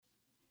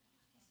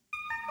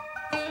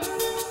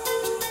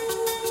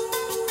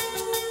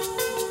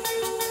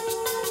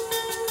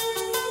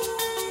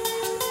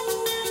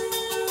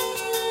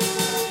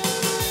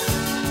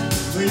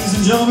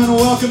and gentlemen,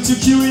 welcome to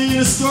Q.E.D.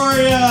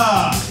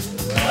 Astoria.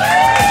 Please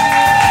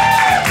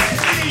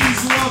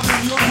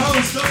welcome your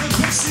host of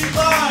the Pixie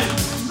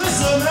Live,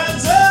 Lisa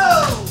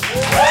Mandel.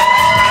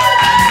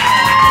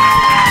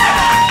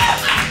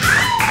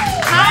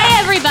 Hi,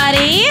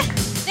 everybody.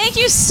 Thank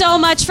you so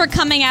much for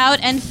coming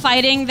out and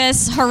fighting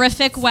this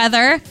horrific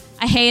weather.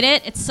 I hate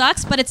it. It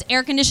sucks, but it's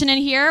air conditioned in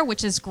here,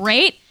 which is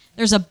great.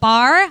 There's a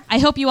bar. I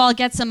hope you all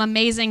get some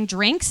amazing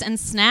drinks and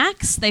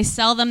snacks. They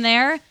sell them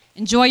there.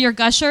 Enjoy your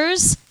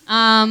gushers.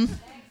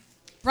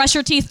 Brush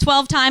your teeth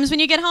 12 times when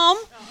you get home.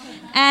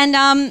 And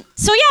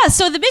so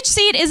The Bitch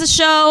Seat is a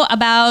show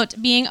about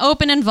being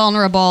open and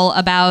vulnerable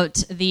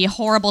about the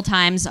horrible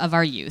times of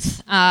our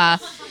youth.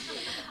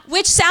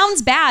 Which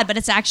sounds bad, but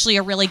it's actually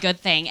a really good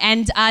thing.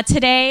 And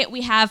today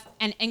we have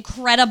an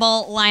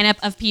incredible lineup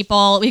of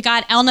people. We've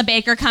got Elna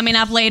Baker coming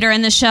up later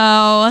in the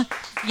show.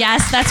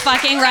 Yes, that's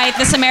fucking right,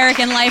 This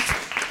American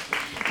Life.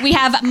 We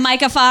have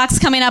Myka Fox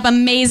coming up,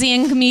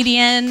 amazing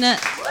comedian.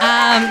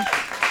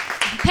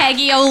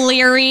 Peggy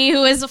O'Leary,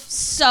 who is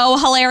so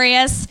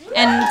hilarious.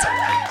 And,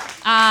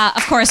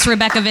 of course,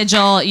 Rebecca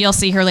Vigil. You'll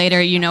see her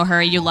later. You know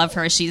her. You love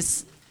her.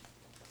 She's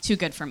too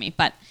good for me,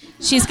 but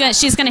she's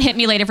gonna hit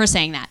me later for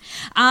saying that.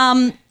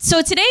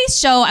 So today's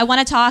show, I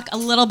want to talk a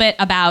little bit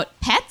about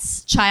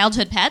pets,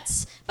 childhood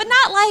pets, but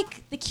not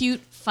like the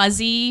cute,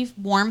 fuzzy,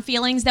 warm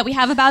feelings that we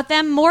have about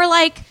them. More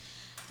like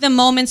the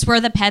moments where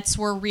the pets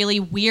were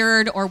really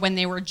weird or when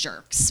they were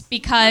jerks,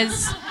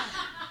 because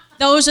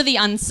those are the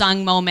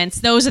unsung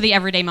moments. Those are the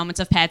everyday moments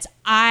of pets.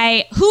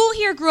 Who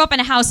here grew up in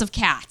a house of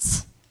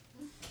cats?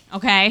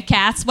 Okay,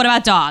 cats. What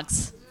about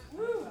dogs?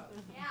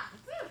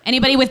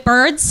 Anybody with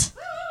birds?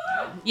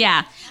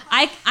 Yeah.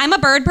 I'm a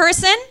bird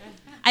person.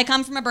 I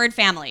come from a bird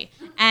family.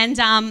 And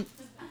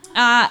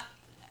I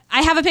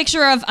have a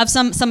picture of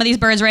some of these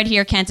birds right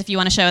here, Kent, if you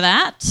want to show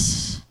that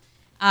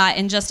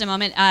in just a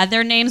moment.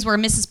 Their names were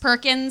Mrs.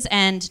 Perkins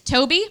and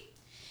Toby.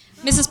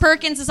 Mrs.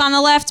 Perkins is on the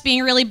left,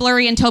 being really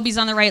blurry, and Toby's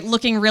on the right,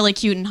 looking really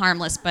cute and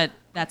harmless, but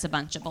that's a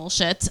bunch of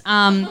bullshit.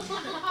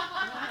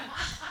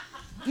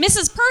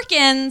 Mrs.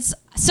 Perkins,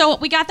 so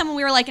we got them when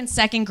we were like in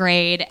second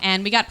grade,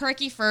 and we got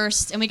Perky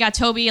first, and we got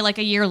Toby like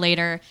a year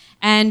later,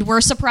 and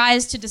we're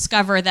surprised to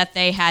discover that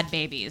they had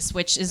babies,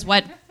 which is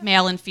what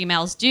male and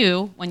females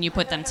do when you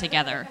put them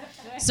together.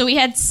 So we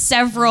had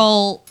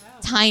several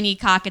tiny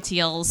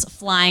cockatiels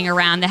flying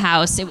around the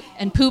house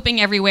and pooping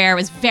everywhere. It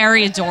was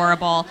very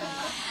adorable.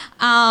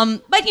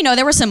 But, you know,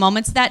 there were some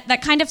moments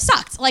that kind of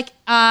sucked. Like,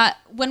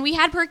 when we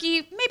had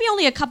Perky, maybe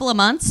only a couple of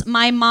months,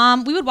 my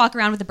mom, we would walk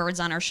around with the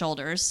birds on our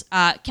shoulders.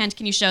 Kent,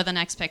 can you show the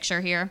next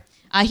picture here?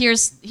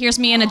 Here's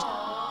me in a...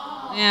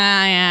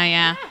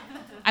 Yeah.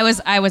 I was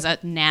a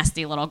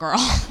nasty little girl.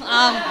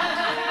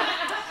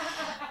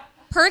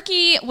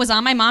 Perky was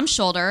on my mom's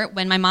shoulder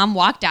when my mom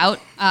walked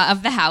out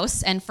of the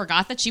house and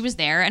forgot that she was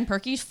there, and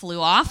Perky flew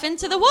off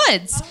into the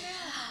woods.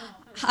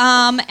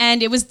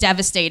 And it was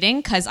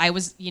devastating because I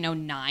was,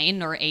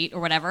 9 or 8 or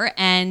whatever,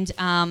 and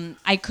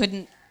I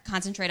couldn't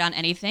concentrate on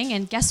anything.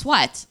 And guess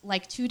what?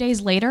 Like 2 days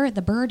later,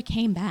 the bird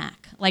came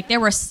back. Like there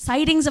were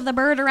sightings of the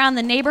bird around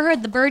the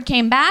neighborhood. The bird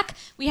came back.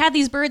 We had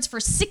these birds for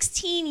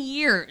 16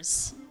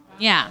 years.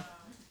 Yeah.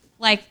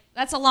 Like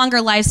that's a longer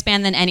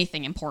lifespan than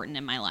anything important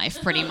in my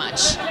life, pretty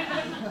much.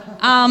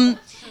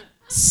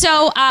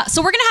 So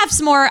we're going to have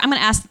some more, I'm going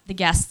to ask the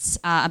guests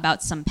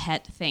about some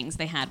pet things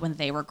they had when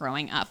they were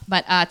growing up.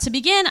 But to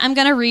begin, I'm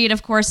going to read,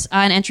 of course,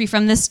 an entry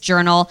from this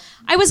journal.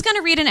 I was going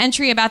to read an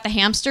entry about the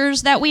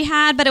hamsters that we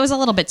had, but it was a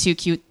little bit too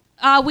cute.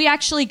 We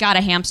actually got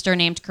a hamster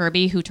named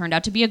Kirby who turned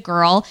out to be a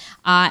girl.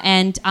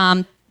 And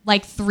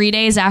like 3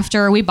 days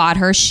after we bought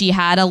her, she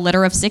had a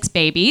litter of 6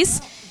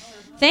 babies.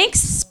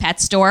 Thanks, pet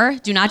store.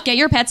 Do not get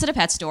your pets at a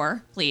pet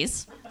store,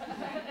 please.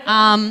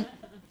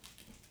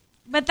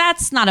 But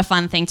that's not a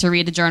fun thing to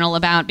read a journal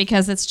about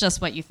because it's just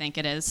what you think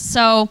it is.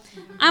 So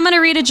I'm going to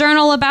read a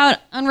journal about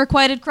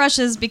unrequited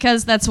crushes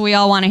because that's what we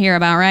all want to hear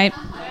about, right?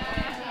 All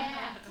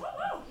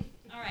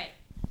right.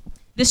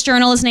 This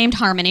journal is named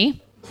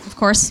Harmony, of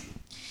course.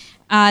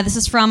 This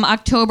is from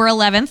October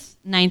 11th,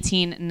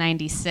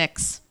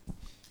 1996.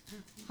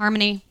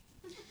 Harmony.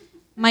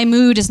 My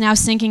mood is now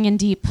sinking in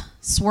deep,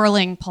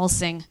 swirling,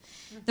 pulsing.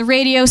 The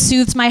radio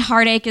soothes my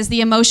heartache as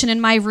the emotion in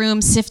my room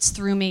sifts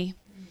through me.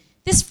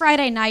 This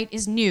Friday night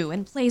is new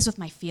and plays with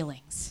my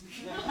feelings.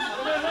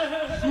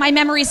 My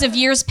memories of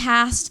years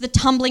past, the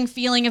tumbling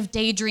feeling of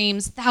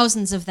daydreams,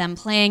 thousands of them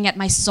playing at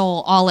my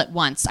soul all at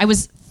once. I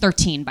was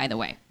 13, by the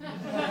way.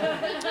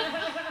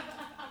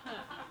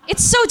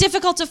 It's so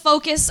difficult to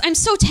focus. I'm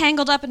so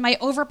tangled up in my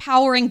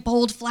overpowering,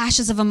 bold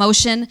flashes of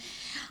emotion.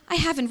 I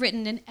haven't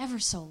written in ever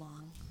so long.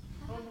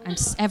 I'm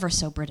ever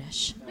so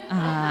British.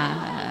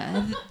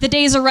 The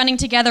days are running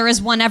together as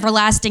one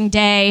everlasting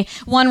day.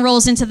 One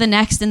rolls into the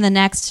next and the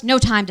next. No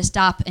time to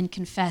stop and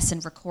confess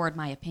and record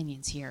my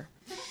opinions here.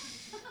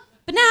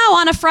 But now,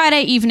 on a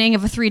Friday evening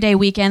of a 3-day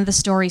weekend, the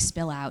stories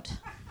spill out.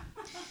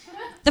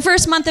 The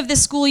first month of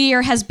this school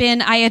year has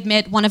been, I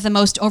admit, one of the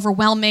most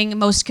overwhelming,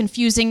 most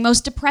confusing,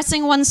 most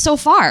depressing ones so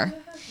far.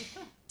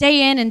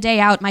 Day in and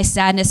day out, my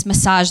sadness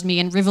massaged me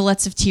and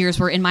rivulets of tears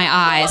were in my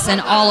eyes and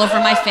all over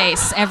my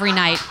face every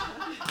night.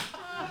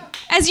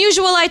 As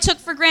usual, I took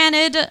for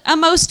granted a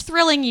most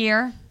thrilling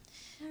year.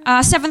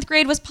 7th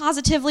grade was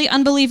positively,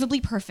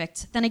 unbelievably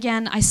perfect. Then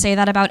again, I say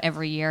that about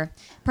every year.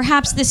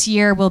 Perhaps this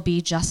year will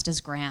be just as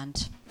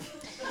grand.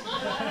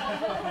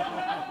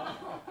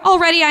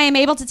 Already, I am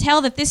able to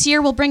tell that this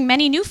year will bring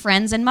many new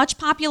friends and much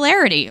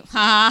popularity.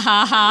 Ha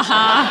ha ha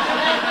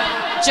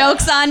ha.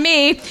 Joke's on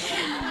me.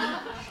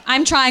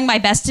 I'm trying my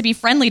best to be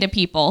friendly to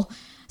people,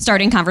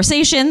 starting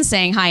conversations,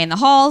 saying hi in the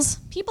halls.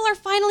 People are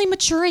finally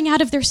maturing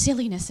out of their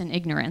silliness and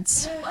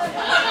ignorance.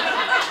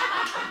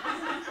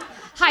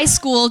 High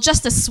school,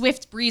 just a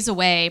swift breeze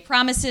away,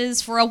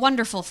 promises for a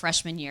wonderful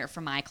freshman year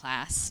for my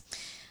class.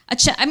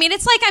 It's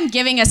like I'm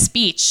giving a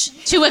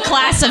speech to a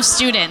class of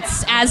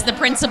students as the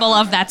principal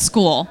of that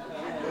school.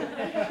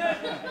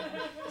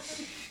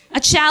 A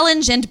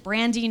challenge and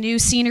brandy new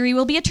scenery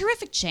will be a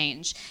terrific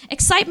change.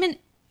 Excitement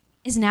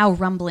is now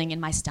rumbling in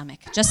my stomach,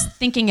 just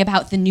thinking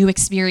about the new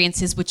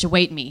experiences which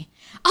await me.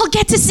 I'll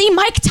get to see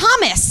Mike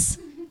Thomas,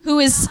 who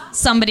is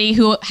somebody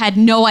who had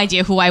no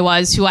idea who I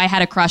was, who I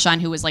had a crush on,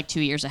 who was like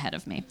 2 years ahead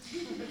of me.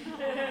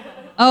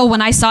 Oh,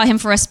 when I saw him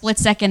for a split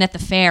second at the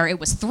fair,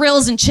 it was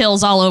thrills and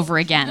chills all over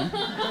again.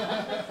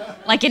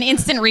 Like an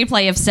instant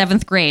replay of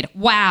 7th grade.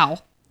 Wow.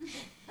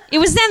 It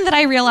was then that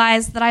I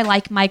realized that I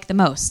like Mike the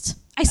most.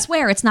 I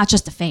swear it's not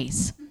just a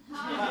phase.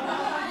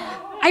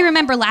 I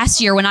remember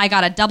last year when I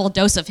got a double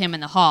dose of him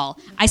in the hall.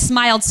 I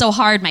smiled so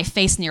hard my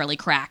face nearly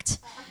cracked.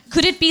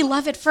 Could it be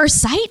love at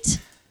first sight?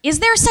 Is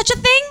there such a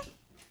thing?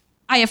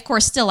 I, of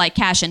course, still like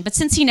Cashin, but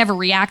since he never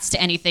reacts to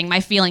anything,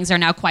 my feelings are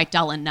now quite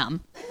dull and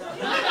numb.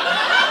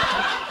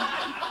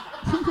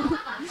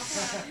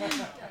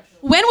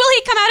 When will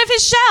he come out of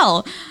his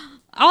shell?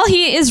 All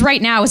he is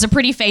right now is a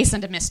pretty face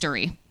and a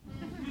mystery.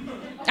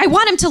 I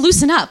want him to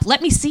loosen up.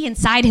 Let me see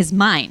inside his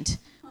mind.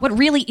 What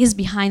really is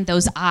behind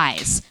those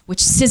eyes,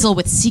 which sizzle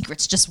with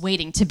secrets just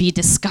waiting to be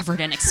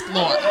discovered and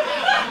explored.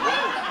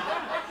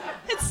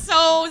 It's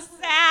so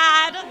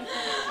sad.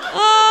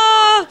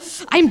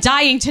 I'm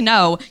dying to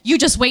know. You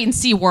just wait and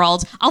see,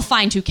 world. I'll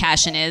find who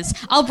Cashin is.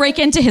 I'll break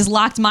into his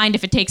locked mind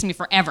if it takes me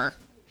forever.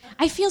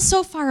 I feel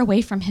so far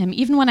away from him,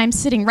 even when I'm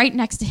sitting right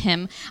next to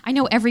him. I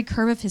know every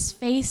curve of his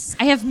face.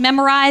 I have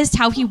memorized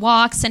how he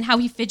walks and how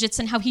he fidgets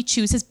and how he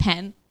chews his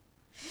pen.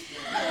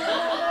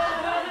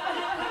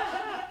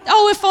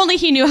 Oh, if only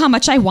he knew how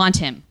much I want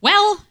him.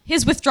 Well,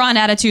 his withdrawn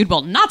attitude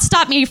will not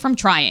stop me from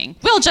trying.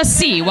 We'll just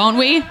see, won't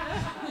we?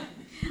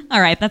 All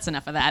right, that's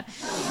enough of that.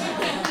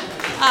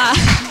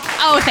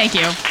 Thank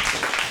you.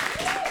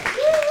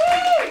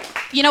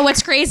 You know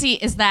what's crazy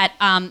is that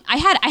I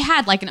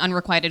had like an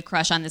unrequited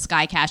crush on this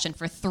guy Cashin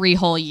for 3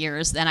 whole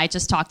years. Then I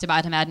just talked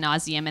about him ad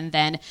nauseum. And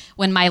then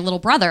when my little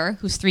brother,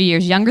 who's 3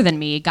 years younger than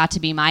me, got to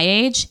be my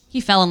age,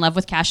 he fell in love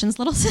with Cashin's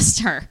little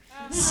sister.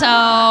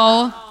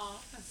 So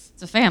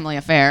it's a family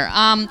affair.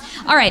 All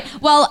right.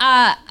 Well,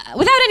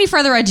 without any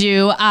further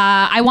ado,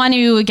 I want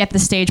to get the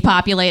stage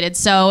populated.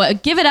 So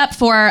give it up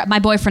for my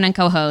boyfriend and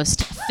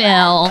co-host,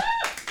 Phil.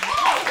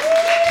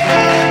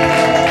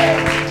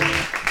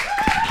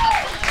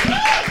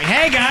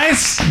 Hey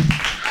guys,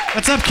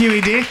 what's up,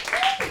 Q.E.D? Good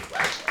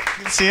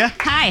to see ya.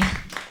 Hi.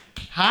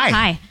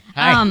 Hi.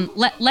 Hi.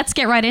 Let's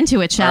get right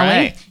into it, shall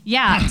we?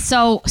 Yeah.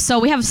 So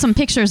we have some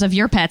pictures of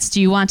your pets.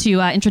 Do you want to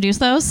introduce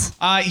those?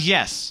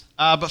 Yes.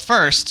 But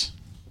first,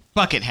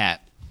 bucket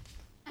hat.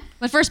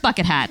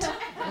 Bucket hat.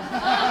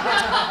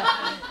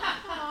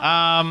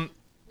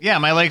 Yeah,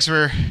 my legs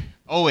were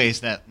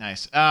always that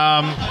nice.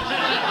 My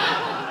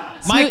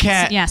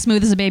cat. Yeah,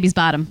 smooth as a baby's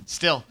bottom.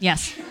 Still.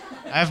 Yes.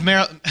 I have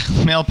male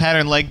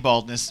pattern leg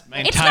baldness. My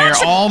entire,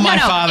 it's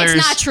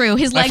not true.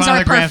 His legs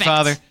are perfect.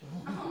 Grandfather.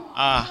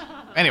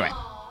 Anyway,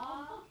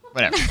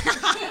 whatever.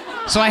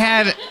 So I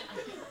had,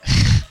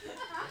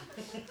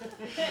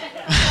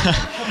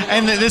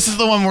 and this is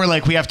the one where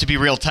like we have to be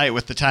real tight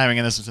with the timing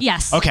and this.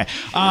 Yes. Okay.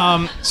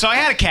 So I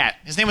had a cat.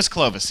 His name was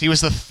Clovis. He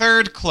was the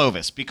 3rd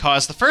Clovis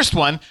because the first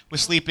one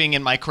was sleeping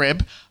in my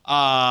crib.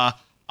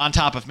 On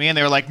top of me, and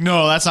they were like,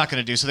 no, that's not going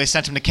to do. So they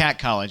sent him to cat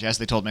college, as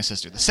they told my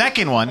sister. The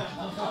second one,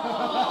 I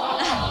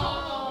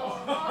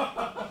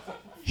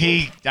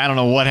don't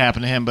know what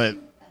happened to him, but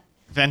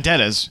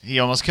vendettas, he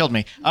almost killed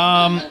me.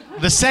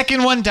 The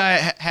second one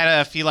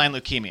had a feline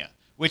leukemia,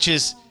 which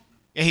is,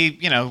 he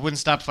wouldn't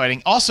stop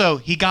fighting. Also,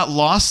 he got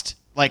lost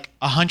like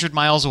 100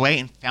 miles away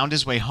and found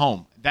his way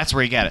home. That's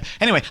where he got it.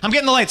 Anyway, I'm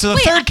getting the light. So the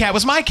third cat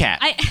was my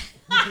cat.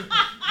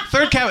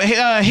 Third cat,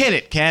 hit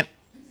it, cat.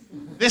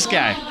 This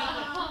guy.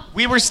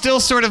 We were still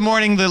sort of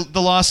mourning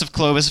the loss of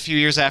Clovis a few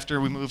years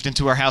after we moved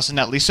into our house in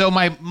Nutley. So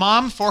my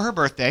mom, for her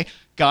birthday,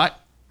 got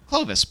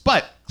Clovis.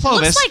 But Clovis...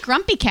 It looks like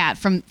Grumpy Cat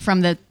from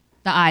the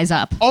eyes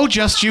up. Oh,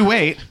 just you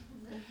wait.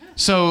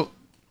 So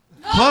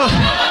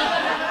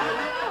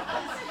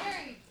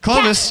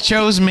Clovis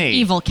chose me.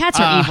 Evil. Cats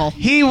are evil.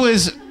 He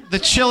was the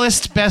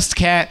chillest, best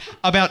cat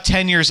about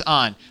 10 years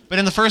on. But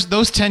in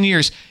those 10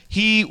 years,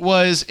 he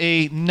was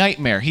a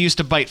nightmare. He used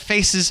to bite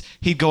faces.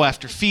 He'd go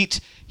after feet.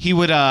 he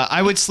would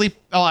I would sleep.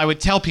 Oh, I would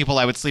tell people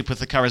I would sleep with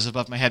the covers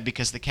above my head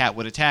because the cat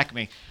would attack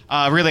me.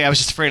 Really, I was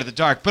just afraid of the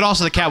dark, but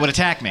also the cat would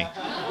attack me.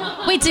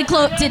 Wait, did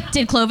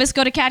Clovis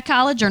go to cat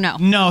college or no?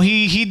 No,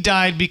 he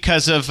died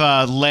because of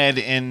lead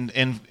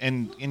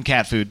in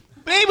cat food.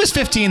 But he was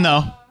 15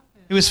 though.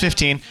 He was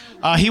 15.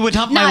 He would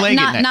hump my leg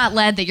at night. Not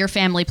lead that your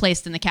family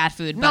placed in the cat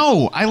food. But...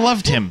 No, I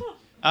loved him.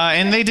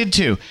 And they did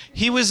too.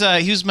 He was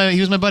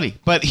my buddy,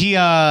 but he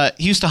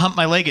used to hump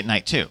my leg at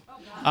night too.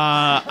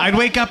 I'd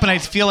wake up and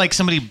I'd feel like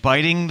somebody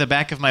biting the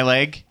back of my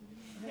leg,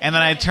 and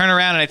then I'd turn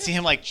around and I'd see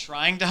him like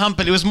trying to hump,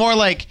 but it was more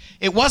like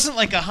it wasn't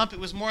like a hump. It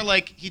was more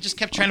like he just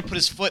kept trying to put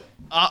his foot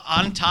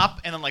on top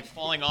and then like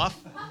falling off,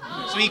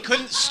 so he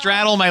couldn't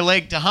straddle my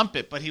leg to hump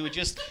it, but he would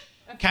just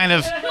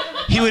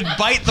he would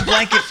bite the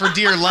blanket for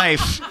dear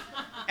life.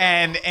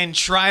 And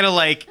try to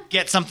like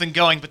get something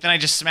going, but then I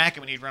just smack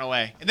him and he'd run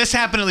away. And this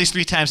happened at least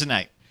 3 times a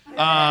night,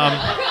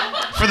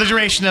 for the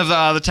duration of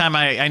the time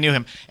I knew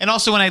him. And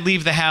also when I'd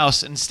leave the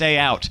house and stay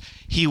out,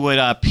 he would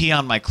pee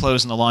on my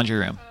clothes in the laundry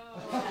room.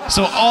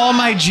 So all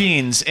my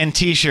jeans and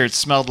T-shirts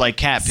smelled like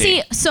cat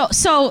pee. See,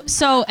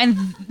 so,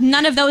 and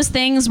none of those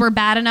things were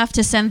bad enough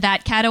to send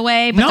that cat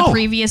away, but the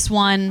previous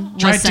one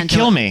was tried sent to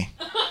kill me.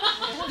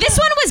 This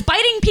one was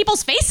biting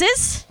people's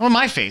faces. Well,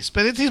 my face,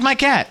 but he's my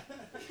cat.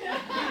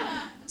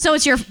 So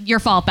it's your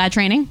fault, bad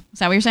training? Is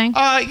that what you're saying?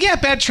 Yeah,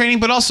 bad training,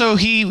 but also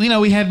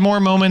we had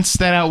more moments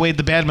that outweighed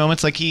the bad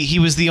moments. Like he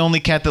was the only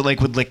cat that like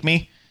would lick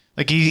me.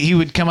 Like he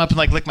would come up and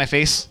like lick my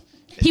face.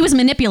 He was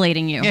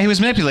manipulating you. Yeah, he was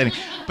manipulating.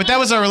 But that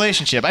was our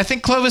relationship. I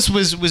think Clovis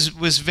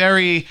was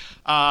very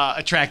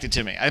attracted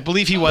to me. I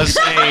believe he was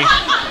a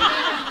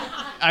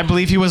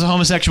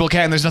homosexual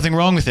cat, and there's nothing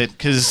wrong with it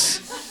because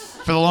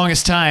for the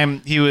longest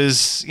time he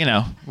was,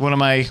 one of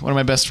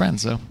my best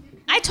friends. So.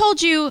 I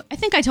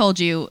think I told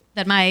you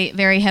that my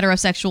very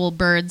heterosexual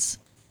birds,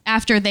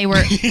 after they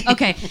were,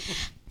 okay,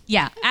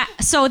 yeah,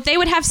 so they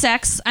would have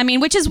sex,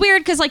 which is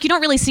weird because, like, you don't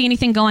really see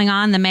anything going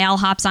on. The male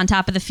hops on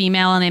top of the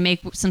female and they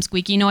make some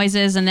squeaky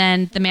noises and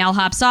then the male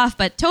hops off.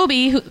 But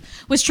Toby, who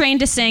was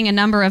trained to sing a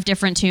number of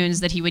different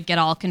tunes that he would get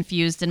all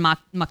confused and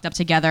mucked up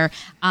together,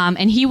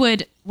 and he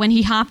would, when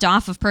he hopped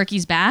off of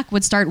Perky's back,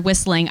 would start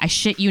whistling, I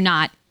shit you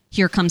not,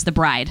 Here Comes the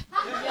Bride.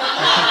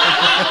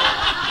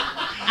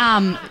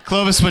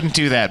 Clovis wouldn't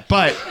do that,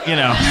 but,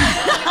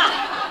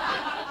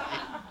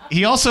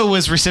 he also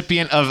was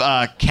recipient of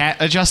cat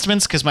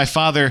adjustments because my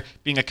father,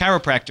 being a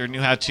chiropractor,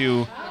 knew how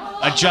to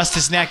adjust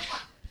his neck,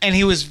 and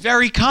he was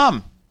very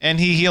calm, and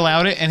he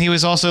allowed it, and he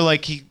was also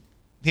like, he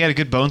had a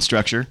good bone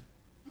structure.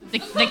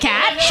 The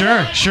cat?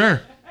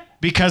 Sure.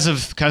 Because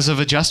of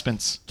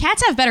adjustments.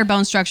 Cats have better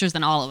bone structures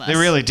than all of us. They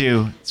really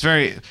do. It's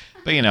very,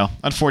 but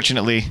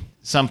unfortunately,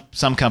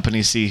 some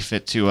companies see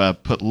fit to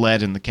put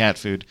lead in the cat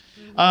food.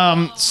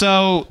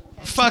 So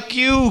fuck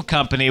you,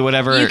 company,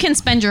 whatever. You can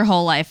spend your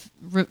whole life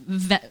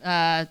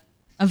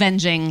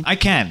avenging. I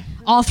can.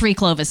 All 3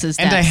 Clovis's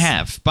deaths. And I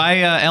have. Buy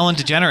Ellen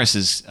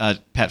DeGeneres'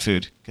 pet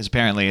food because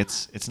apparently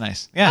it's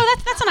nice. Yeah. Oh,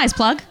 that's a nice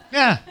plug.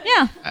 Yeah.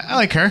 Yeah. I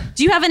like her.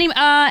 Do you have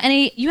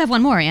any? You have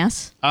one more,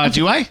 yes?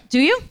 Do I? Do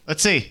you?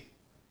 Let's see.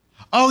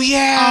 Oh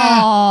yeah.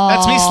 Aww.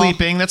 That's me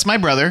sleeping. That's my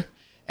brother.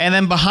 And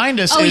then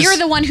behind us is... you're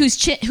the one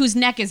whose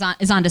neck is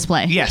on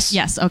display. Yes.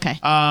 Yes, okay.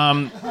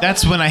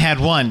 That's when I had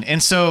one.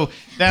 And so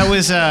that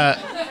was...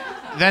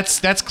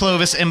 that's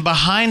Clovis. And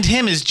behind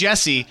him is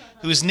Jessie,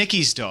 who's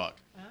Nikki's dog.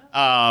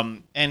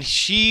 And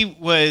she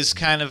was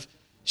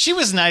she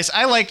was nice.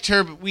 I liked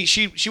her, but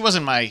she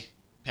wasn't my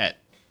pet.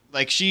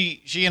 Like,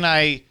 she and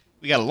I,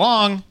 we got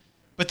along,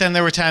 but then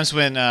there were times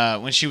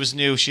when she was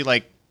new, she,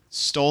 like,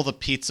 stole the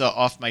pizza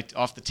off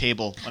the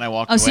table when I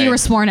walked away. Oh, so you were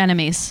sworn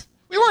enemies.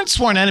 We weren't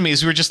sworn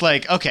enemies. We were just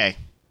like, okay,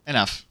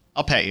 enough.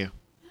 I'll pet you.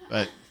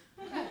 But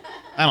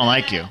I don't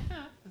like you.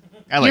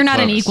 You're not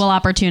Clovis. An equal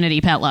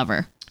opportunity pet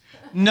lover.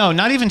 No,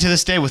 not even to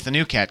this day with the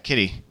new cat,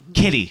 Kitty.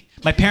 Kitty.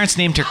 My parents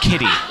named her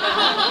Kitty.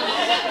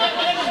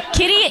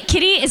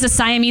 Kitty is a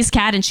Siamese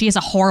cat, and she is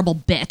a horrible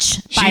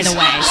bitch, by the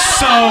way.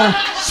 So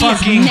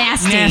fucking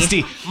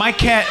nasty. My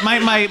cat,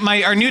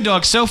 our new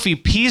dog, Sophie,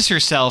 pees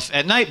herself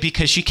at night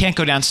because she can't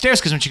go downstairs,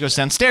 because when she goes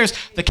downstairs,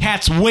 the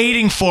cat's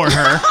waiting for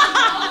her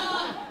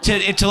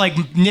to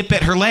like nip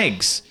at her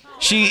legs.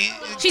 She's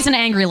an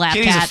angry lap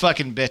Kitty's cat. a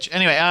fucking bitch.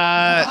 Anyway,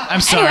 I'm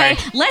sorry.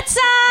 Anyway, let's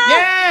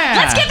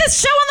get this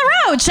show on the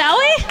road, shall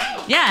we?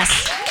 Yes.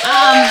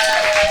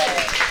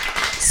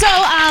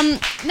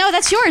 No,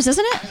 that's yours,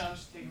 isn't it? No, I'm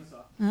just taking this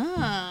off.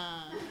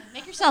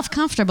 Make yourself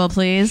comfortable,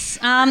 please.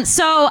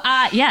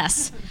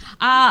 Yes.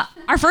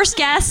 Our first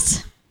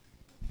guest,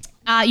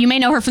 you may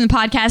know her from the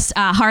podcast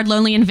Hard,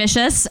 Lonely, and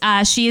Vicious.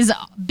 She is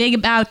big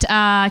about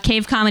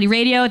cave comedy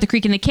radio at the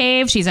Creek in the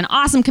Cave. She's an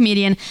awesome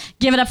comedian.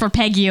 Give it up for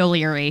Peggy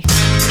O'Leary. Or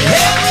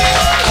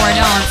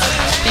don't,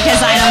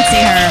 because I don't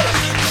see her.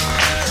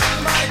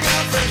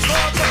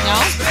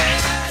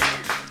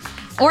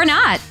 No? Or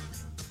not.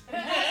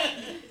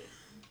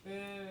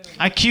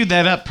 I queued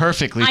that up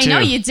perfectly, too. I know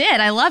you did.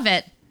 I love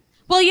it.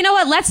 Well, you know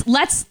what?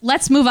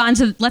 Let's move on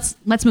to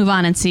let's move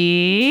on and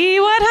see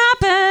what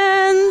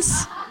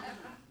happens.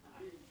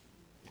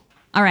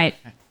 All right.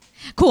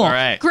 Cool. All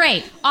right.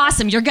 Great.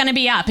 Awesome. You're going to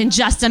be up in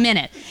just a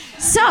minute.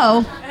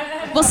 So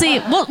we'll see.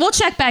 We'll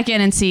check back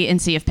in and see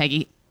if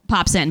Peggy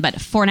pops in. But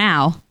for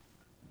now,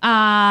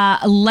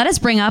 let us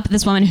bring up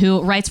this woman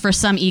who writes for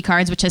some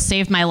e-cards, which has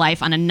saved my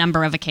life on a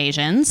number of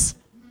occasions.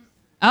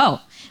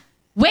 Oh,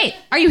 wait.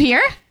 Are you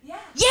here?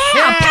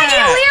 Yeah. Peggy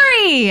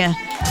O'Leary.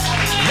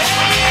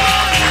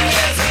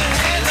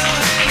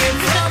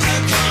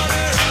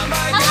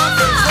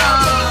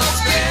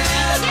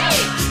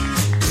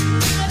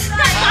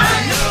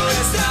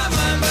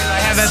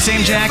 That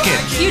same jacket.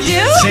 You do?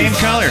 Same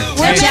color.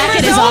 That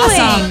jacket is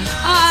awesome.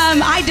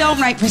 I don't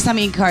write for some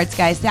e-cards,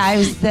 guys. That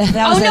was the You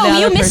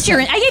other missed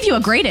person. I gave you a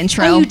great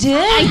intro. Oh, you did?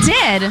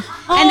 I did.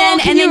 Oh,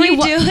 can you redo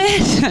wa-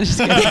 it? I'm just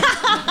kidding.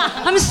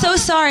 I'm so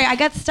sorry. I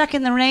got stuck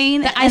in the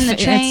rain and the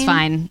train. It's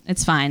fine.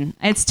 It's fine.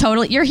 It's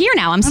totally. You're here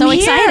now. I'm so I'm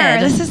excited. here.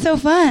 This is so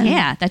fun.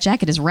 Yeah, that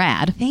jacket is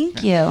rad.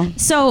 Thank you.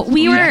 So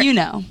we were You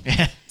know.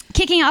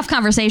 kicking off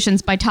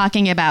conversations by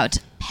talking about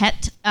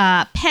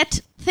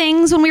pet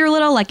things when we were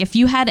little. Like if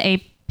you had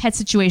a pet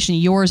situation,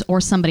 yours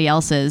or somebody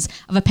else's,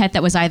 of a pet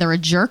that was either a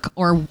jerk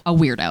or a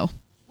weirdo.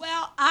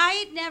 Well,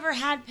 I never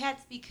had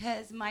pets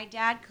because my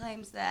dad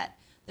claims that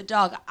the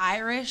dog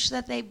Irish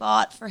that they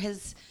bought for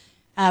his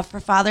for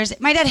Father's Day.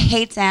 My dad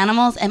hates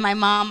animals, and my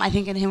mom, I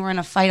think, and him were in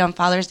a fight on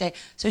Father's Day.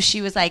 So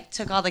she was like,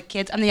 took all the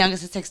kids. I'm the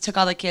youngest of 6. Took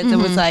all the kids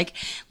and was like,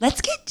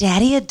 "Let's get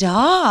Daddy a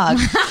dog."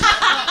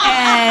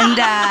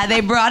 And they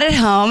brought it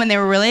home, and they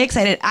were really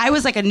excited. I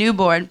was like a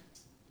newborn.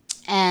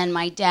 And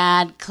my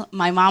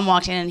mom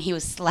walked in and he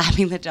was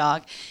slapping the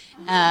dog.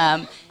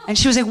 And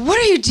she was like, "What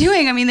are you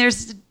doing? I mean,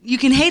 you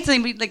can hate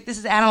something, but like this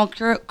is animal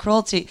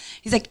cruelty."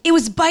 He's like, "It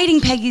was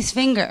biting Peggy's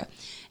finger."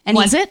 And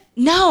Was it?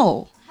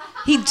 No.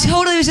 He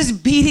totally was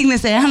just beating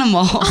this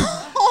animal.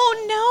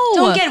 Oh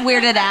no! Don't get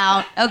weirded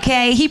out,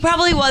 okay? He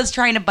probably was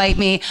trying to bite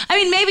me. I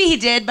mean, maybe he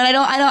did, but I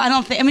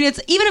don't think. I mean, it's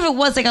even if it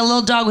was like a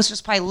little dog was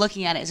just probably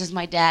looking at it. It's just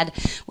my dad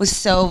was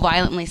so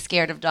violently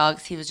scared of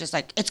dogs. He was just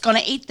like, "It's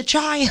gonna eat the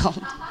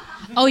child."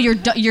 Oh, your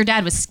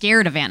dad was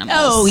scared of animals.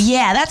 Oh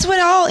yeah, that's what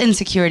all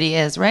insecurity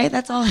is, right?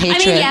 That's all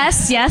hatred. I mean,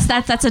 yes,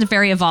 that's a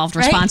very evolved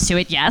response to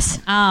it. Yes.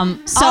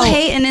 So all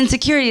hate and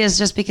insecurity is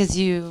just because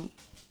you,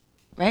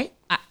 right?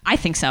 I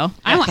think so.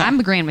 I'm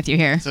agreeing with you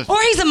here.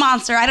 Or he's a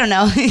monster. I don't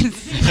know.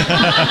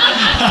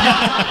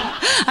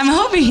 I'm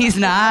hoping he's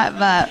not,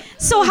 but.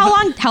 So how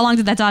long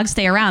did that dog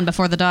stay around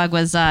before the dog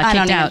was kicked I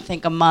don't out? even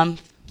think a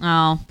month.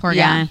 Oh, poor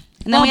Yeah. guy.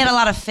 And then we had a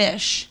lot of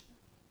fish.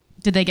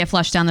 Did they get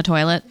flushed down the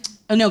toilet?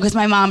 Oh no, because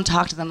my mom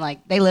talked to them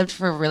like they lived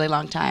for a really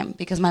long time.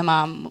 Because my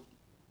mom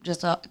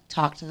just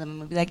talked to them and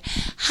would be like,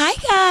 "Hi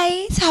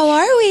guys, how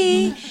are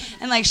we?"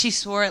 And like she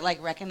swore it like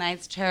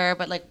recognized her,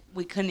 but like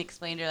we couldn't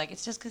explain to her like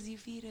it's just because you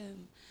feed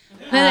him.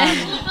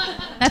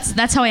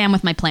 That's how I am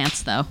with my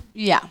plants, though.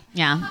 Yeah,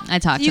 Yeah, I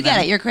talk to you them.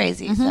 get it. You're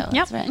crazy, so Yep.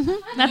 that's right.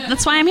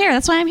 That's why I'm here.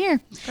 That's why I'm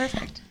here.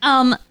 Perfect.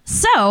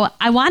 So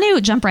I want to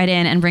jump right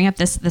in and bring up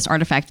this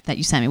artifact that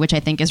you sent me, which I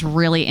think is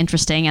really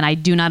interesting and I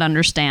do not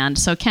understand.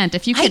 So Kent,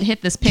 if you could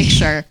hit this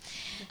picture,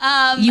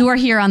 you are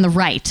here on the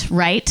right,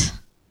 right?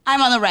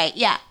 I'm on the right.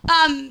 Yeah.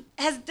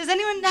 Does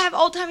anyone have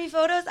old timey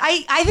photos?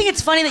 I think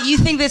it's funny that you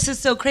think this is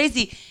so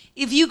crazy.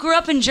 If you grew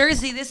up in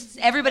Jersey,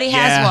 everybody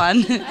has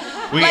one.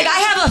 Like I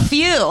have a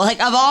few, like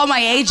of all my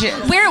ages.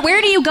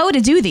 Where do you go to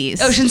do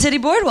these? Ocean City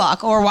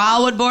Boardwalk or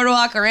Wildwood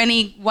Boardwalk or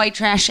any white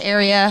trash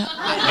area.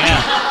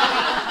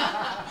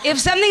 Yeah. If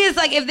something is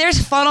like, if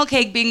there's funnel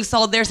cake being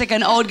sold, there's like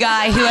an old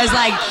guy who has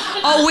like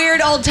a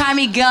weird old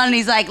timey gun. And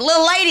he's like,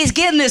 "Little lady's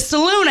getting this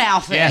saloon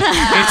outfit."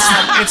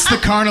 Yeah. It's the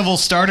carnival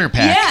starter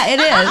pack. Yeah, it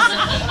is.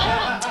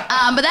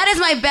 But that is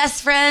my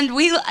best friend.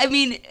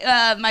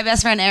 My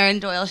best friend Erin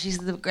Doyle. She's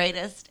the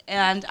greatest,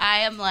 and I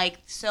am like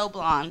so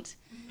blonde.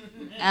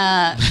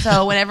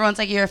 So when everyone's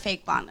like, "You're a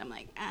fake blonde," I'm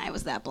like, "I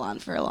was that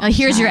blonde for a long time."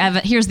 Here's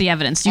the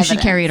evidence. You should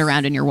carry it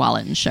around in your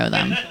wallet and show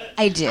them.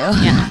 I do.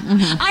 Yeah.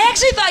 I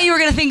actually thought you were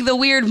gonna think the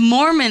weird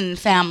Mormon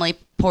family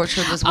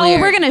portrait was weird.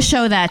 Oh, we're gonna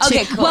show that too.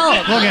 Okay, cool.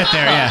 Well, We'll get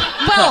there,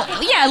 yeah. well,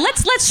 yeah.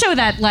 Let's show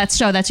that. Let's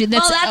show that too.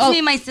 That's me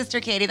and my sister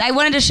Katie. I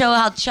wanted to show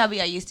how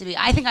chubby I used to be.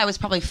 I think I was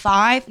probably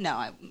 5. No,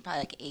 I'm probably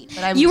like 8.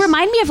 But You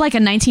remind me of like a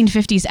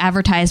 1950s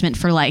advertisement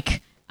for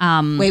like.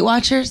 Weight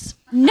Watchers.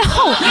 No,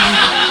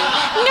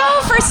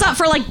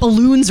 for like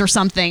balloons or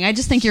something. I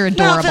just think you're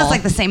adorable. No, it feels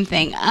like the same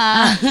thing.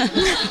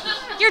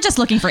 You're just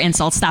looking for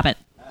insults. Stop it.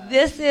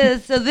 This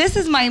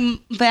is my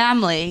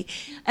family,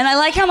 and I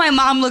like how my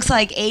mom looks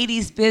like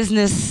 80s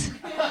business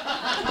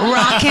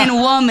rockin'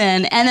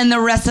 woman, and then the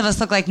rest of us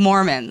look like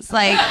Mormons.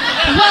 Like,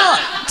 well,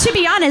 to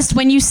be honest,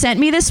 when you sent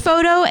me this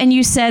photo and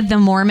you said the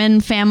Mormon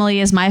family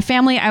is my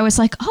family, I was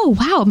like, oh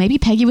wow, maybe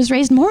Peggy was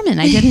raised Mormon.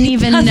 I didn't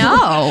even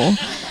know.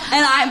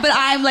 And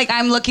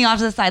I'm looking off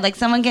to the side, like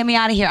someone get me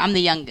out of here. I'm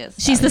the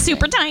youngest. She's the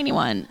super tiny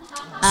one.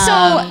 So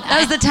that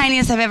was the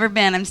tiniest I've ever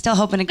been. I'm still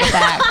hoping to get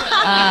back.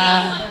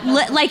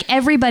 Like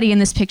everybody in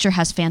this picture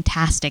has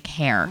fantastic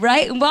hair.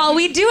 Right? Well,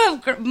 we do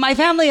have, my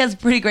family has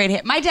pretty great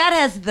hair. My dad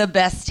has the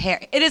best hair.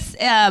 It is,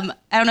 I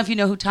don't know if you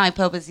know who Tommy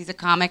Pope is. He's a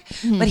comic.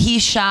 But he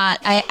shot,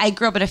 I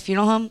grew up at a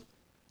funeral home.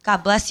 God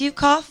bless you,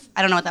 cough.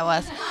 I don't know what that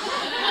was.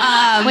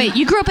 Wait,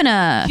 you grew up in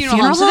a funeral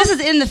funeral home. So home? this is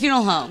in the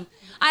funeral home.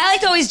 I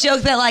like to always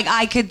joke that like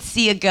I could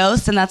see a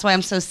ghost, and that's why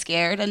I'm so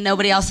scared. And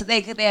nobody else,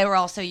 they were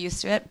all so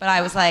used to it, but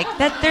I was like,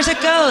 there's a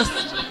ghost.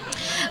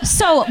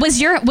 So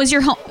was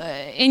your home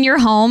in your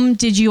home?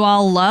 Did you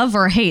all love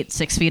or hate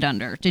 6 Feet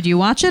Under? Did you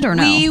watch it or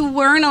no? We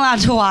weren't allowed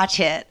to watch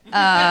it.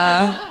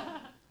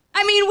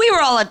 I mean, we were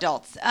all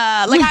adults.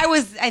 I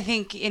was, I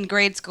think, in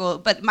grade school,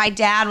 but my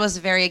dad was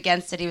very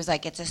against it. He was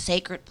like, it's a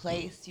sacred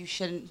place. You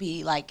shouldn't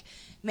be, like,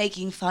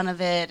 making fun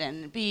of it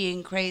and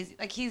being crazy.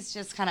 Like, he's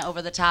just kind of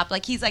over the top.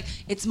 Like, he's like,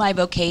 it's my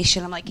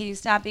vocation. I'm like, can you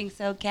stop being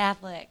so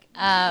Catholic?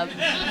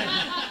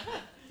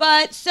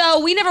 But, so,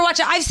 we never watched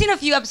it. I've seen a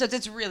few episodes.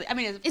 It's really, I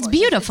mean, it's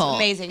beautiful. It's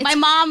amazing. My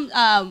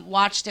mom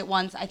watched it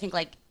once, I think,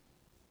 like,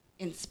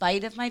 in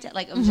spite of my dad.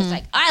 Like, it was just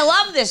like, I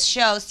love this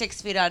show,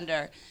 6 Feet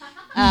Under.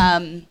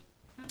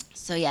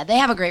 So yeah, they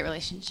have a great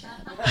relationship.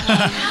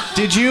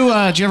 Did you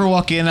ever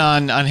walk in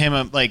on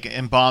him like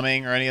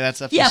embalming or any of that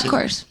stuff? Yeah, of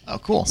course. Oh,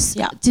 cool.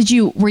 Yeah.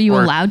 Were you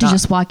Or allowed to not.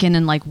 just walk in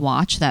and like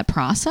watch that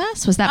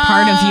process? Was that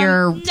part of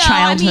your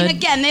childhood? I mean,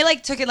 again, they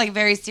like took it like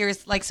very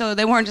serious. Like, so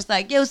they weren't just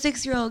like, yo,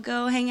 6-year-old,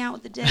 go hang out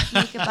with the dead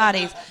Myka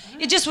bodies.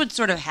 It just would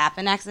sort of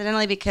happen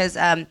accidentally because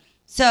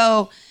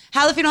so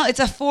how the funeral,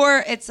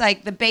 it's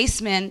like the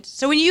basement.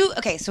 So when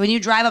you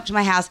drive up to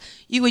my house,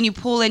 when you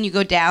pull in, you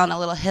go down a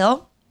little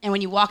hill. And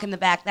when you walk in the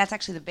back, that's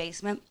actually the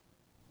basement.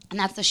 And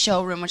that's the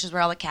showroom, which is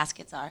where all the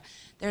caskets are.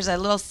 There's a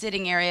little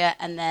sitting area,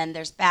 and then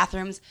there's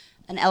bathrooms,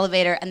 an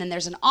elevator, and then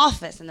there's an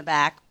office in the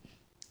back.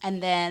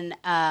 And then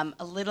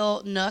a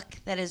little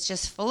nook that is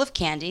just full of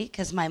candy,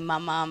 because my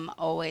mom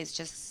always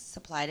just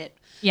supplied it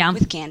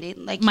with candy.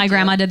 Like my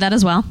grandma did that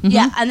as well. Mm-hmm.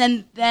 Yeah,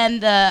 and then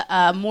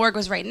the morgue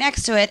was right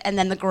next to it, and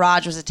then the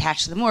garage was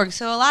attached to the morgue.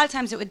 So a lot of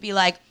times it would be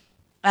like,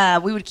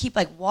 we would keep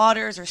like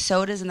waters or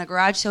sodas in the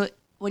garage, so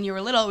when you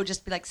were little, it would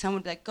just be like, someone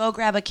would be like, go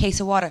grab a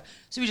case of water.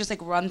 So we just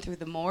like run through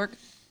the morgue.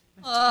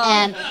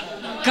 And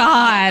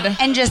God.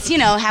 And just,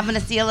 having to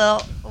see a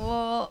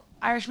little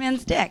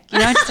Irishman's dick,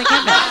 just like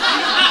him.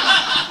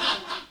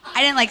 I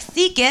didn't like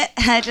seek it.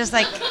 It just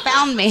like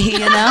found me,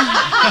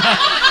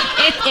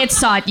 It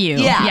sought you.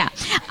 Yeah.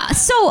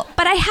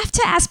 But I have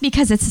to ask,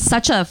 because it's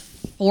such a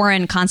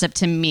foreign concept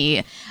to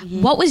me,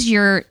 what was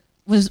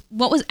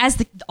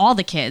all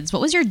the kids,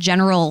 what was your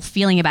general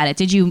feeling about it?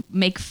 Did you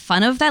make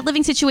fun of that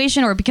living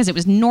situation, or because it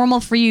was normal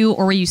for you,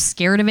 or were you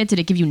scared of it? Did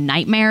it give you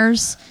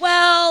nightmares?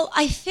 Well,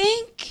 I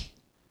think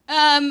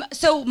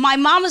so my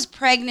mom was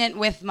pregnant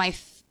with my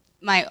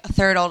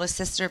third oldest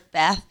sister,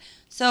 Beth.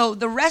 So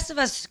the rest of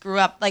us grew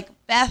up like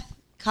Beth,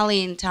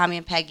 Colleen, Tommy,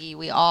 and Peggy.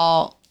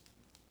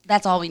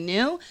 That's all we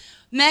knew.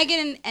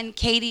 Megan and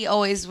Katie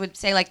always would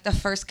say, like, the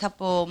first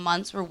couple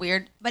months were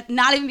weird, but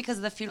not even because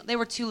of the funeral. They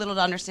were too little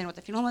to understand what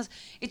the funeral was.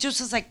 It just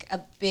was, like,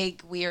 a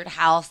big, weird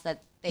house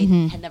that they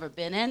had never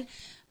been in.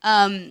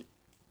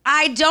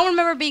 I don't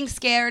remember being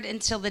scared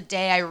until the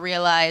day I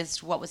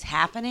realized what was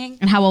happening.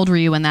 And how old were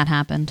you when that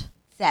happened?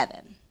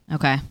 7.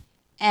 Okay.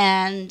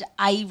 And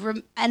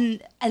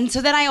and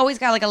so then I always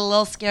got, like, a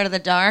little scared of the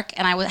dark,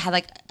 and I had,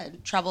 like,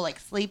 trouble, like,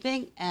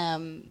 sleeping.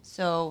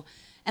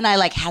 And I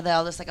like had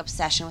all this like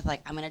obsession with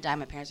like, I'm gonna die,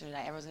 my parents are gonna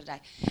die, everyone's gonna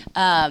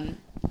die.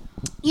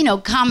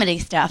 Comedy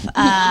stuff. But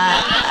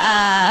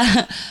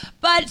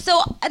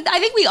so I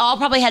think we all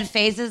probably had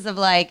phases of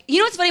like,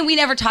 what's funny? We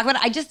never talk about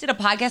it. I just did a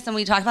podcast and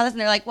we talked about this, and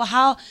they're like, well,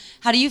 how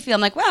do you feel?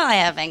 I'm like, well, I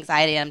have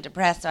anxiety and I'm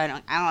depressed, so I don't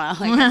know.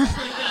 Like,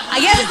 I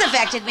guess it's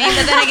affected me,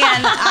 but then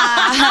again,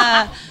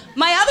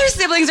 my other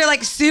siblings are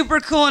like super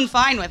cool and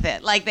fine with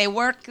it. Like they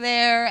work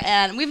there,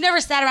 and we've never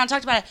sat around and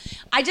talked about it.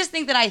 I just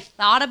think that I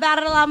thought about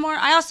it a lot more.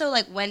 I also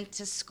like went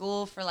to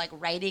school for like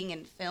writing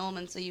and film,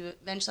 and so you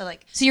eventually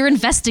like. So you're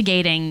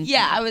investigating.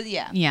 Yeah, I was.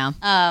 Yeah. Yeah.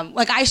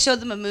 Like I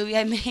showed them a movie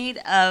I made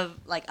of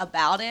like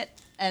about it,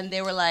 and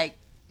they were like,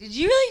 "Did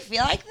you really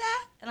feel like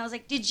that?" And I was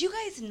like, "Did you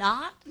guys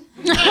not?"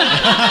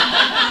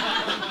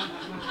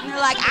 And they're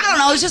like, I don't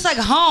know, it's just like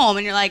home.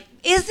 And you're like,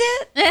 is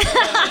it?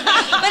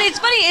 But it's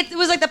funny, it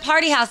was like the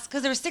party house,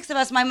 because there were 6 of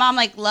us. My mom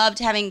like loved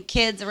having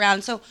kids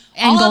around. So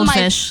and all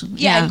goldfish. Of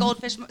my, and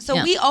goldfish.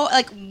 So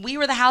we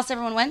were the house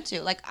everyone went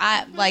to.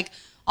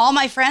 All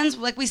my friends,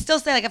 like we still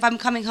say, like if I'm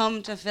coming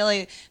home to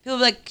Philly, people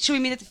be like, should we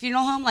meet at the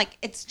funeral home? Like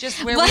it's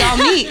just where we all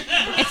meet.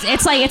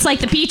 It's like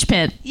the Peach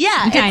Pit.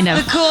 Yeah, kind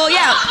of.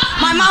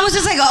 My mom was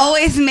just like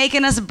always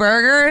making us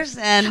burgers,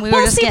 and we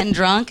were just getting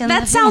drunk. And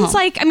that sounds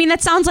like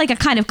a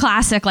kind of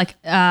classic like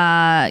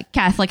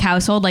Catholic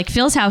household. Like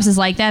Phil's house is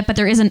like that, but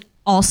there isn't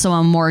also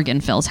a morgue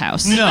in Phil's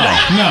house. No.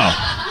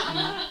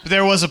 But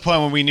there was a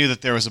point when we knew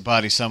that there was a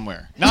body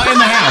somewhere, not in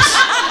the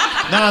house.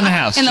 Not on the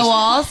house. In the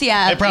walls,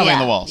 yeah. Probably in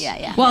the walls.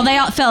 Yeah. Well,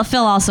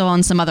 Phil also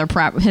owns some other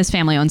his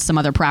family owns some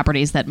other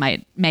properties that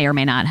may or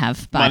may not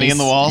have bodies. Money in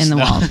the walls? In the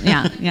No. walls.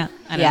 Yeah.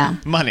 I don't know.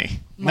 Money.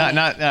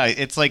 Not.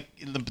 It's like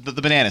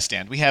the banana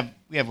stand. We have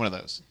one of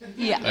those.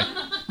 Yeah.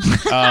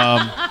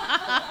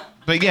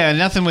 But yeah,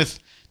 nothing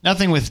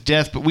with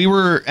death. But we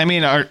were. I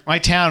mean, my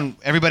town.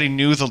 Everybody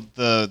knew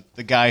the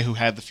guy who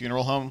had the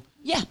funeral home.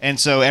 Yeah. And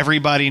so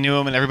everybody knew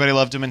him and everybody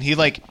loved him, and he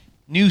like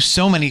knew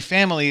so many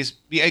families,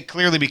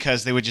 clearly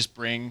because they would just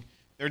bring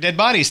their dead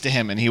bodies to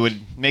him, and he would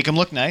make them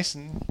look nice.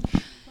 And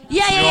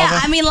Yeah.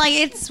 I mean, like,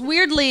 it's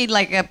weirdly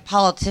like a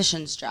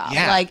politician's job.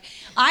 Yeah. Like,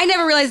 I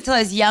never realized until I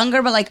was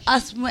younger, but like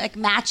us, like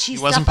matchy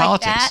stuff wasn't like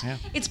politics, that. yeah.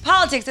 It's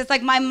politics. It's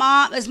like my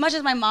mom, as much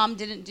as my mom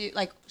didn't do,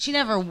 like, she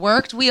never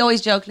worked. We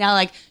always joke now,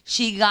 like,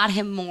 she got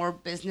him more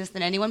business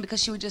than anyone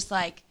because she would just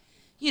like,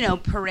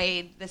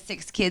 parade the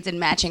 6 kids in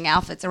matching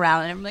outfits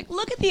around, and I'm like,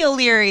 look at the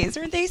O'Learys.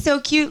 Aren't they so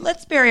cute?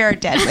 Let's bury our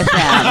dead with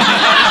them.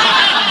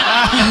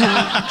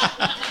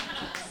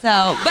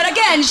 So, but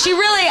again, she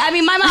really, I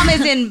mean, my mom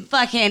is in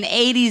fucking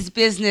 80s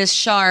business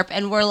sharp,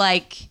 and we're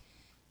like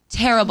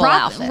terrible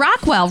outfits.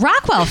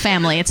 Rockwell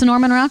family. It's a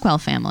Norman Rockwell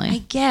family. I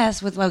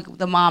guess with like,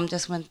 the mom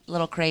just went a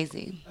little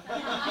crazy.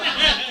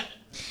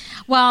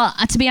 Well,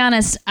 to be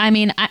honest, I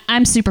mean,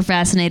 I'm super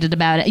fascinated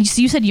about it.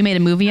 You said you made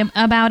a movie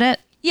about it?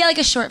 Yeah, like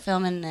a short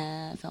film in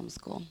film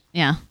school.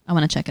 Yeah, I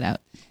want to check it out.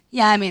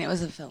 Yeah, I mean, it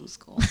was a film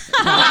school.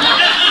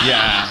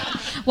 Yeah.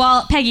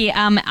 Well, Peggy,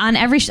 on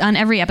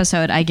every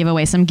episode, I give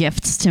away some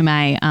gifts to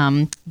my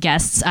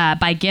guests.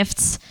 By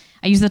gifts,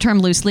 I use the term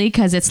loosely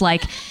because it's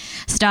like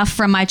stuff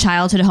from my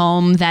childhood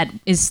home that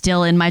is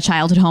still in my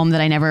childhood home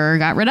that I never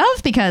got rid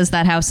of because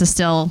that house is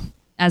still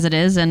as it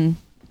is, and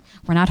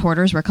we're not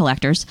hoarders, we're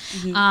collectors.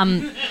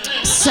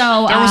 Mm-hmm.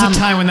 So There was a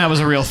time when that was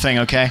a real thing,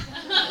 okay?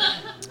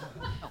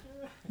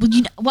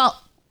 Well,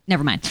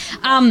 never mind.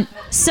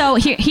 So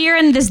here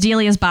in this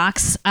Delia's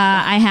box,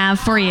 I have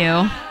for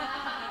you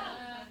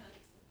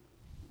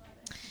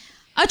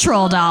a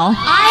troll doll.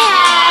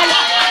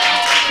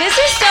 This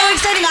is so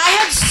exciting. I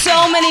had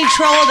so many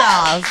troll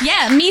dolls.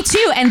 Yeah, me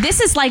too. And this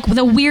is like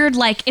the weird,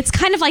 like, it's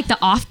kind of like the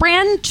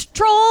off-brand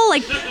troll.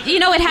 Like,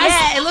 it has...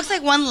 Yeah, it looks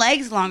like one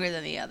leg's longer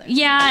than the other.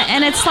 Yeah,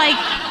 and it's like,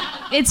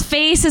 its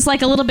face is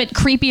like a little bit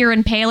creepier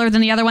and paler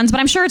than the other ones,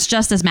 but I'm sure it's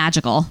just as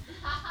magical.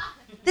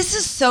 This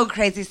is so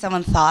crazy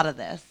someone thought of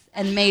this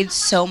and made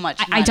so much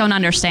money. I don't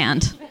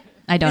understand. This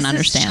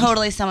is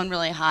totally someone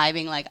really high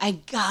being like, I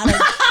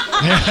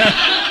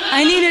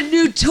need a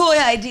new toy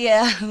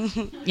idea.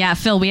 Yeah,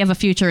 Phil, we have a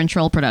future in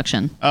troll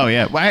production. Oh,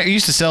 yeah. Well, I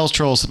used to sell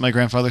trolls at my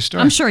grandfather's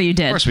store. I'm sure you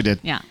did. Of course we did.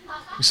 Yeah.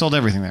 We sold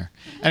everything there.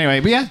 Anyway,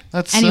 but yeah,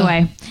 that's...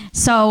 Anyway,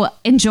 so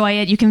enjoy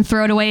it. You can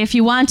throw it away if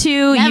you want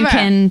to. Never. You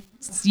can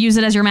use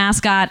it as your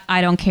mascot. I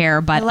don't care.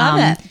 But, I love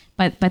it.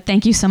 But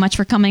thank you so much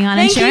for coming on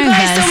and Thank sharing you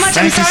guys this. so much.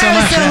 Thank you I'm sorry so I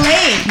was much. so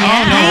late.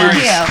 Yeah. no Thank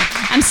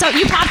worries. you.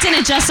 You popped in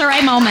at just the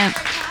right moment.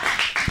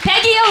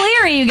 Peggy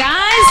O'Leary, you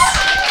guys.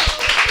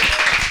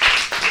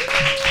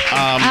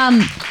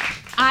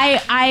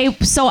 I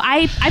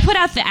put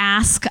out the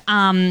ask.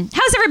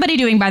 How's everybody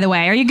doing, by the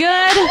way? Are you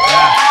good?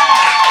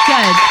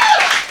 Good.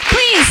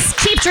 Please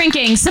keep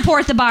drinking.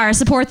 Support the bar.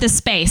 Support this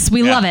space.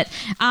 We love it.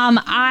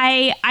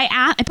 I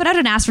put out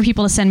an ask for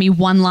people to send me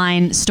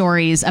one-line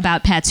stories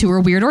about pets who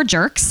were weird or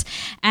jerks,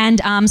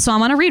 and so I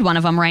want to read one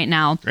of them right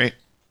now. Great.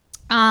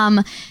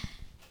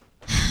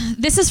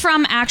 This is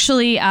from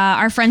actually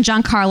our friend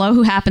Giancarlo,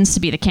 who happens to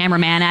be the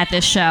cameraman at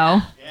this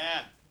show.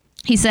 Yeah.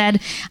 He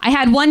said, I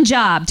had one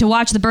job to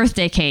watch the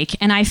birthday cake,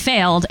 and I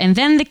failed, and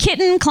then the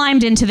kitten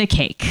climbed into the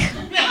cake.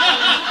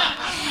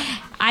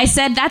 I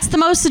said, that's the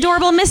most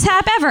adorable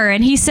mishap ever,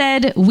 and he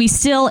said, we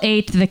still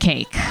ate the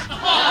cake. It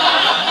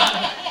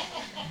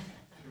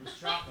was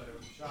chocolate.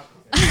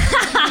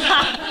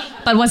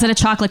 But was it a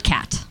chocolate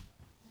cat?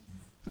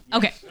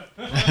 Okay.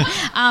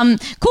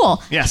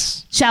 Cool.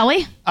 Yes. Shall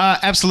we?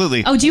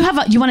 Absolutely. Oh, you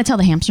want to tell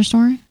the hamster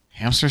story?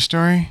 Hamster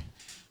story?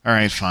 All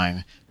right,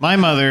 fine. My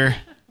mother,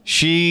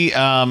 she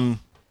oversaw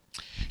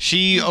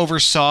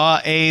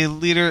a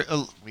litter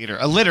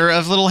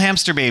of little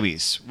hamster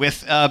babies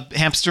with a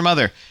hamster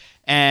mother,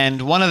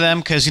 and one of them,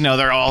 because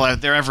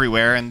they're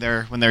everywhere and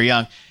when they're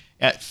young,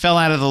 it fell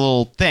out of the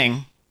little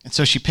thing, and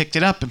so she picked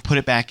it up and put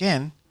it back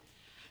in,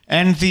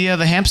 and the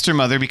hamster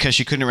mother, because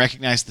she couldn't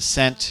recognize the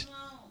scent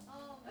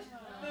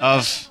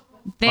of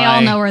They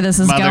all know where this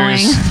is going.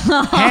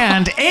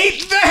 hand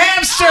ate the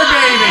hamster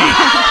baby.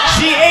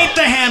 She ate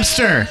the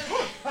hamster.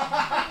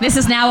 This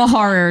is now a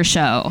horror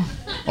show.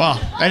 Well,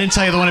 I didn't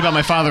tell you the one about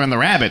my father and the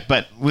rabbit,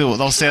 but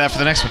they'll say that for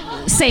the next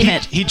one. Save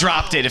it. He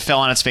dropped it. It fell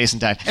on its face and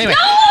died. Anyway. No!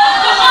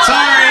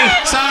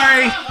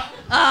 Sorry.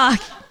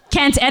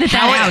 Can't edit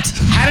that out.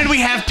 How did we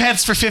have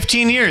pets for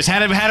 15 years? How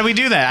did we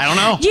do that? I don't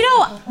know.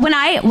 When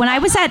I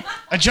was at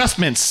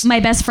Adjustments.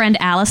 my best friend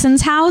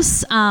Allison's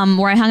house,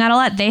 where I hung out a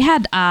lot, they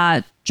had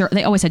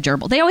they always had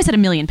gerbils. They always had a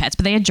million pets,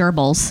 but they had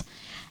gerbils.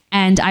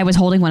 And I was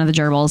holding one of the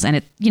gerbils,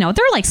 and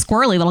they're like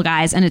squirrely little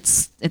guys, and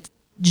it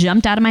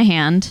jumped out of my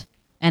hand,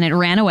 and it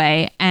ran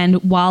away.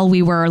 And while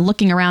we were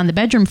looking around the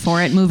bedroom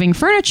for it, moving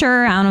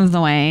furniture out of the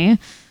way,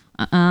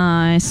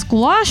 I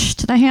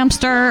squashed the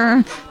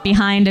hamster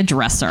behind a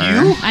dresser.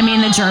 You? I mean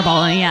the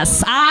gerbil.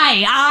 Yes,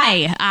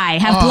 I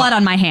have blood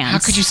on my hands. How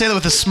could you say that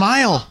with a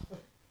smile?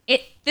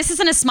 This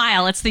isn't a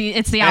smile. It's the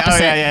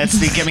opposite. Yeah. It's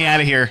the get me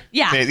out of here.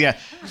 Yeah.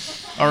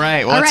 All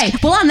right. All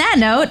right. Well, on that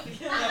note,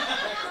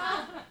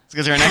 Let's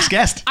get to our next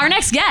guest. our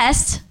next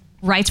guest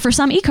writes for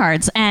some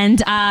e-cards,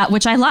 and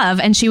which I love.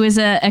 And she was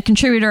a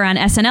contributor on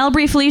SNL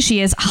briefly.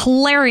 She is a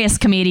hilarious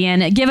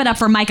comedian. Give it up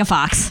for Myka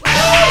Fox.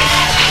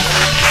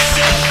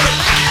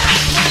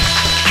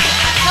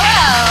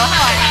 Hello,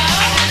 how are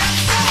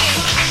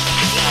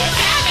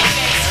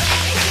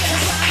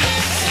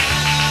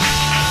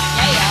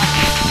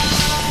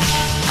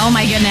Oh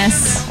my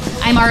goodness.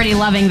 I'm already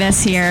loving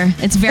this here.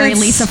 It's very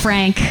Lisa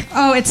Frank.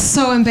 Oh, it's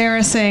so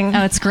embarrassing.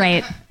 Oh, it's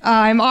great.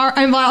 I'm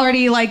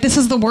already like, this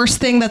is the worst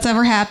thing that's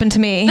ever happened to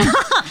me.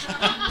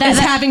 That's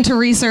having to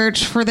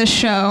research for this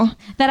show.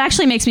 That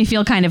actually makes me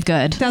feel kind of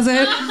good. Does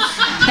it?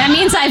 That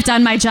means I've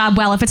done my job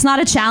well. If it's not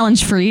a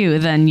challenge for you,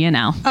 then you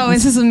know. Oh,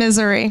 this is a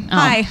misery. Oh.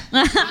 Hi.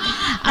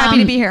 Happy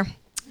to be here.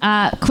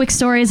 Quick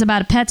stories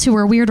about pets who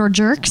were weird or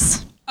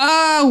jerks.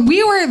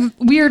 We were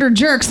weird or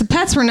jerks. The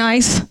pets were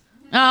nice.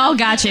 Oh,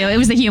 got you. It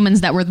was the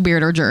humans that were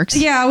weird or jerks.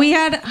 Yeah, we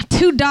had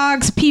 2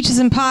 dogs, Peaches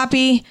and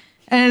Poppy,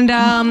 and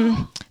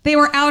they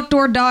were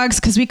outdoor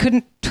dogs because we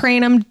couldn't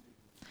train them.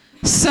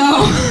 So,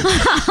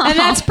 and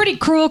that's pretty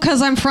cruel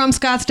because I'm from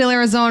Scottsdale,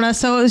 Arizona,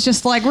 so it was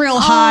just like real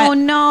hot. Oh,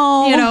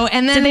 no. You know,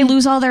 and then did they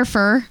lose all their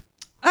fur?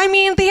 I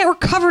mean, they were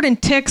covered in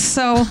ticks,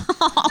 so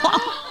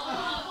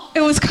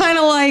it was kind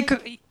of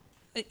like,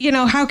 you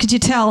know, how could you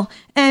tell?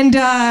 And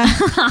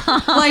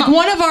like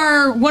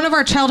one of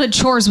our childhood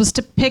chores was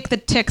to pick the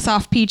ticks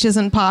off Peaches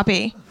and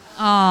Poppy.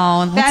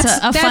 Oh, that's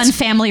a fun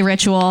family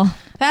ritual.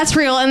 That's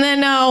real. And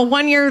then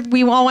one year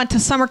we all went to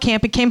summer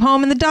camp and came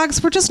home, and the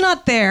dogs were just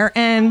not there.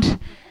 And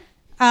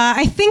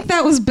I think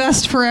that was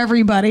best for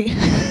everybody.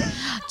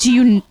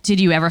 Did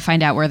you ever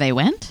find out where they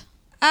went?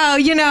 Oh,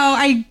 you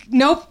know,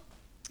 nope.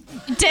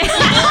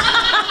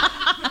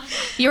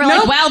 You were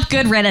like, well,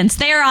 good riddance.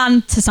 They're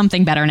on to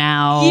something better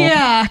now.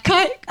 Yeah.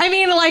 I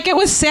mean, like, it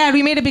was sad.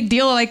 We made a big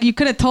deal. Like, you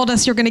could have told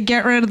us you're going to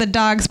get rid of the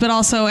dogs, but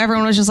also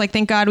everyone was just like,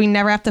 thank God we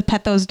never have to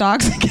pet those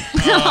dogs again.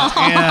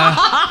 Yeah.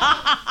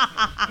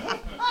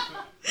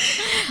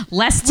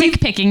 Less tick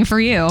picking for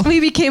you. We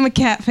became a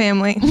cat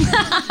family.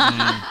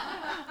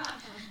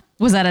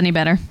 Was that any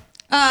better?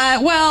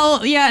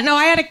 Well, yeah, no,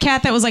 I had a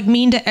cat that was like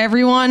mean to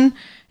everyone,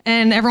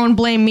 and everyone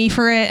blamed me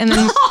for it. And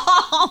then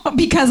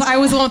because I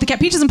was the one with the cat,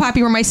 Peaches and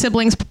Poppy were my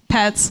siblings'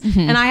 pets,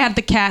 and I had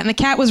the cat, and the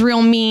cat was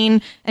real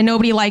mean, and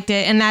nobody liked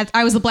it. And that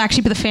I was the black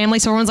sheep of the family,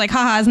 so everyone's like,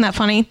 haha, isn't that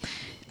funny?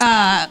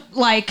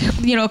 Like,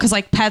 you know, because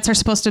like pets are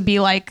supposed to be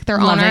like their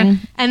loving owner.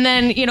 And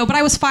then, you know, but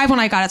I was 5 when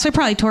I got it, so I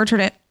probably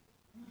tortured it.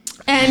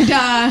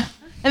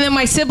 And then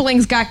my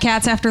siblings got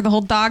cats after the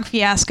whole dog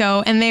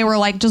fiasco, and they were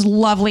like just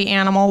lovely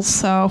animals,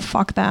 so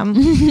fuck them.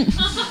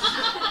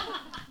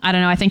 I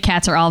don't know. I think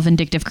cats are all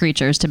vindictive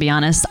creatures, to be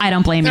honest. I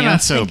don't blame They're you.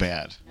 not so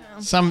bad.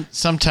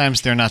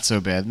 Sometimes they're not so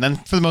bad, and then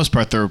for the most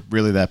part, they're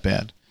really that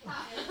bad.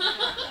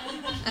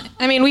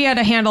 I mean, we had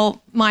to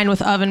handle mine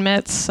with oven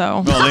mitts,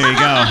 so. Well, there you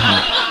go.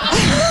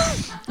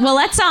 Well,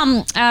 let's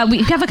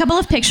we have a couple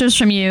of pictures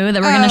from you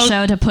that we're going to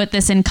show to put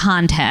this in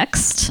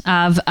context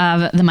of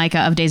the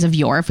Myka of Days of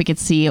Yore. If we could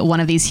see one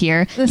of these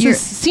here. This is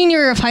senior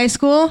year of high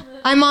school.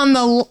 I'm on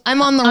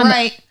the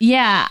right.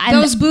 Yeah,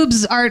 those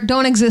boobs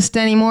don't exist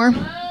anymore.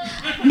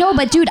 No,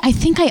 but dude, I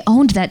think I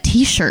owned that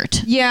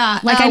T-shirt. Yeah,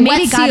 like I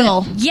maybe Wet got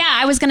Seal. it. Yeah,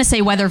 I was going to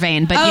say Weather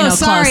Vane, but you know,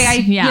 sorry,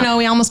 close. you know,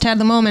 we almost had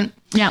the moment.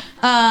 Yeah.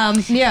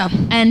 Yeah.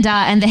 And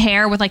the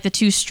hair with like the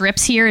 2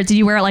 strips here. Did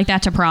you wear it like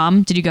that to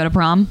prom? Did you go to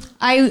prom?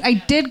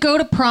 I did go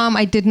to prom.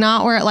 I did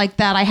not wear it like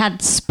that. I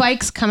had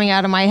spikes coming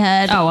out of my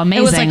head. Oh,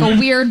 amazing. It was like a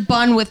weird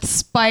bun with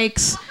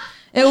spikes.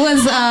 It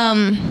was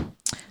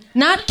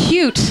not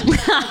cute.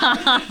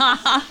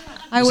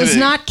 I was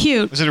not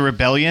cute. Was it a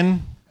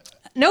rebellion?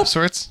 Nope. Of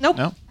sorts? Nope.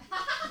 No?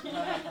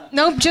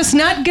 Nope. Just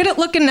not good at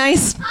looking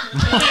nice.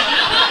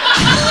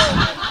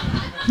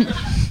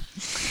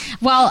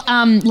 Well,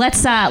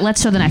 let's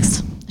show the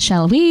next.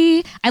 Shall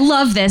we? I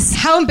love this.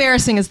 How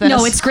embarrassing is this?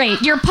 No, it's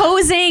great. You're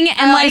posing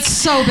and like it's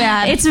so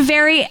bad. It's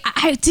very.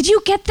 Did you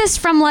get this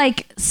from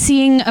like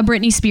seeing a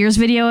Britney Spears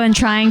video and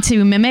trying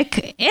to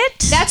mimic it?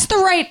 That's the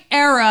right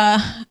era.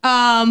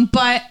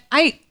 But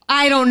I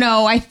don't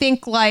know. I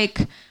think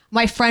like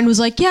my friend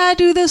was like, "Yeah,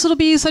 do this. It'll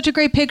be such a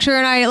great picture."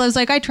 And I was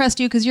like, "I trust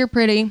you because you're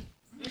pretty."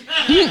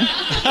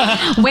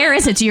 Where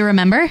is it? Do you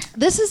remember?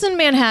 This is in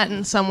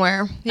Manhattan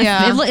somewhere.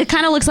 Yeah. It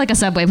kind of looks like a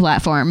subway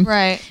platform.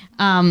 Right.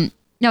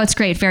 No, it's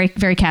great. Very,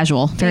 very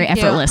casual. Very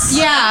effortless.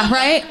 Yeah,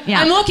 right? Yeah.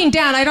 I'm looking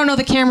down. I don't know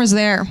the camera's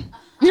there. All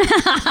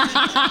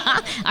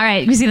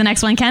right. You see the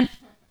next one, Kent?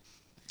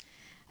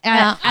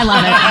 Yeah. I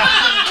love it.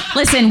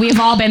 Listen, we've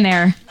all been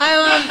there.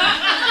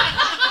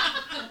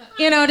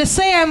 You know, to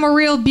say I'm a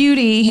real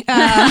beauty,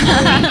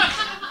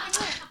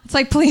 it's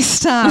like, please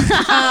stop.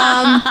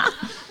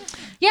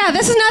 Yeah,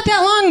 this is not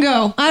that long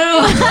ago. I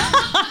don't know.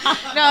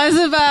 No, this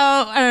is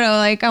about, I don't know,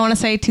 like I want to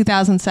say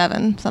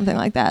 2007, something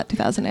like that,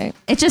 2008.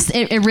 I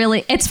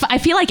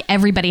feel like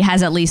everybody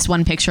has at least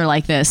one picture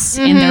like this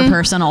in their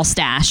personal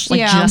stash, like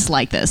just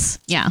like this.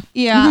 Yeah.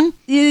 Yeah.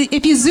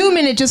 If you zoom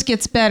in, it just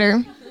gets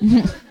better.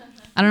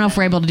 I don't know if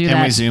we're able to do that.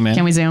 Can we zoom in?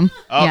 Can we zoom?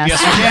 Oh,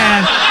 yes we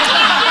can.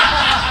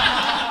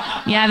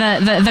 Yeah,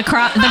 the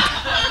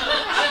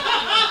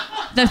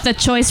The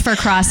choice for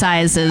cross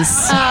eyes is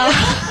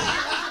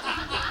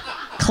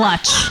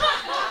clutch.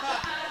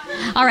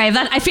 All right,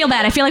 I feel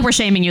bad. I feel like we're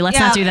shaming you. Let's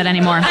not do that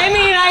anymore. I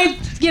mean,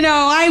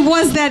 I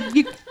was that.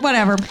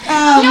 Whatever.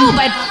 No,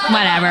 but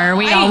whatever.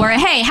 We all were.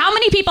 Hey, how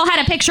many people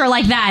had a picture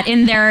like that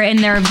in their?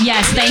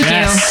 Yes, thank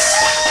you.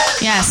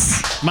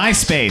 Yes.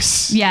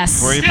 MySpace.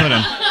 Yes. Where you put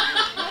them?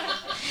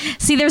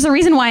 See, there's a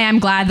reason why I'm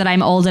glad that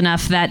I'm old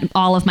enough that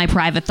all of my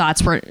private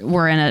thoughts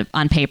were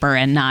on paper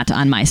and not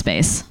on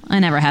MySpace. I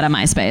never had a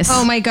MySpace.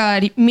 Oh my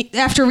God!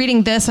 After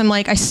reading this, I'm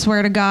like, I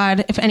swear to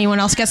God, if anyone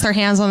else gets their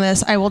hands on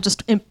this, I will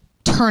just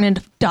turn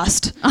into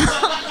dust.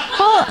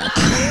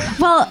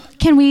 Well,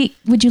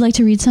 would you like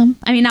to read some?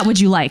 I mean, not would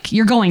you like.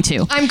 You're going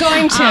to. I'm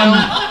going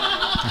to.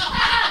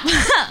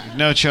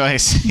 No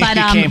choice. But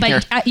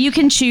you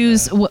can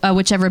choose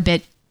whichever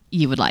bit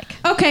you would like.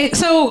 Okay,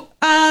 so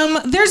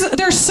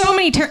there's so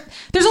many.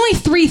 There's only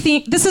 3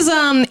 themes. This is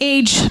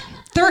age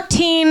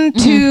 13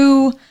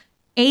 to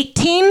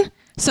 18.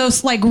 So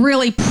it's like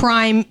really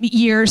prime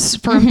years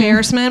for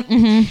embarrassment.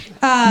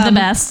 The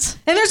best.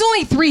 And there's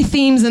only 3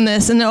 themes in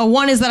this. And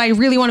one is that I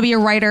really want to be a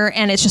writer,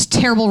 and it's just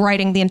terrible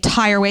writing the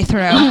entire way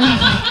through.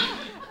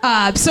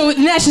 So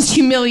that's just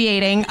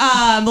humiliating.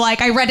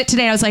 Like I read it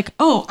today, I was like,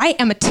 oh, I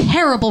am a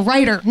terrible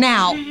writer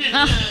now.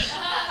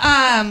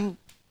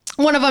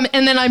 One of them,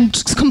 and then I'm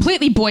just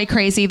completely boy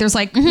crazy. There's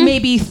like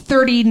maybe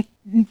 30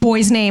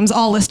 boys' names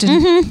all listed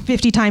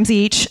 50 times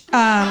each.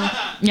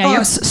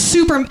 You're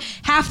super.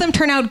 Half them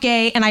turn out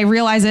gay, and I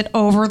realize it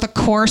over the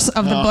course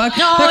of the book.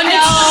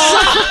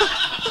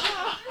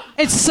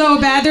 It's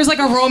so bad. There's like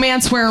a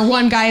romance where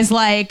one guy's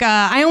like,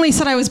 I only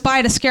said I was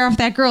bi to scare off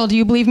that girl. Do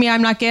you believe me?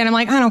 I'm not gay. And I'm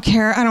like, I don't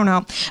care. I don't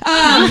know.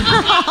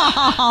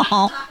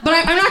 But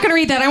I'm not going to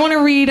read that. I want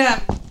to read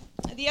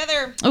the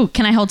other. Oh,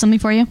 can I hold something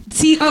for you?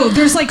 See,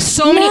 there's like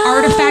so many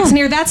artifacts in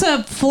here. That's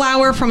a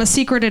flower from a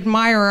secret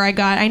admirer I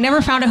got. I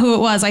never found out who it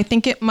was. I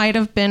think it might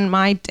have been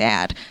my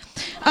dad.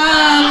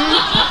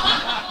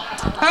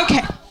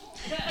 Okay.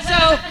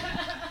 So,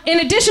 in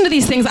addition to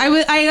these things,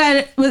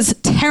 I was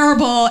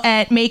terrible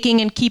at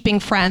making and keeping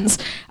friends.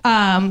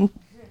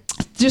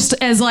 Just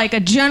as like a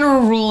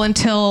general rule,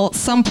 until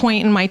some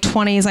point in my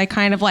 20s, I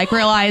kind of like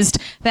realized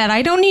that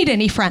I don't need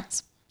any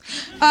friends.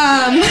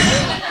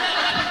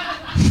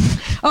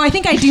 I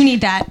think I do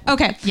need that.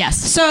 Okay. Yes.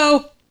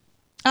 So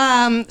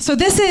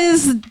this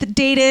is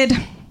dated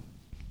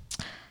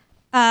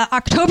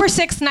October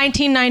 6th,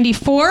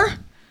 1994.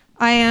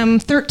 I am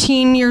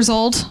 13 years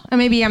old.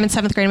 Maybe I'm in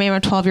 7th grade. Maybe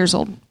I'm 12 years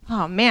old.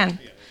 Oh, man.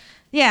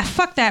 Yeah,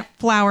 fuck that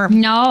flower.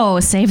 No,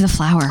 save the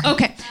flower.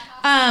 Okay.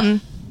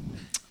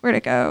 Where'd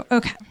it go?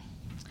 Okay.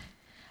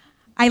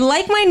 I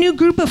like my new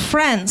group of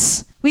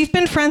friends. We've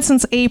been friends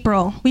since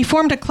April. We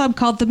formed a club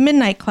called the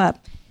Midnight Club.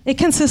 It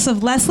consists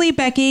of Leslie,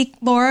 Becky,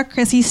 Laura,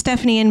 Chrissy,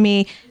 Stephanie, and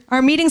me.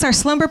 Our meetings are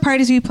slumber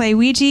parties. We play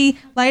Ouija,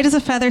 light as a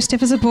feather,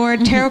 stiff as a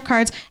board, tarot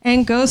cards,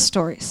 and ghost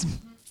stories.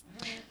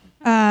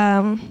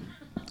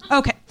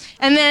 Okay.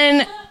 And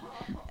then,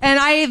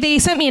 they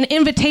sent me an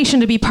invitation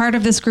to be part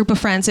of this group of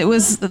friends. It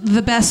was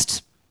the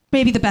best,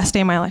 maybe the best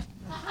day of my life.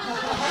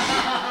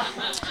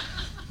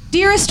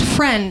 Dearest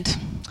friend.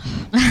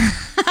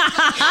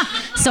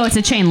 So it's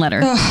a chain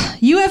letter.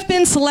 You have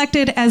been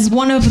selected as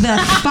one of the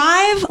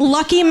 5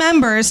 lucky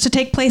members to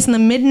take place in the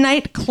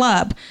Midnight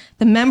Club.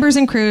 The members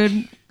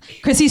include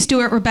Chrissy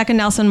Stewart, Rebecca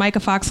Nelson,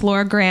 Myka Fox,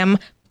 Laura Graham,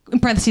 in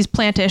parentheses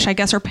Plantish, I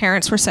guess her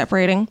parents were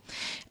separating,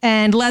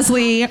 and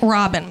Leslie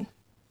Robin.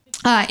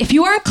 If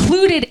you are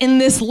included in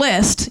this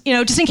list,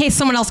 just in case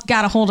someone else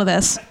got a hold of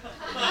this,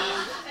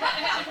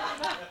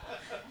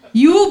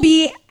 you will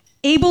be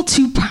able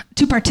to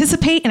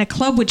participate in a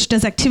club which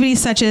does activities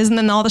such as, and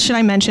then all the shit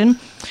I mentioned,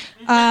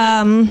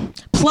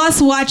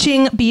 plus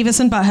watching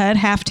Beavis and Butthead,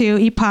 have to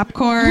eat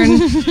popcorn,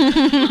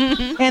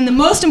 and the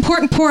most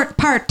important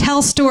part,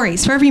 tell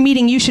stories. For every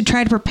meeting, you should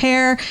try to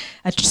prepare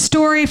a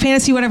story,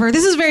 fantasy, whatever.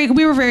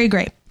 We were very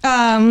great.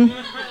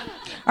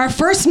 Our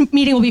first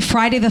meeting will be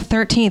Friday the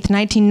 13th,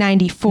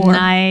 1994.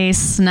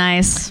 Nice.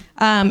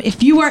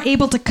 If you are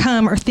able to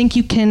come or think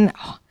you can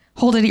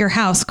hold it at your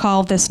house,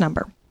 call this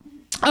number.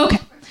 Okay.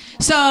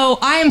 So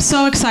I am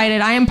so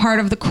excited. I am part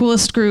of the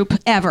coolest group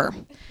ever.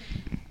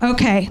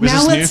 Okay. Was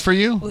this new for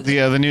you?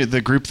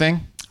 The group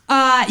thing?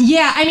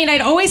 Yeah. I mean, I'd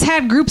always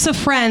had groups of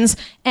friends,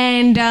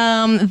 and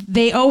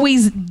they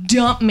always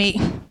dump me.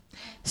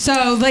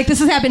 So this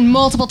has happened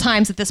multiple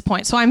times at this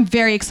point. So I'm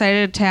very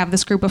excited to have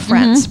this group of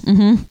friends.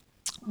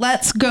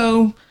 Let's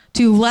go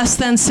to less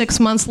than 6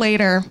 months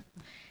later,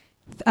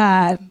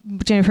 March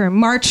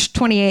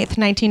 28th,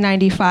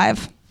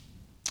 1995.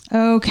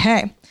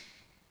 Okay.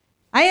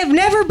 I have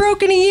never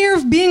broken a year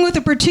of being with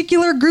a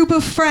particular group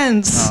of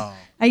friends. Oh.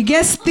 I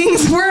guess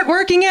things weren't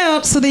working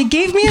out, so they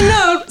gave me a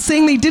note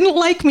saying they didn't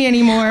like me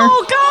anymore.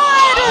 Oh, God!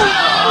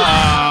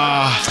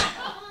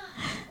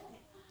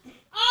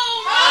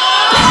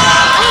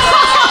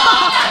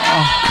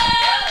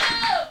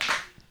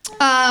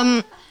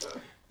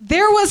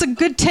 There was a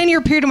good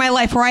 10-year period of my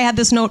life where I had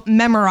this note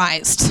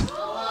memorized.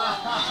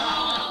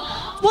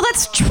 Well,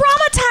 that's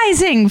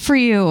traumatizing for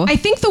you. I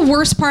think the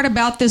worst part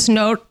about this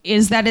note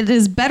is that it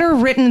is better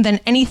written than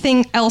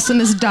anything else in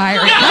this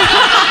diary.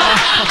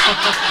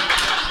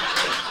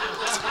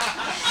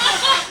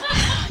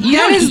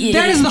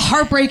 That is the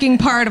heartbreaking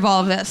part of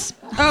all of this.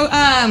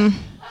 Oh,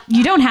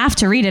 you don't have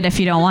to read it if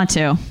you don't want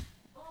to.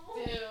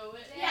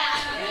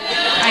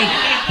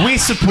 We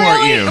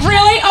support you.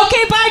 Really?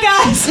 Okay, bye,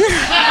 guys.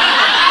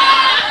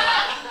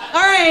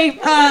 All right,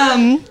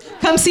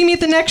 come see me at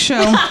the next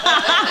show.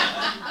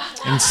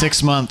 In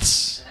 6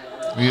 months.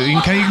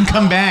 You can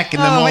come back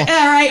and then we'll...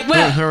 All right,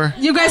 well,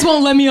 you guys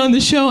won't let me on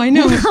the show, I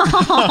know it.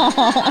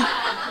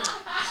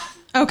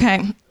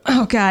 Okay.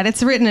 Oh, God,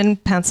 it's written in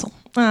pencil.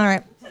 All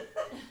right.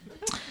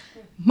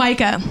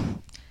 Myka,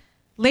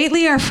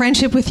 lately our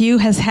friendship with you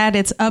has had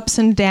its ups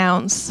and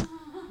downs.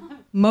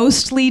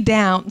 Mostly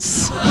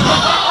downs.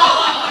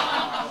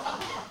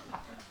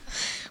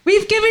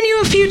 We've given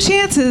you a few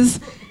chances,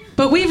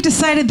 but we've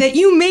decided that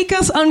you make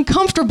us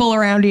uncomfortable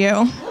around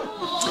you.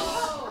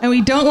 And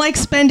we don't like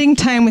spending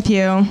time with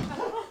you.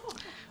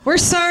 We're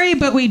sorry,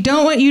 but we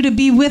don't want you to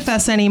be with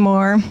us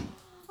anymore.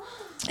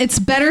 It's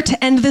better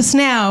to end this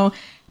now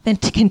than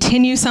to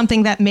continue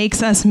something that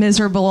makes us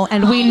miserable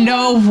and we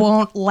know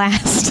won't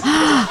last.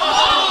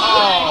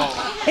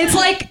 It's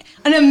like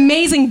an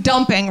amazing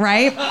dumping,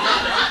 right?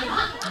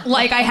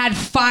 Like I had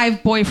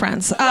 5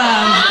 boyfriends.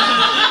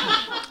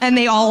 And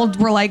they all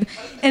were like,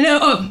 and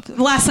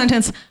last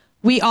sentence,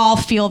 we all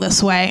feel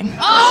this way.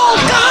 Oh,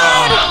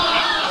 God!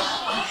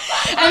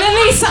 And then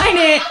they sign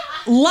it,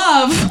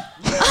 love.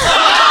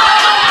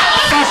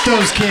 Fuck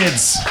those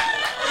kids.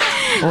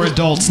 Or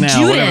adults now,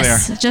 Judas. whatever they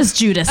are. Just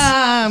Judas.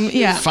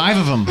 Yeah. 5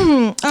 of them.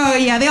 Oh,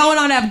 yeah, they all went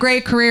on to have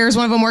great careers.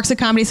 One of them works at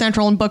Comedy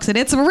Central and books it.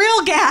 It's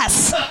real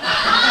gas.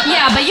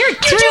 Yeah, but you're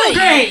doing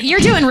great. You're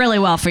doing really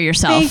well for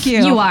yourself. Thank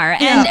you. You are.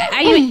 Yeah.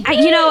 And,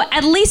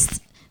 at least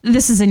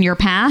this is in your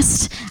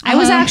past. I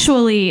was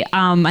actually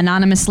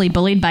anonymously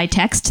bullied by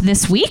text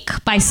this week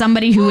by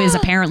somebody who is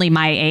apparently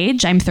my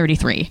age. I'm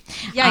 33.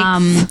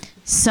 Yikes.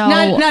 So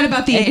not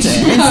about the age.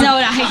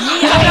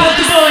 About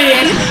the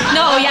bullying.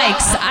 No,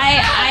 yikes.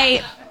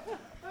 I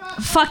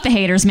fuck the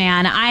haters,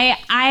 man.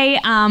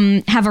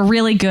 I have a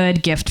really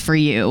good gift for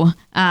you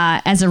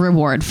as a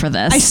reward for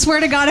this. I swear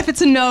to God, if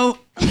it's a note.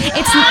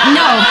 It's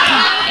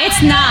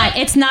not.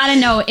 It's not a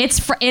note.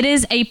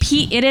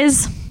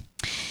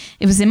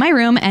 It was in my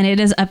room, and it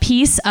is a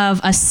piece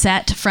of a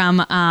set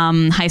from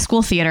high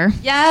school theater.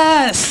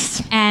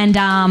 Yes. And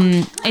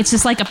it's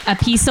just like a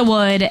piece of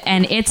wood,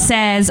 and it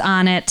says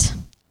on it,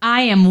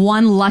 "I am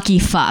one lucky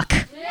fuck."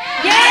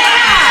 Yeah!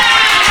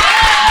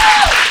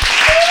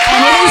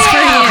 And it is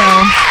for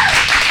you.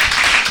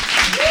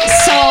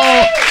 So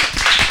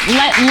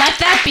let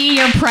that be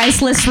your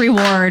priceless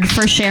reward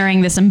for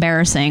sharing this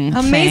embarrassing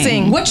Amazing.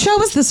 thing. What show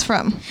was this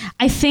from?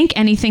 I think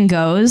Anything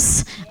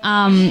Goes.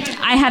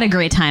 I had a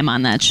great time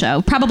on that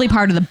show. Probably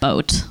part of the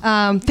boat.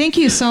 Thank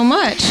you so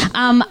much.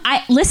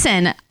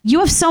 Listen, you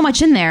have so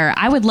much in there.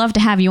 I would love to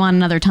have you on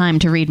another time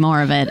to read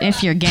more of it,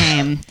 if you're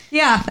game.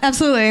 Yeah,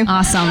 absolutely.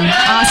 Awesome.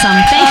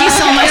 Thank you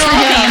so much for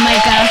doing it,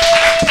 Myka.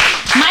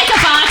 Myka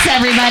Fox,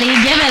 everybody.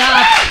 Give it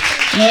up.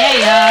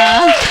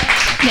 Yeah.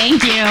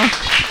 Thank you.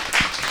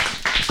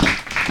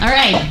 All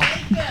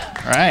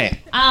right.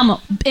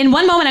 In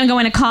one moment, I'm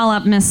going to call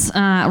up Miss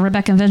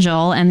Rebecca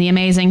Vigil and the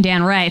amazing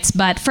Dan Wrights,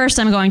 but first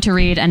I'm going to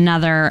read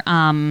another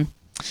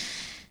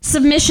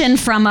submission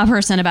from a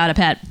person about a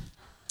pet.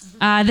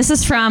 This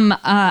is from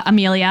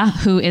Amelia,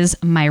 who is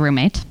my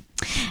roommate.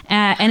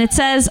 And it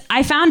says,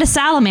 I found a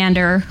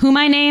salamander whom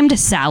I named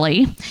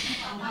Sally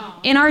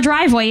in our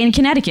driveway in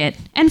Connecticut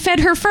and fed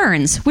her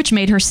ferns, which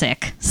made her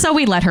sick. So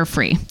we let her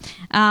free.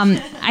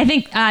 I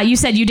think you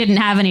said you didn't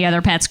have any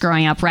other pets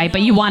growing up, right?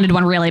 But you wanted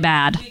one really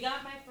bad. We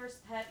got my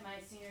first pet my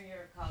senior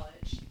year of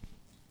college.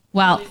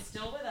 Well, She's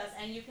still with us,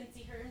 and you can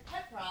see her in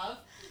Pet Prov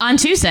on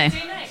Tuesday.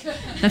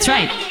 That's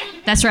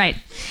right.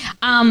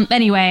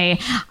 Anyway,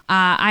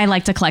 I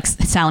like to collect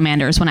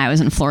salamanders when I was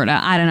in Florida.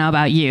 I don't know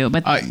about you,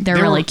 but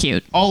they're really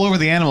cute. All over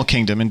the animal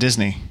kingdom in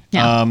Disney.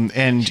 Yeah.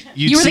 And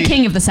you were the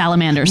king of the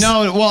salamanders.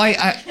 No, well,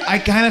 I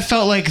kind of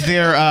felt like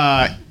they're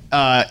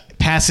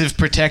passive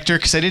protector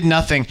because I did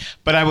nothing,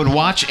 but I would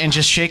watch and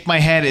just shake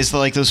my head as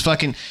like those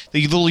fucking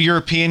the little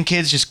European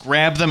kids just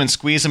grab them and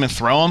squeeze them and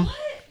throw them.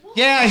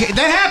 Yeah,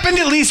 that happened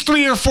at least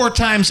 3 or 4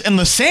 times in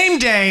the same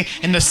day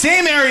in the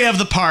same area of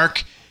the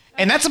park,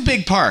 and that's a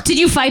big park. Did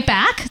you fight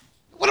back?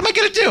 What am I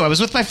gonna do? I was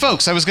with my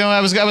folks. I was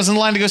in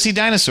line to go see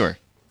Dinosaur,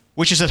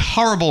 which is a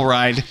horrible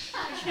ride.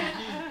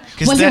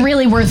 Was it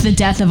really worth the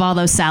death of all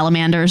those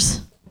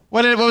salamanders?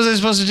 What was I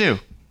supposed to do?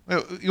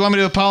 You want me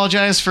to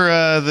apologize for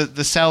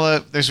the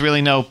sala? There's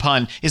really no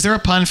pun. Is there a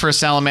pun for a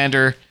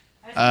salamander?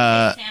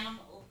 Sanimal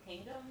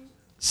Kingdom?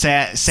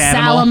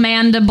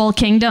 Salamandable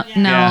Kingdom?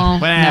 No.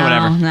 Yeah.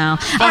 Whatever. No.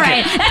 All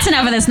right, that's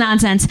enough of this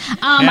nonsense.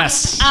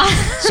 Yes.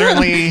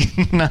 Certainly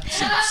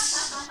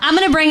nonsense. I'm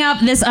going to bring up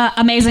this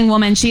amazing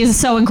woman. She is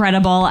so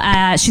incredible.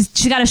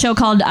 She's got a show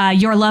called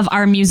Your Love,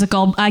 Our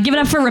Musical. Give it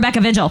up for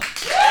Rebecca Vigil.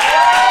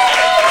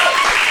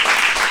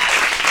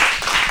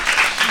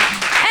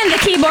 And the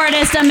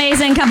keyboardist,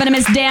 amazing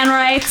accompanist Dan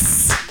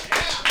Wrights.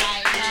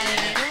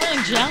 You're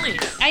wearing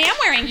jellies. I am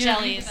wearing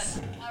jellies.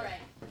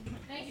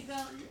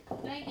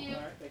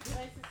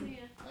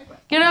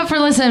 Give it up for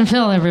Lissa and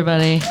Phil,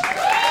 everybody.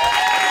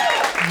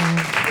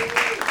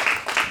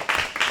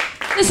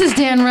 This is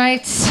Dan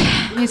Wrights.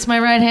 He's my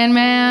right-hand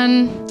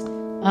man.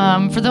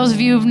 For those of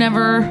you who've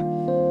never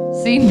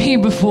seen me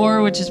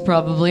before, which is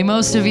probably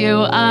most of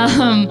you,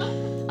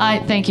 I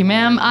thank you,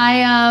 ma'am.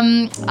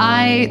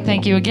 I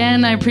thank you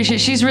again. I appreciate.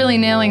 She's really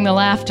nailing the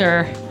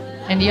laughter,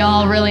 and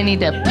y'all really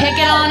need to pick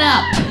it on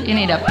up. You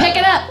need to pick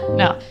it up.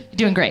 No, you're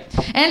doing great.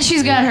 And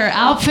she's got her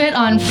outfit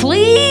on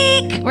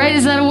fleek. Right?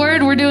 Is that a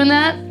word? We're doing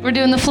that. We're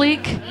doing the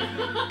fleek.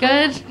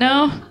 Good?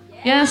 No?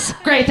 Yes.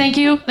 Great. Thank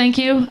you. Thank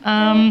you.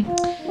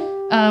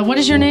 What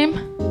is your name?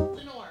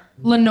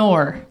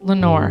 Lenore.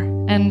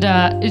 And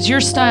is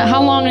your style?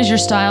 How long has your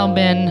style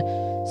been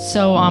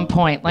so on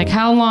point? Like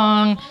how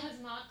long?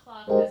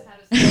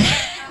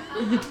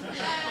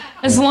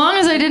 As long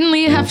as I didn't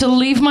have to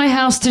leave my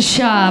house to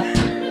shop,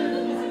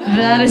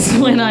 that is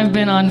when I've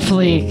been on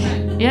fleek.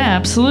 Yeah,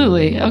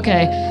 absolutely.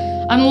 Okay.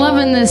 I'm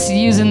loving this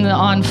using the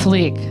on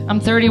fleek. I'm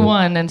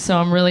 31, and so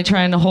I'm really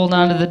trying to hold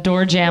on to the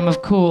door jamb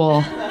of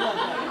cool.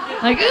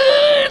 Like,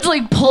 it's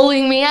like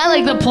pulling me out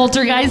like the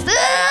poltergeist.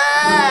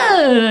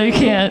 I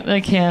can't.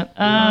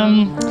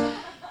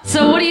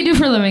 So what do you do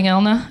for a living,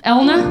 Elna?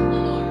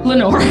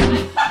 Lenore.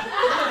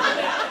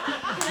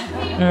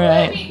 All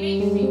right.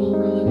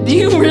 Do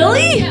you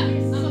really? Yeah,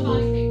 I'm a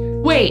body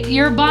painter. Wait,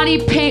 your body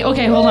paint.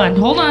 Okay, hold on.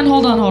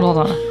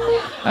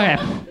 Okay.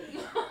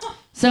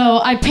 So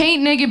I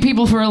paint naked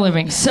people for a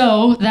living.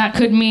 So that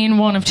could mean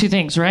one of two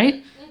things,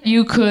 right?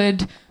 You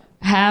could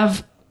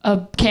have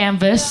a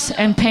canvas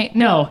and paint.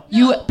 No,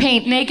 you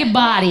paint naked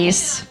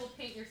bodies.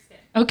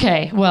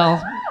 Okay,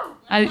 well,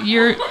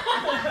 you're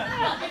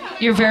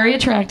very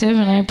attractive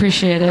and I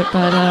appreciate it,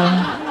 but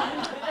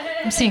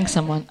I'm seeing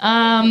someone.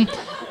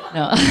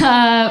 No,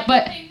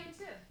 but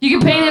you can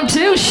paint him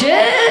too.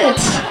 Shit.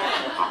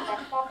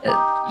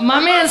 My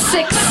man's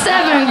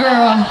 6'7",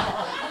 girl.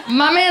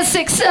 My man's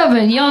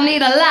 6'7". You'll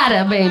need a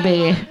ladder,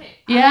 baby.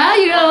 Yeah,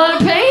 you got a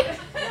lot of paint?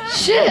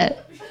 Shit.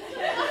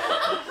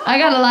 I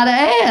got a lot of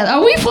ass.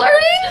 Are we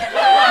flirting?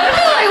 I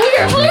feel like we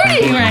are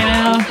flirting right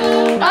now.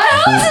 I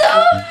hope so.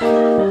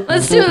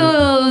 Let's do a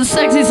little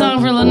sexy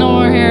song for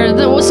Lenore here.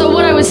 So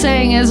what I was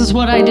saying is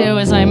what I do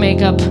is I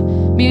make up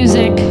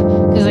music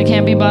because I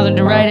can't be bothered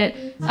to write it.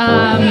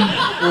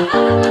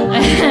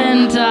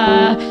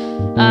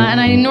 And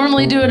I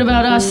normally do it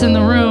about us in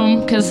the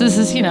room because this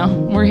is,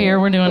 we're here,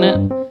 we're doing it.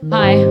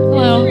 Hi,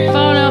 hello,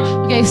 photo.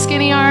 Okay,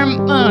 skinny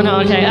arm. Oh no,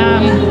 okay.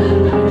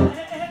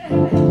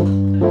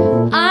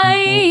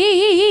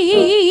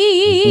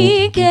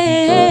 I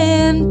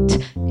can't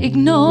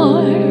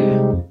ignore.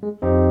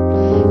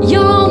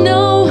 Y'all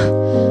know,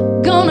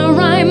 gonna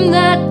rhyme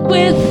that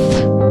with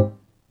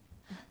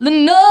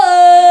Lenore.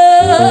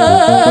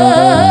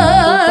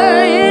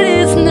 It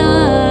is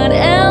not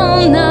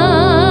Elna.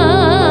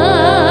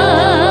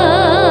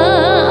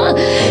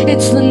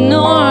 It's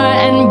Lenore,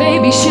 and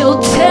baby,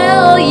 she'll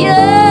tell ya.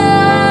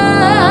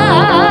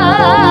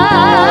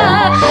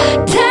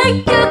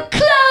 Take your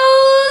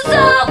clothes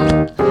off,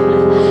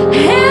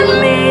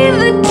 hand me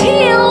the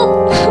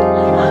teal.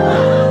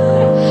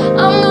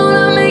 I'm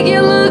gonna make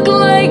you look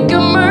like a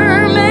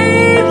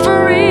mermaid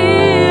for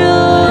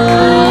real.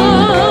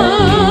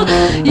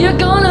 You're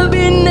gonna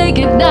be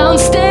naked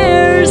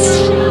downstairs,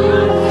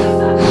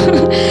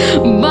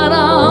 but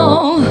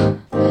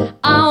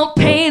I'll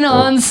paint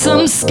on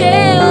some scales.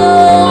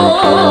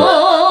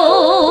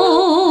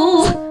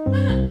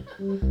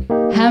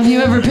 Have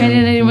you ever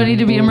painted anybody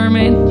to be a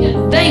mermaid? Yes.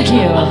 Thank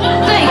you.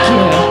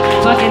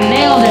 Fucking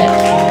nailed it.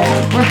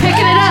 We're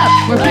picking it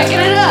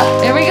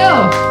up. There we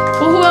go.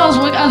 Well, who else?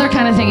 What other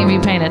kind of thing have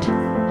you painted?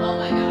 Oh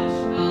my gosh. I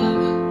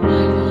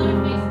do a lot of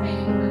face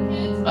painting for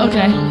kids.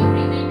 Okay. I only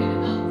paint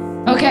naked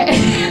adults. Okay.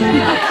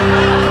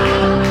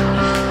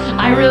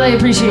 I really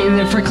appreciate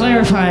you for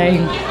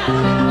clarifying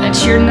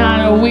that you're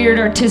not a weird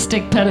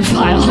artistic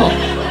pedophile.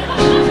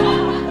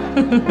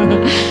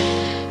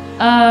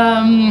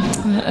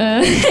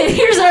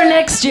 Here's our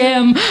next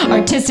jam,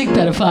 artistic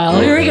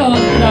pedophile. Here we go.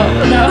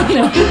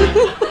 No.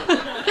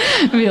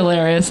 It'd be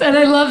hilarious. And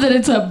I love that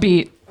it's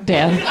upbeat,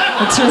 Dan.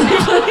 That's really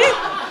funny.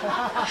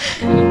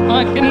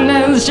 Walking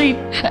down the street,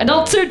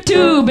 adults are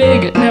too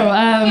big. No,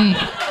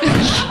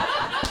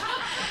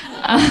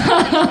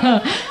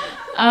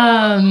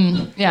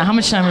 yeah, how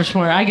much time is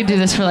for? I could do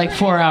this for like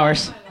 4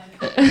 hours.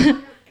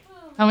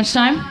 How much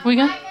time we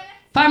got?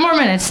 5 more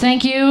minutes.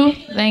 Thank you,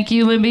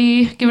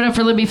 Libby. Give it up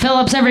for Libby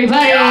Phillips,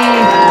 everybody.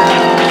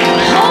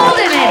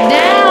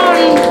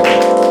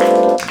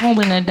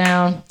 Holding it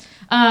down.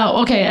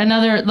 Okay,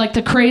 another, like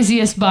the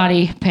craziest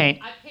body paint.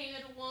 I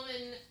painted a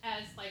woman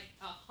as like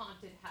a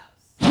haunted house.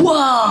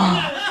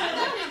 Whoa!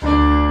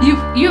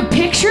 You have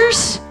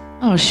pictures?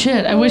 Oh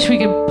shit, I wish we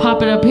could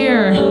pop it up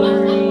here.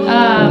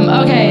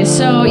 Okay,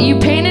 so you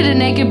painted a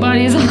naked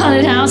body as a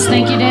haunted house.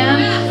 Thank you,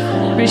 Dan.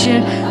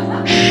 Appreciate it.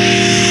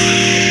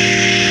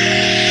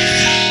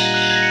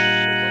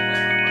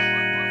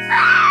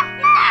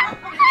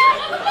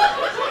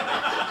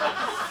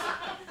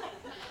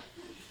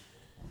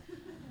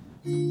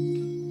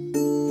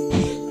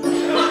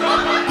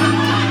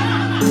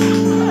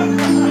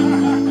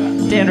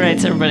 Dan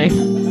writes, everybody. Did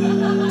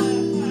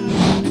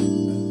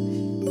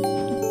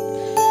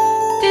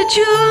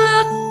you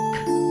look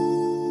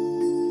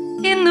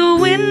in the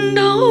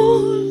window?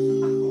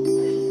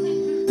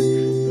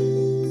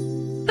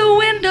 The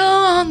window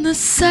on the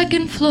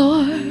second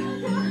floor.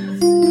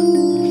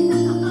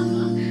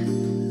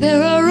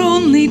 There are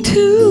only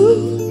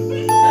two.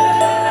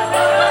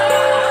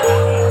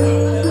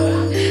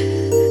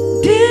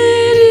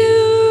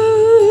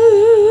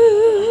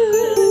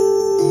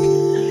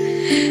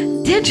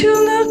 Did you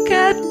look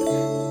at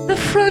the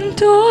front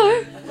door?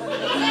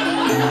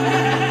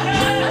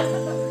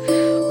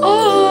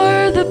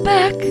 Or the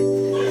back?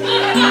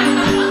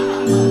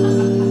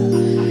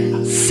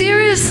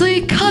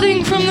 Seriously,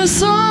 cutting from the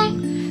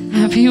song,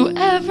 have you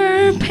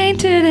ever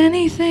painted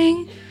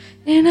anything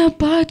in a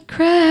butt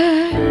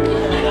crack?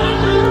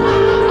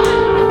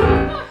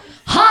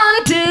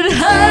 Haunted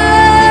house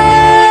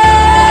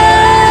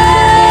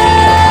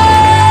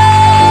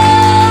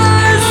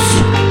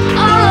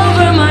all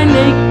over my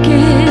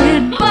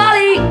naked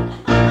body,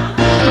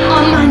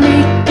 on my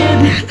naked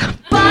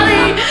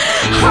body,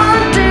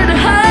 haunted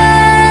house.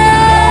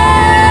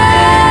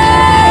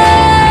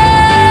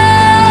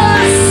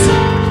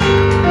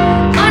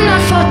 I'm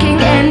not fucking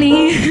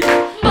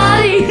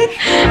anybody.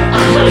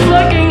 I'm not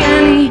fucking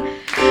anybody.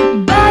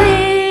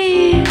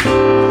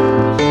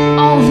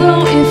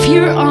 Although if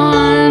you're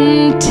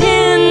on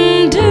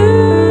Tinder,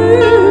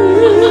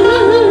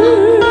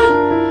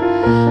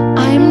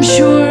 I'm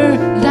sure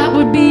that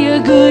would be a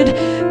good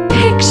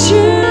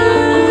picture.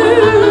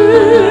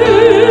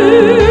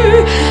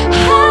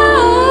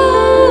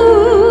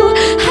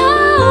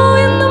 How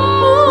in the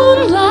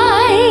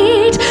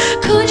moonlight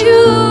could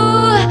you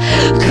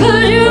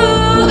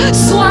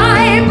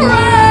swipe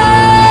right?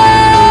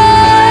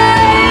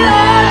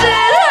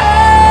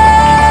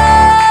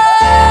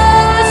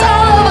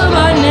 All over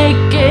my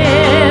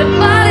naked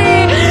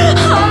body,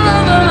 all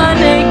over my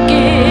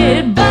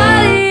naked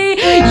body.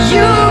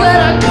 You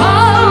better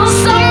call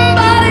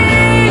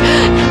somebody.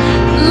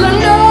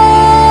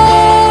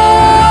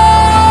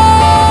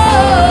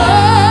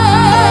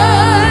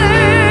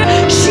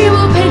 Lenore, she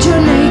will paint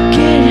your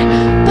naked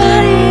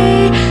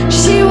body.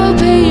 She will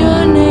paint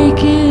your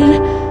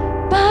naked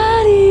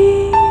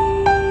body.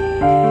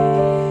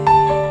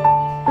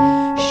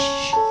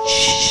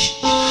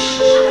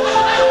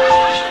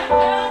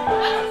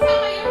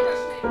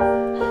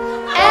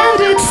 And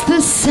it's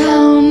the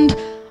sound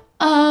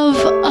of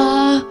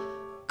a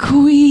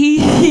queen.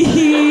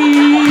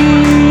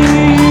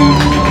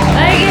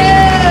 Thank you.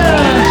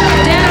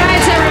 Dan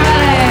writes,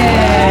 everybody.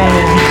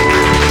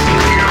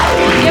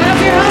 Give it up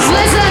for your host,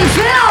 Liz and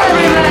Phil,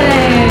 everybody.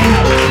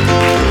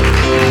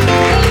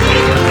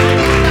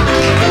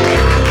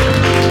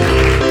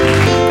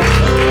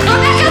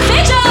 Rebecca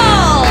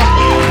Vigil!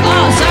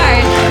 Oh,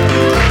 sorry.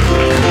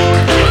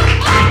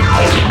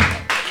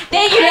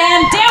 Thank you,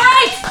 Dan. Dan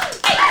writes!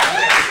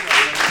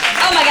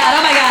 Oh my god,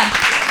 oh my god.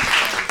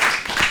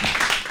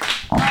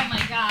 Oh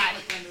my god.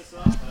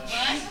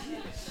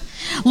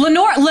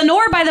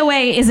 Lenore, by the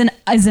way, is an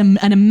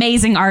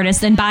amazing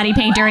artist and body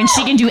painter, and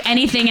she can do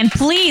anything, and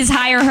please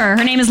hire her.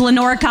 Her name is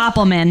Lenore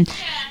Koppelman.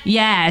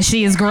 Yeah,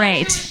 she is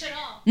great.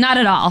 Not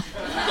at all.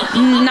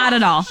 Not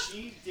at all.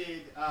 She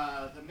did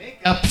the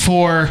makeup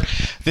for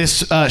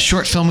this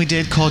short film we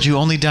did called You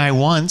Only Die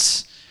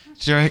Once.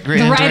 The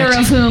writer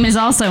of whom is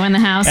also in the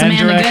house, and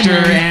Amanda director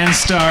Goodman. and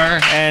star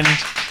and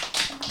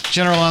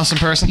general awesome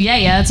person.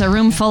 Yeah, it's a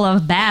room full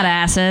of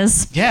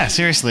badasses. Yeah,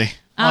 seriously.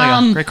 Oh my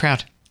God, great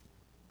crowd.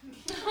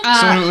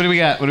 So what do we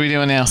got? What are we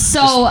doing now?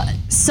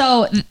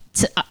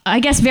 I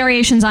guess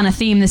variations on a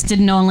theme. This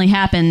didn't only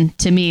happen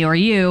to me or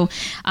you.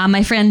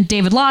 My friend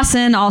David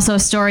Lawson, also a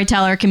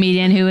storyteller,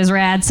 comedian who is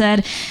rad,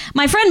 said,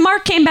 "My friend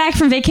Mark came back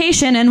from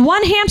vacation and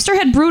one hamster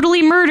had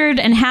brutally murdered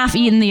and half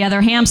eaten the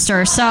other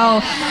hamster. So,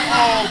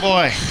 oh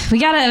boy, we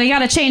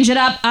gotta change it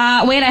up.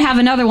 Wait, I have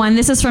another one.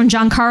 This is from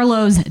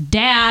Giancarlo's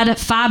dad,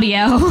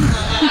 Fabio."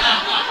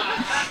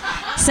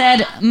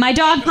 Said, "My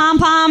dog Pom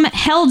Pom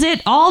held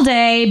it all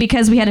day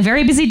because we had a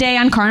very busy day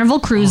on Carnival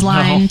Cruise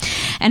Line.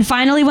 And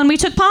finally, when we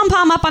took Pom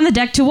Pom up on the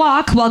deck to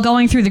walk while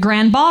going through the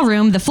grand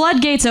ballroom, the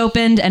floodgates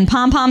opened and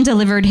Pom Pom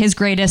delivered his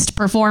greatest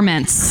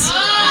performance."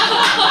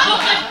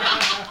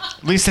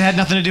 At least it had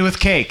nothing to do with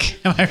cake.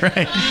 Am I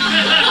right?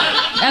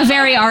 A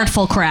very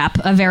artful crap.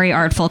 A very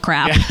artful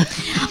crap.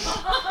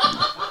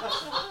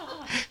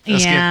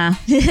 Yeah.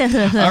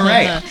 All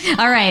right.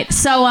 All right.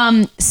 So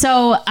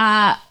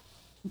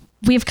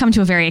we've come to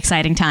a very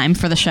exciting time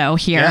for the show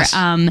here. Yes.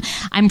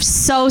 I'm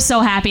so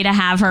happy to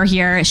have her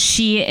here.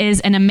 She is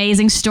an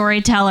amazing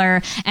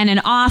storyteller and an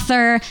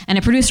author and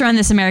a producer on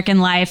This American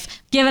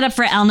Life. Give it up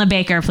for Elna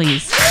Baker,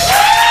 please.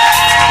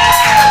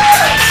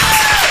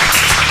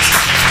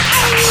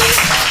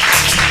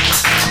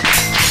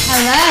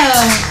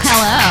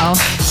 Hello.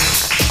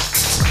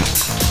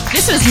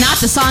 This was not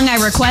the song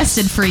I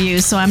requested for you,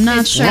 so I'm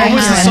not sure. What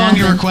was how the it song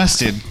you happened.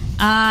 requested?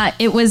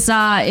 It was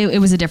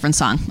a different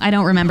song. I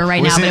don't remember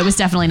right Was now, but it- it was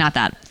definitely not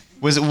that.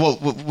 Was it?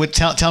 What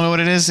tell me what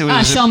it is. It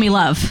was Show Me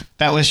Love.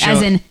 That was show.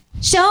 As in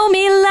Show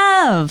me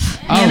love.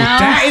 Oh, you know?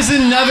 that is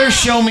another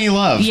show me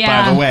love,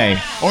 Yeah. by the way.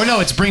 Or no,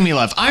 it's bring me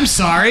love. I'm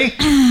sorry.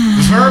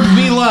 Verb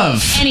me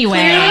love. Anyway.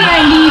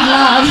 I need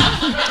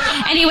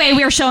love. Anyway,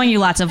 we are showing you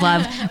lots of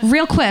love.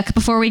 Real quick,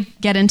 before we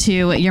get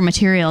into your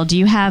material, do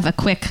you have a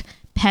quick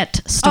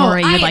pet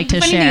story you'd like to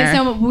funny share? Thing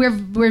is,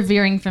 so we're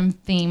veering from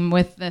theme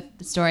with the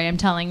story I'm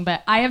telling,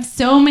 but I have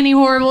so many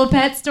horrible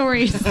pet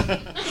stories.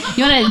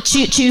 You want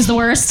to choose the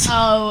worst?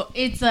 Oh,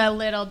 it's a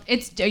little.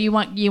 It's you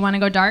want to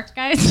go dark,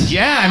 guys?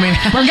 Yeah, I mean,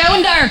 We're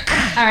going dark.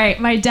 All right,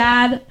 my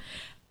dad.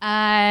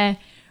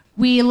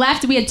 We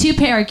left. We had 2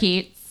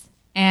 parakeets,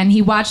 and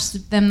he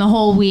watched them the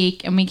whole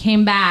week. And we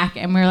came back,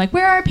 and we were like,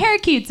 "Where are our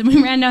parakeets?" And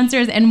we ran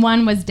downstairs, and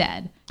one was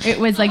dead. It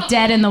was like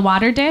dead in the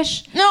water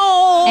dish.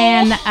 No.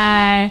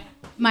 And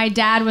my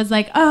dad was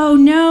like, "Oh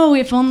no!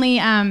 If only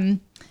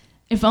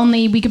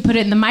we could put it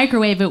in the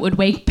microwave, it would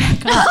wake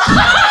back up."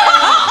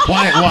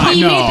 why?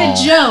 He No. made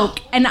the joke,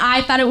 and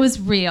I thought it was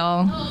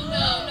real.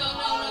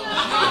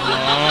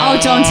 Oh,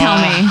 don't tell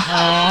me.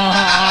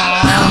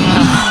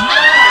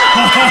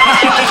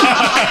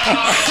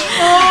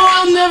 Oh,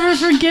 I'll never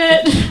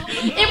forget.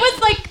 It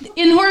was like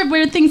in horror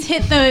where things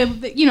hit the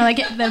like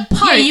the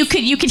parts. Yeah,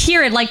 you could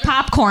hear it like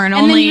popcorn,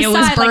 and then only you it saw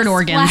was it, bird like,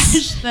 organs.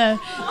 splash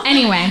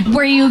Anyway,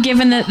 Were you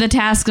given the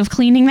task of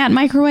cleaning that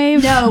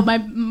microwave? no,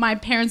 my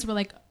parents were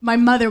like, my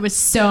mother was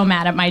so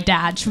mad at my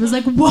dad. She was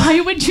like,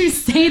 "Why would you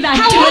say that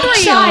How to old a were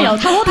you? child?"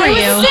 How old were I was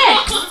you? 6.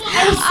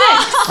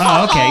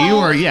 Oh, okay. You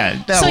were, yeah.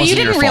 That So wasn't you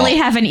your didn't really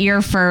fault. have an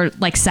ear for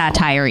like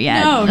satire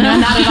yet. No,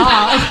 not at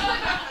all.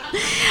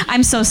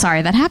 I'm so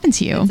sorry that happened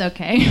to you. It's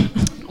okay.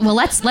 Well,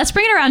 let's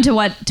bring it around to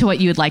what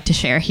you would like to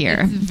share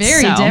here.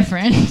 Very So-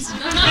 different.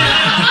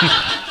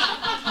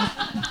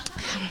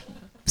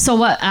 So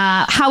what?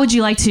 How would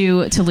you like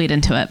to lead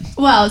into it?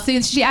 Well,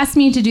 so she asked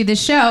me to do this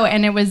show,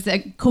 and it was a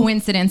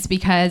coincidence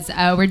because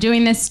we're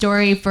doing this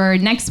story for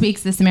next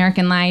week's This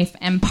American Life,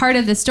 and part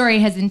of the story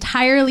has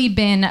entirely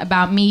been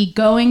about me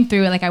going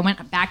through, like I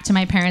went back to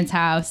my parents'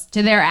 house,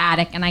 to their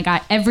attic, and I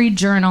got every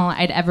journal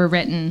I'd ever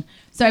written.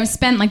 So I've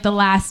spent like the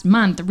last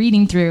month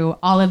reading through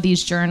all of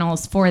these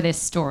journals for this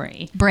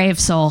story. Brave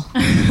soul.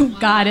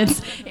 God,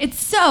 it's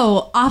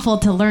so awful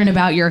to learn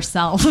about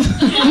yourself.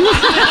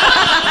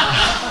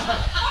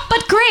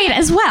 But great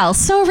as well.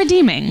 So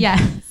redeeming.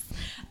 Yes.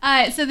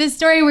 So this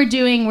story we're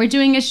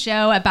doing a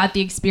show about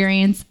the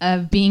experience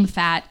of being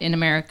fat in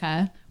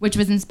America, which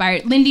was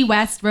inspired. Lindy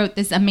West wrote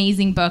this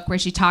amazing book where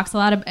she talks a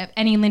lot of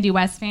any Lindy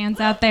West fans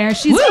out there.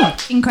 She's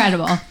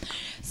incredible.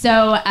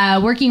 So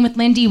working with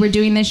Lindy, we're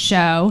doing this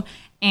show.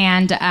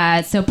 And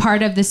so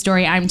part of the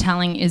story I'm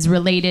telling is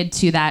related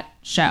to that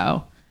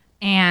show.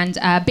 And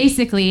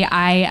basically,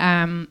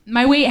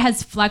 my weight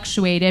has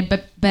fluctuated,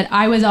 but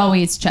I was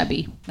always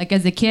chubby. Like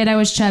as a kid, I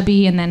was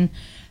chubby, and then,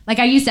 like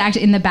I used to act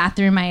in the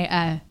bathroom.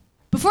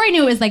 Before I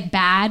knew it was like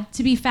bad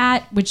to be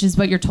fat, which is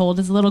what you're told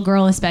as a little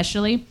girl,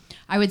 especially.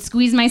 I would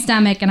squeeze my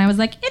stomach, and I was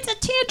like, "It's a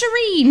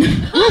tangerine,"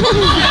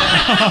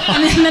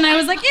 and then I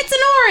was like, "It's an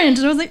orange,"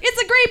 and I was like,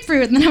 "It's a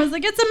grapefruit," and then I was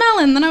like, "It's a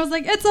melon," and then I was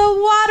like, "It's a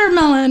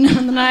watermelon,"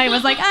 and then I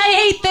was like,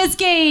 "I hate this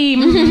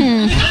game."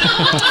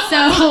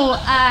 So.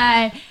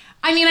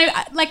 I mean,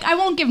 I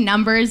won't give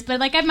numbers, but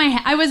like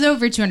I was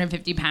over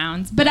 250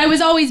 pounds, but I was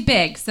always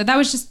big, so that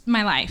was just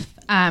my life.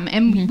 And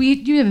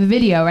you have a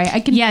video,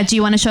 right? Yeah. Do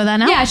you want to show that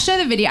now? Yeah, show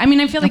the video. I mean,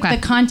 I feel like Okay.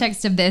 the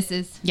context of this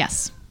is.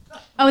 Yes.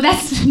 Oh,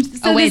 that's.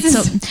 So Wait. This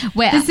is,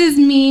 Wait. This is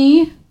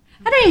me.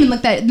 I don't even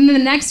look that. And then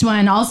the next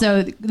one,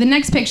 also the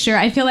next picture.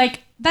 I feel like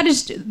that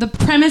is the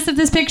premise of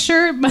this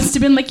picture must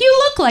have been like, you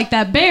look like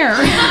that bear.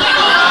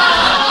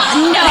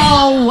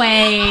 No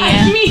way.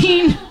 I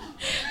mean.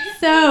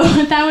 So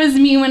that was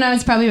me when I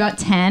was probably about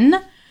 10.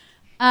 Okay.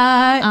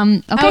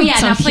 Oh yeah,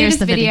 so now play here's this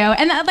the video.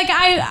 And like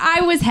I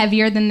was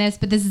heavier than this,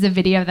 but this is a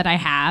video that I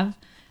have,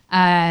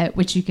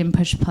 which you can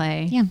push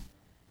play. Yeah.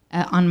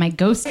 On my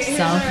ghost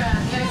self.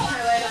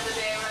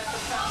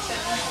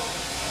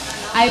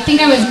 I think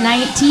I was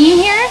 19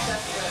 here,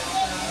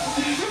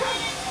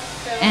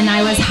 and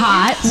I was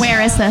hot.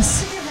 Where is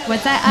this?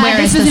 What's that? Where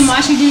this is was this? in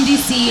Washington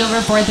D.C. over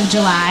 4th of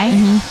July.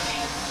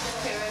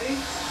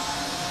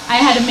 I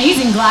had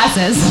amazing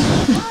glasses.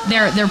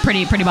 They're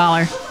pretty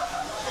baller.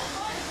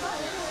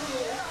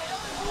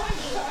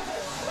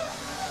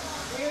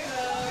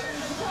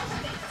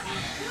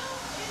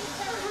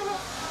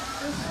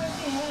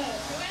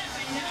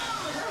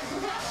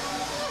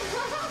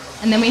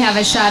 And then we have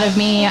a shot of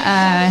me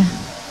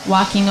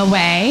walking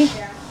away,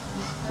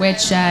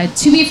 which,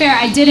 to be fair,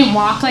 I didn't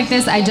walk like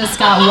this. I just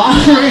got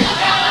water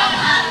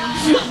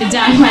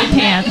down my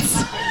pants.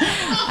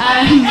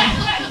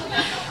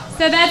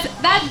 So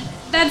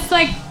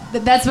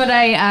that's what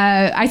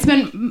I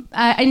spent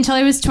until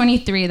I was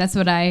 23. That's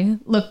what I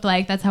looked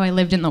like. That's how I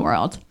lived in the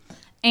world.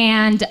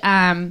 And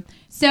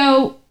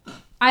so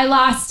I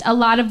lost a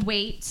lot of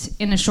weight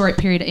in a short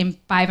period, in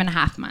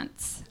 5.5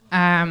 months.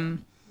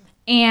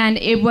 And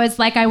it was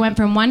like I went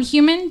from one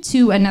human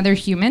to another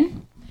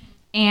human.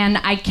 And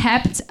I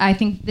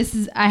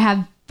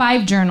have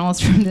 5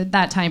 journals from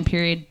that time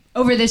period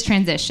over this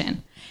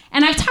transition.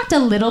 And I've talked a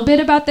little bit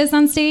about this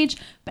on stage,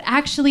 but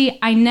actually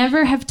I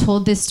never have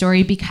told this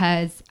story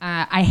because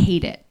I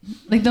hate it.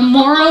 Like the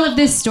moral of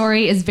this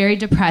story is very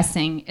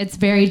depressing. It's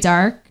very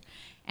dark.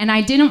 And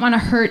I didn't want to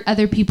hurt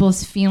other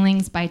people's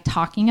feelings by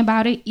talking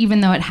about it,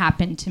 even though it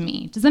happened to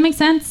me. Does that make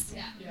sense?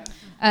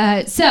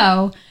 Yeah.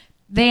 So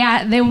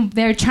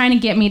they're trying to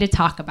get me to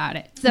talk about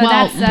it. So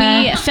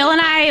Phil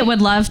and I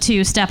would love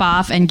to step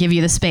off and give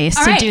you the space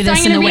to right, do so this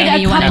I'm in the gonna way read that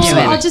you want to do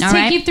it. I'll just All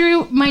take right? you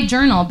through my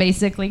journal,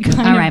 basically,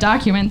 kind of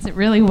documents it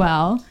really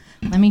well.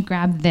 Let me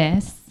grab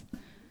this.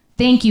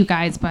 Thank you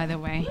guys, by the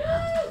way. All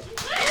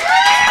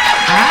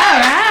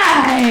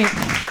right.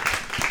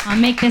 I'll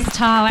make this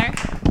taller.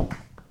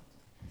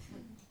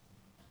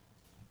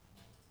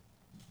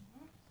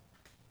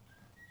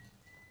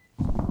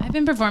 I've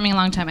been performing a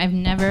long time. I've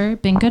never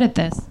been good at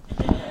this.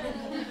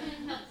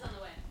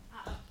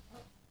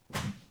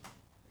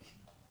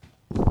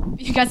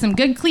 You got some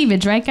good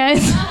cleavage, right,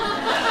 guys? All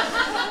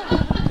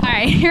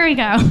right, here we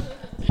go.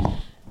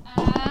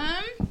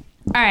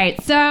 All right,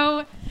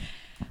 so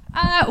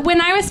when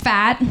I was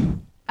fat,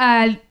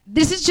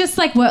 this is just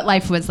like what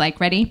life was like.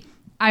 Ready?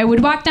 I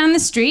would walk down the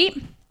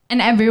street, and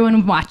everyone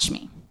would watch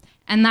me.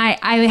 And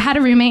I had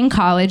a roommate in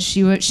college.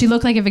 She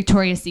looked like a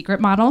Victoria's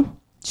Secret model.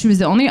 She was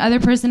the only other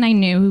person I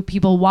knew who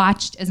people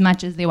watched as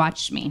much as they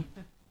watched me.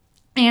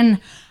 And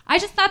I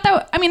just thought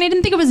that, I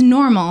didn't think it was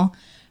normal,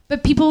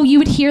 but people, you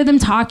would hear them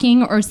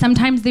talking, or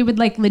sometimes they would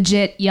like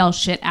legit yell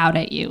shit out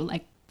at you,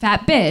 like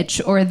fat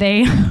bitch, or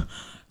they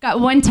got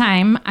one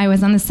time I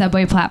was on the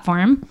subway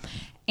platform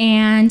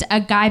and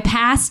a guy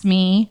passed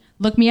me,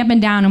 looked me up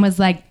and down and was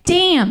like,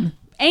 damn,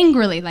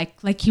 angrily,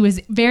 like he was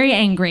very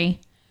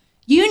angry.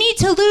 You need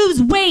to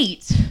lose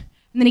weight.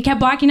 And then he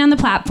kept walking down the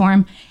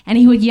platform and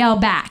he would yell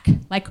back,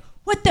 like,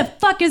 what the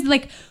fuck is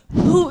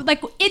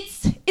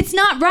it's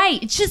not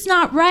right. It's just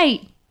not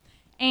right.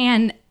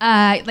 And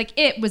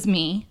it was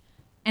me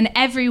and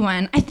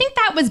everyone. I think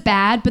that was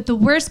bad, but the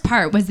worst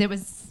part was it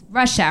was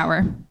rush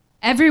hour.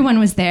 Everyone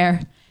was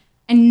there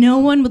and no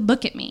one would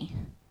look at me.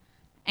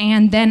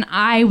 And then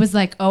I was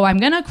like, oh, I'm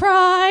gonna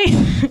cry.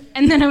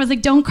 And then I was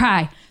like, don't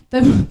cry.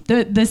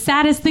 The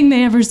saddest thing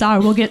they ever saw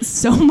will get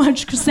so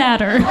much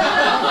sadder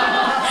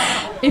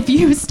if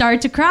you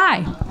start to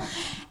cry.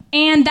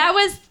 And that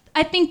was,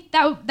 I think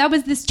that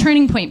was this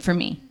turning point for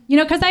me.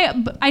 Because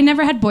I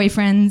never had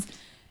boyfriends,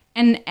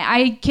 and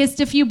I kissed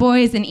a few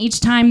boys, and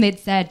each time they'd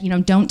said,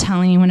 don't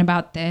tell anyone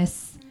about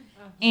this.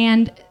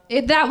 And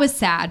that was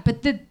sad.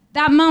 But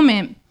that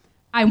moment,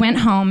 I went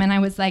home and I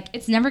was like,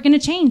 it's never gonna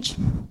change.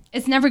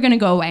 It's never gonna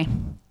go away.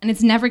 And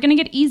it's never gonna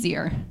get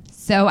easier.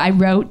 So I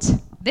wrote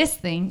this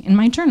thing in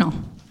my journal,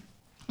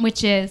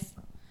 which is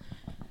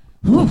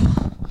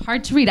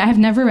hard to read. I have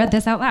never read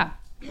this out loud.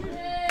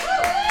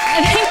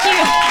 Thank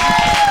you.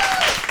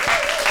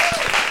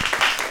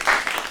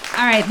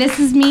 All right, this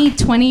is me,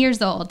 20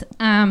 years old.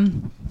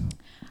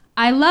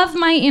 I love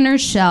my inner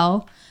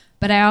shell,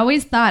 but I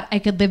always thought I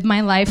could live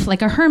my life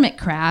like a hermit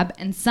crab,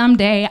 and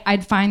someday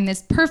I'd find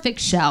this perfect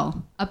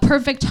shell, a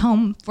perfect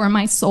home for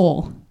my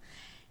soul.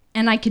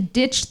 And I could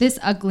ditch this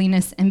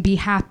ugliness and be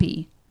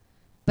happy.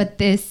 But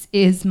this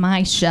is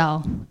my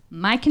shell,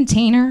 my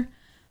container,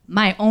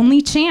 my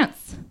only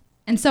chance.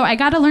 And so I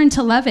gotta learn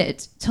to love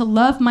it, to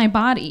love my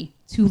body,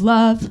 to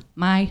love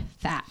my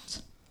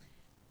fat.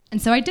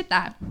 And so I did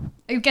that.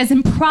 As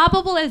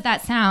improbable as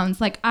that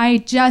sounds, I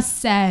just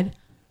said,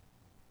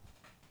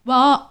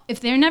 well, if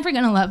they're never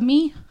gonna love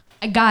me,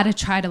 I gotta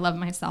try to love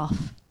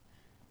myself.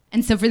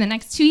 And so for the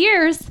next 2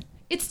 years,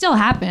 it still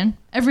happened.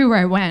 Everywhere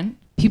I went,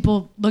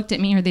 people looked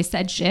at me or they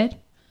said shit.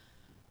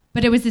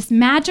 But it was this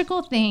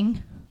magical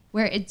thing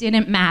where it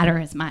didn't matter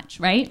as much,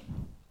 right?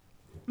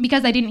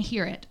 Because I didn't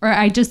hear it, or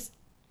I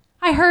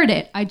heard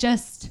it. I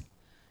just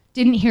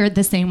didn't hear it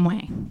the same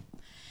way.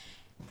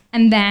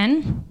 And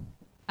then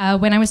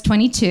when I was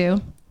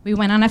 22, we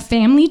went on a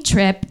family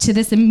trip to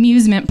this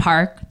amusement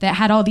park that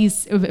had all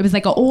these, it was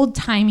like an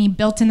old-timey,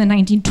 built in the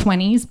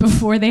 1920s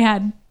before they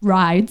had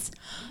rides.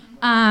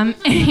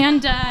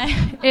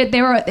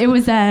 It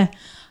was a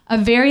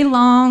very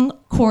long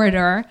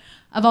corridor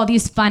of all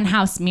these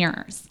funhouse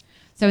mirrors.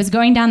 So I was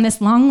going down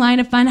this long line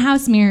of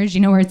funhouse mirrors,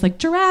 where it's like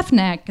giraffe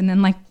neck and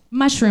then like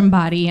mushroom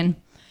body. And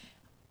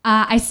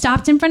I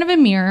stopped in front of a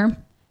mirror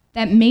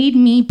that made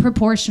me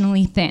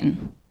proportionally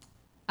thin.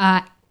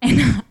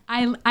 And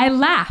I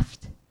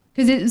laughed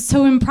because it was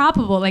so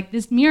improbable. Like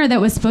this mirror that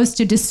was supposed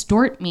to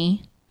distort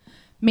me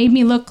made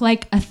me look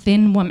like a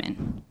thin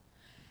woman.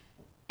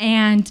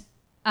 And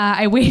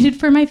I waited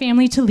for my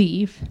family to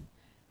leave.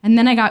 And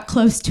then I got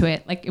close to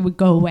it, like it would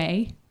go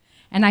away.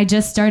 And I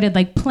just started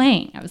like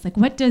playing. I was like,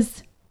 what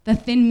does the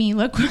thin me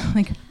look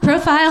like?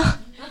 Profile,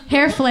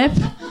 hair flip.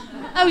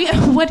 Oh yeah,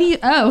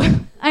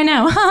 I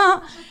know.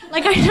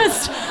 Like I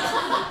just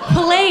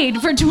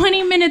played for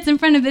 20 minutes in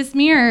front of this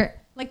mirror,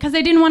 like because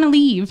I didn't want to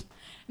leave.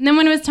 And then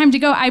when it was time to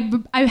go, I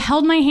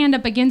held my hand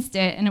up against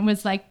it, and it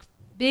was like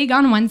big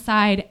on one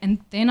side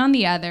and thin on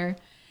the other.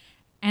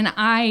 And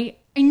I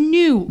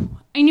knew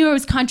I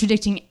was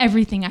contradicting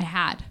everything I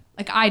had.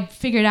 Like I'd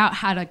figured out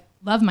how to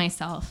love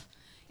myself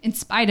in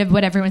spite of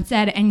what everyone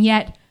said. And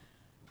yet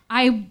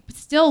I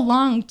still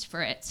longed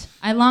for it.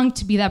 I longed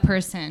to be that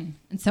person.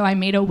 And so I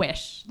made a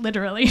wish,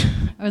 literally.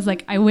 I was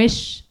like, I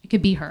wish I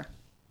could be her.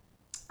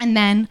 And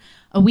then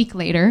a week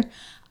later,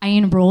 I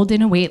enrolled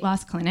in a weight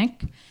loss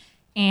clinic,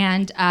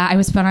 and I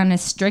was put on a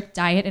strict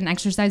diet and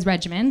exercise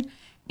regimen,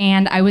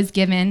 and I was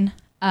given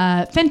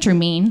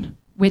phentermine,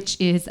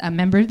 which is a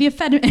member of the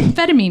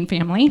amphetamine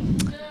family,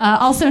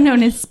 also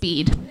known as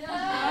speed.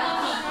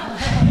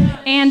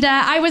 And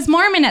I was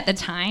Mormon at the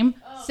time,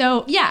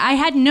 so yeah, I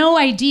had no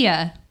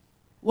idea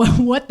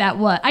what that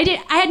was.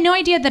 I had no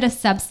idea that a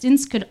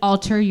substance could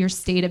alter your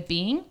state of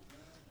being.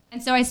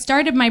 And so I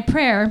started my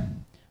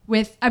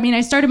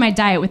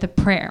diet with a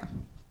prayer.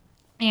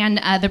 And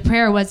the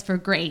prayer was for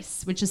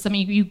grace, which is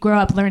something you grow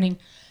up learning.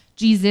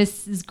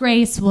 Jesus'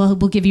 grace will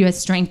give you a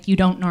strength you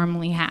don't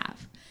normally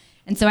have.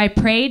 And so I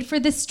prayed for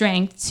the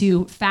strength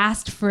to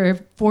fast for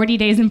 40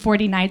 days and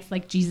 40 nights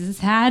like Jesus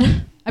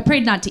had. I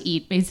prayed not to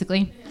eat,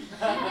 basically.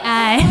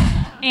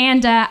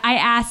 And I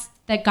asked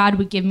that God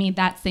would give me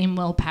that same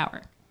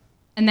willpower.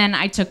 And then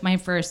I took my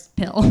first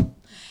pill.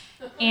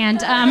 And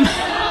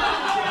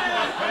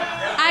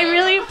I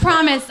really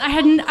promised.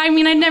 I'd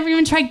never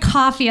even tried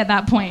coffee at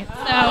that point.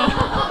 So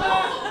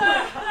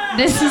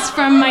this is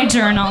from my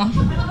journal.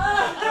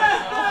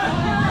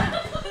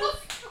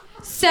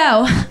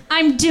 So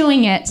I'm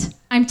doing it.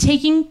 I'm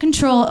taking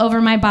control over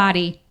my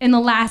body. In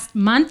the last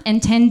month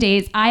and 10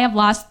 days, I have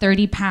lost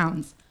 30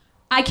 pounds.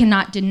 I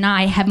cannot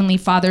deny Heavenly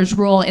Father's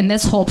role in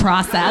this whole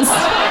process.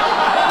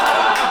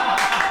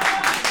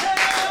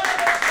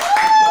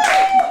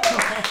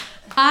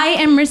 I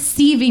am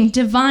receiving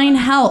divine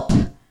help.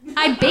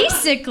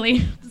 This is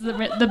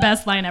the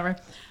best line ever.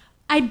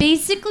 I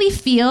basically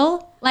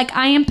feel like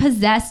I am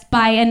possessed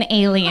by an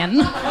alien.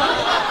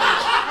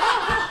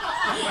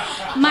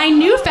 My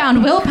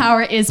newfound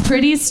willpower is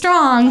pretty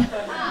strong.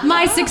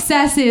 My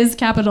success is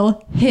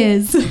capital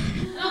his.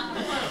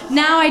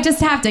 Now I just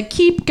have to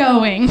keep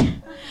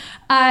going.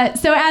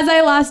 So as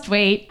I lost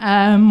weight,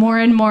 more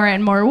and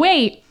more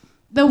weight,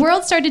 the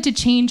world started to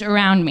change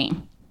around me.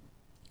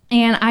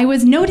 And I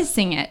was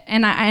noticing it,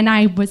 and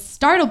I was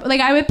startled.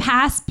 Like I would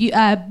pass,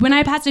 when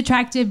I passed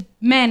attractive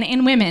men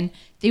and women,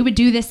 they would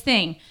do this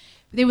thing.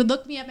 They would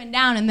look me up and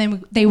down, and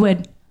then they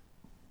would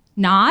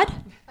nod.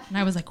 And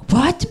I was like,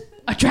 what?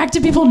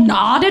 Attractive people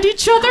nod at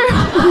each other?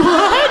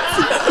 What?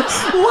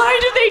 Why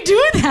do they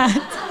do that?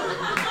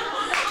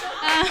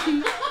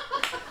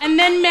 And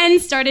then men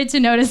started to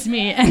notice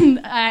me,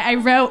 and I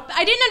wrote.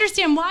 I didn't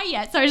understand why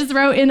yet, so I just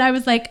wrote, and I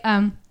was like,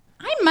 I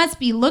must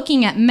be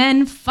looking at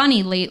men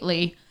funny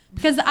lately.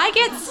 Because I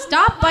get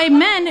stopped by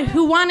men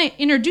who want to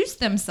introduce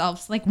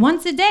themselves like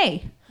once a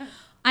day.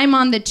 I'm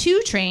on the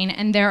 2 train,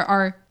 and there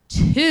are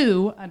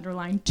 2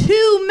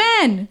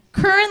 men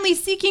currently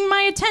seeking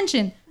my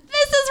attention.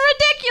 This is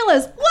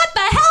ridiculous. What the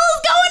hell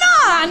is going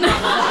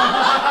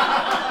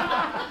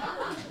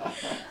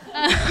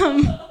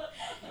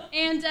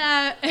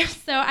on?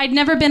 So I'd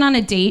never been on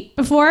a date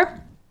before.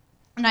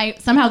 And I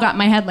somehow got in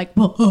my head like,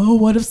 well,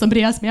 what if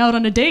somebody asked me out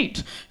on a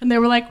date? And they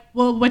were like,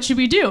 well, what should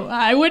we do?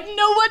 I wouldn't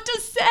know what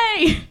to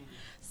say.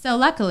 So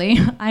luckily,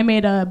 I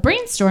made a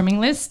brainstorming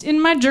list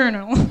in my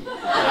journal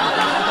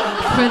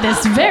for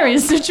this very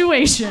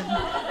situation.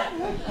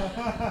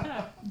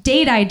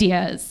 Date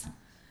ideas.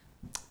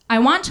 I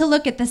want to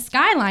look at the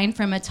skyline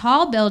from a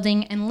tall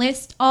building and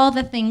list all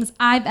the things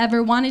I've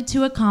ever wanted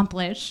to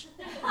accomplish.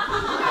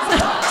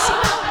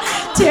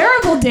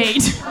 Terrible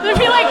date. They'd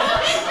be like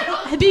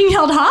being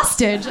held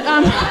hostage.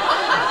 And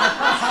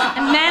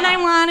then I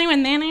want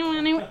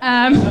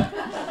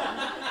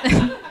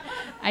to.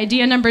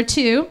 Idea number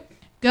 2.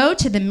 Go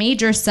to the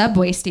major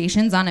subway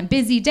stations on a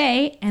busy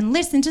day and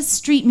listen to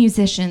street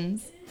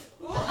musicians.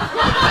 It's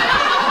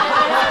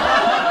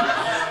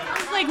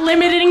like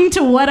limiting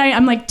to what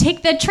I'm like,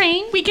 take the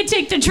train? We could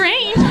take the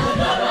train.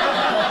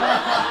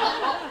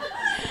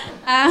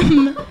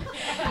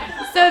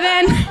 So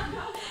then,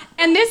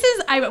 and this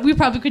is, we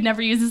probably could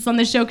never use this on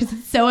the show because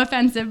it's so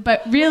offensive,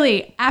 but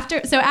really,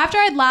 after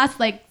I'd lost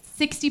like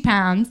 60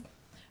 pounds,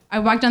 I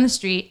walked down the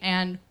street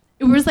and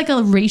it was like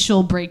a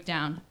racial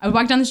breakdown. I would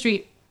walk down the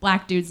street,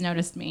 black dudes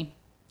noticed me.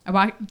 I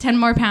walked 10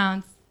 more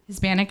pounds,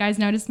 Hispanic guys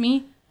noticed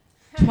me.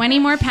 20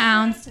 more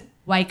pounds,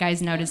 white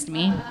guys noticed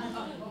me.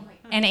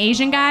 And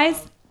Asian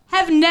guys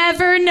have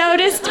never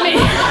noticed me.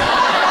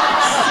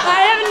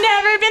 I have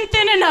never been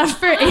thin enough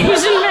for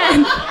Asian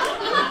men.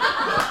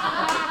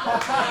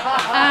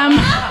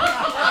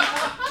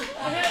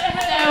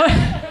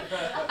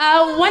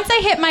 Once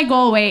I hit my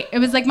goal weight, it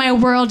was like my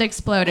world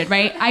exploded,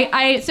 right?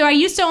 So I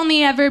used to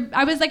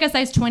I was like a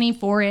size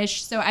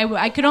 24-ish, so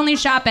I could only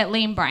shop at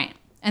Lane Bryant.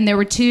 And there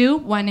were 2,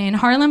 one in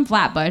Harlem,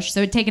 Flatbush,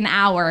 so it'd take an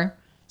hour.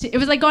 It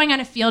was like going on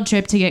a field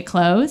trip to get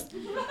clothes.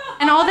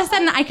 And all of a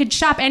sudden, I could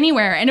shop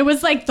anywhere. And it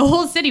was like the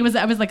whole city was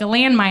like a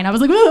landmine. I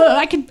was like,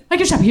 I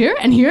could shop here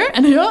and here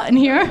and here and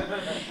here.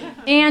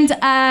 And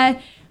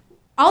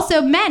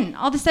also men.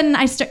 All of a sudden,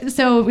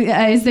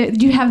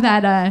 do you have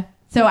that?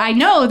 So I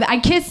know that I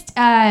kissed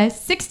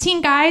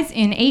 16 guys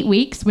in 8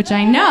 weeks, which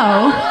I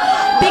know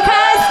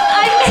because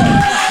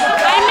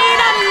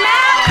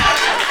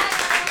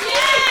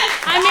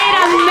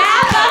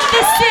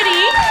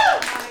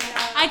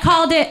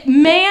called it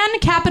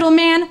capital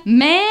Man,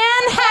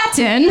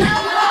 Manhattan.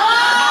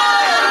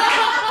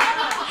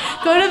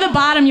 Go to the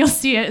bottom, you'll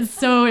see it. It's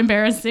so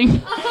embarrassing.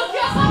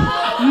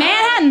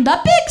 Manhattan, the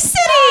big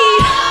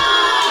city.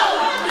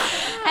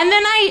 And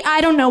then I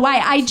don't know why,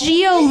 I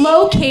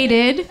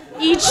geolocated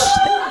each,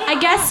 I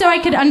guess so I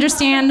could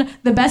understand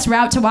the best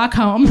route to walk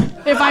home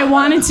if I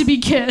wanted to be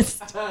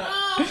kissed. Can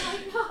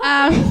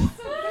I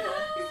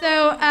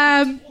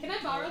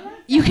borrow that?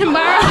 You can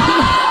borrow.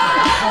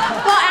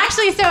 Well,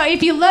 actually, so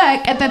if you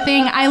look at the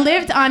thing, I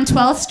lived on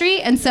 12th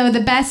Street, and so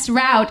the best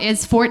route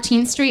is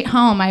 14th Street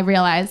home, I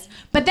realized.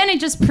 But then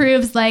it just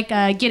proves like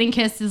getting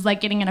kissed is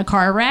like getting in a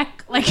car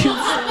wreck. Like it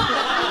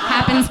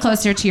happens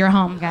closer to your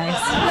home, guys.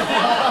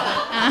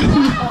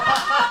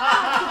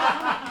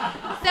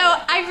 So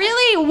I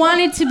really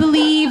wanted to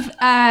believe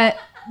that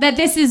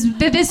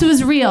this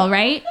was real,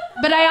 right?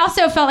 But I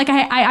also felt like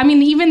I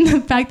mean, even the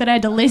fact that I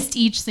had to list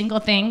each single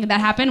thing that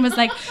happened was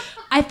like,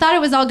 I thought it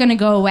was all gonna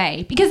go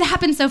away because it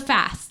happened so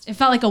fast. It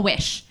felt like a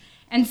wish.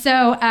 And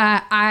so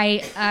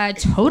I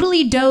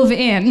totally dove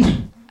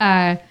in.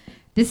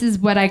 This is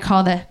what I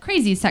call the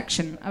crazy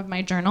section of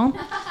my journal.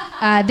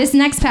 This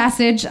next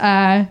passage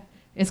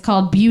is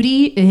called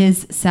Beauty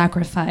is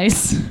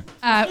Sacrifice.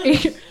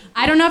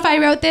 I don't know if I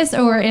wrote this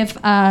or if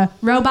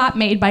Robot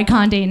made by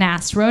Condé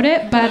Nast wrote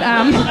it, but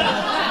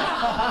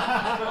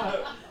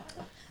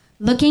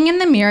looking in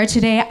the mirror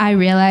today, I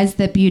realized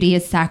that beauty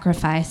is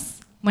sacrifice.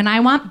 When I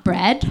want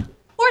bread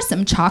or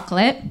some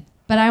chocolate,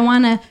 but I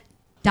want to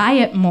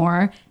diet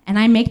more, and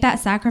I make that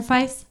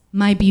sacrifice,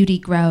 my beauty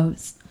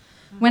grows.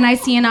 When I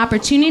see an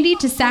opportunity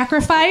to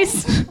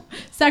sacrifice,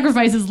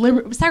 sacrifice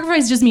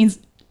just means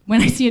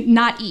when I see it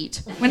not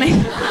eat. When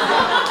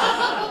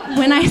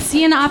I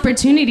see an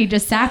opportunity to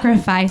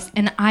sacrifice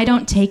and I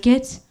don't take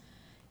it,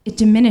 it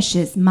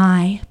diminishes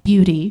my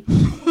beauty.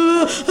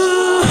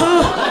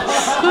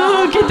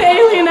 Oh, get the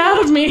alien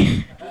out of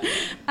me.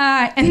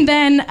 And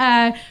then,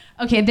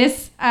 okay,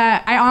 this,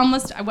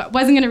 I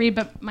wasn't gonna read,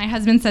 but my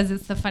husband says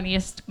it's the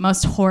funniest,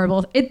 most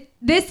horrible.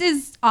 This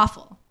is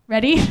awful.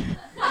 Ready?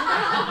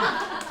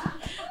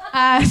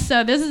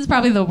 So this is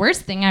probably the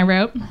worst thing I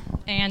wrote.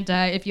 And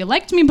if you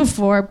liked me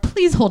before,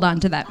 please hold on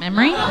to that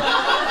memory.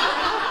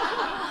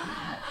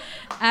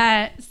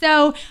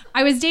 So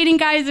I was dating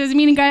guys, I was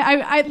meeting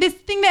guys. This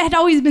thing that had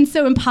always been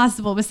so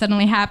impossible was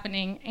suddenly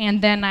happening.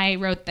 And then I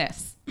wrote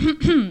this.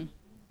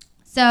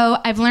 So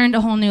I've learned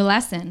a whole new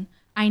lesson.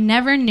 I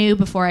never knew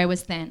before I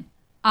was thin.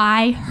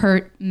 I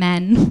hurt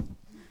men.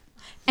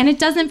 And it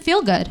doesn't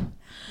feel good.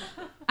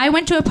 I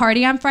went to a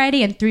party on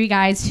Friday and 3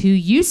 guys who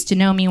used to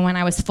know me when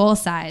I was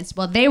full-sized,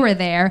 well, they were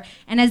there.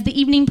 And as the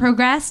evening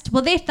progressed,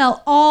 well, they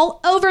fell all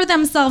over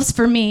themselves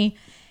for me.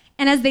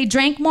 And as they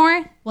drank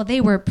more, well,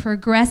 they were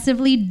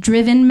progressively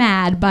driven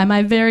mad by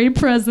my very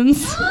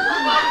presence.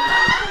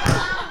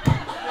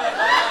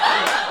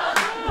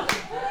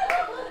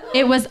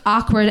 It was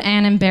awkward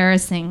and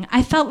embarrassing.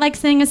 I felt like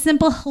saying a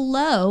simple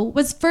hello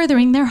was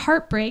furthering their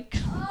heartbreak.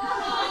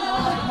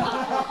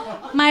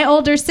 My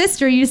older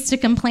sister used to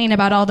complain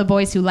about all the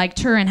boys who liked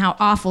her and how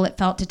awful it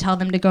felt to tell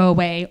them to go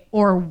away,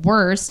 or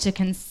worse, to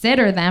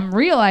consider them,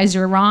 realize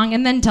you're wrong,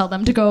 and then tell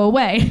them to go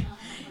away.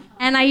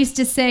 And I used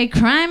to say,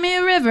 cry me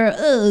a river,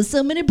 oh,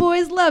 so many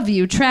boys love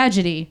you,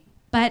 tragedy.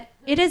 But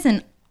it is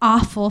an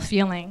awful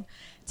feeling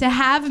to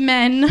have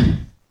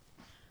men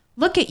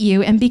look at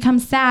you and become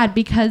sad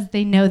because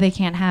they know they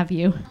can't have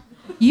you.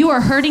 You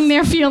are hurting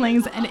their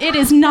feelings, and it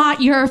is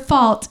not your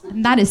fault.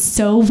 And that is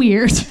so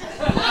weird.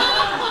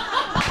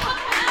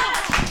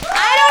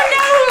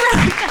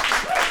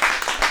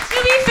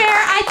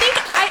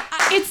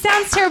 It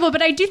sounds terrible,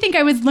 but I do think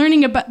I was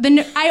learning about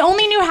I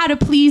only knew how to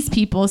please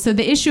people, so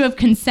the issue of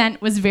consent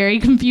was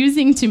very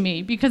confusing to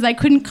me because I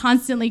couldn't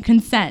constantly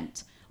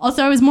consent.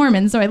 Also, I was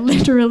Mormon, so I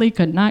literally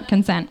could not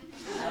consent.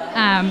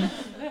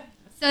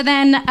 So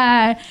then,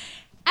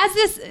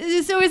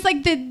 so it was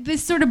like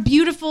this sort of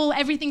beautiful,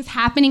 everything's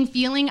happening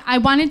feeling. I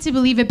wanted to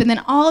believe it, but then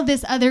all of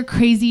this other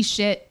crazy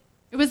shit.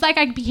 It was like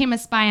I became a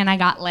spy and I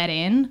got let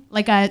in.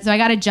 So I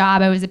got a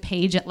job. I was a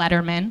page at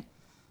Letterman,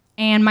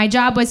 and my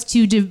job was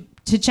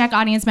to check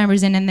audience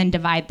members in and then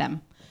divide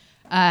them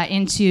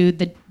into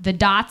the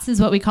dots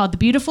is what we called the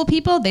beautiful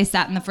people. They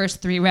sat in the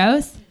first 3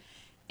 rows.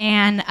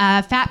 And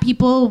fat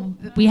people,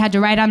 we had to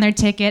write on their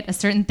ticket a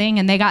certain thing,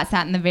 and they got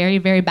sat in the very,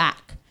 very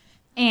back.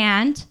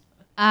 And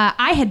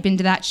I had been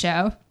to that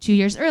show 2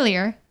 years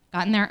earlier,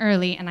 gotten there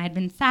early, and I had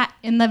been sat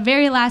in the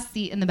very last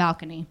seat in the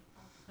balcony.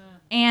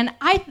 And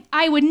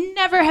I would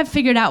never have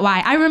figured out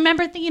why. I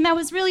remember thinking that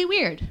was really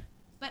weird.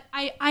 But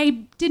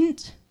I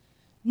didn't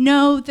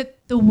know that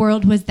the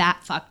world was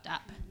that fucked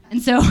up.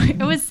 And so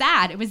it was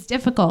sad. It was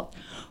difficult.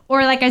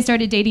 Or like I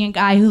started dating a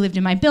guy who lived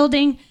in my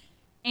building,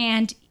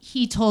 and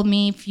he told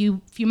me a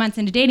few months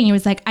into dating, he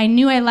was like, I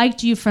knew I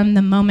liked you from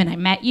the moment I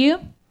met you.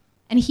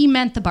 And he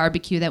meant the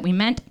barbecue that we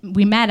met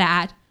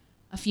at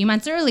a few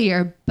months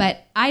earlier,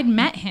 but I'd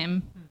met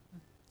him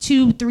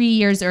 2-3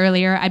 years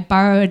earlier. I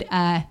borrowed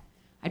a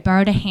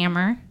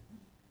hammer,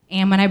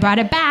 and when I brought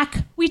it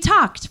back, we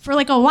talked for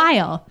like a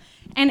while.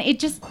 And it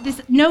just,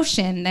 this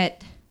notion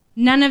that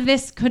none of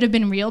this could have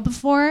been real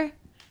before,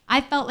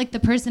 I felt like the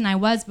person I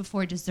was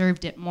before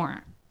deserved it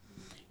more.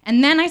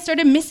 And then I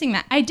started missing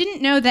that. I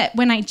didn't know that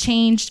when I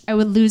changed, I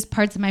would lose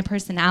parts of my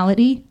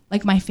personality,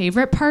 like my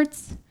favorite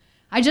parts.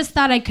 I just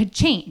thought I could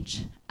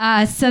change.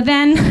 So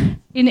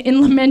then,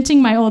 in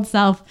lamenting my old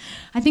self,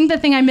 I think the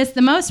thing I missed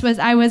the most was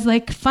I was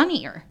like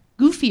funnier,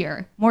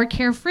 goofier, more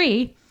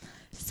carefree.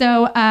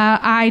 So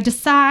I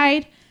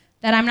decide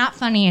that I'm not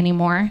funny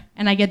anymore,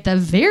 and I get the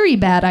very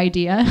bad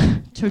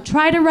idea to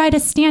try to write a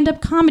stand-up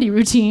comedy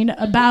routine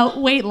about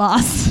weight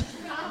loss.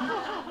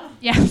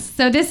 Yes,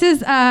 so this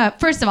is,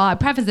 first of all, I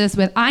preface this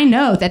with, I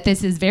know that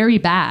this is very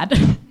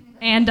bad.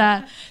 And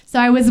so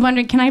I was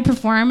wondering, can I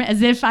perform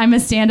as if I'm a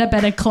stand-up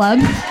at a club?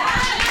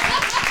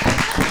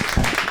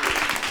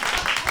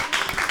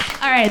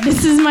 All right,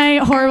 this is my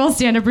horrible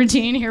stand-up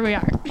routine. Here we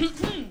are.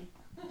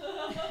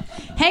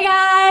 Hey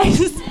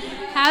guys,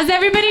 how's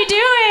everybody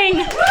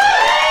doing?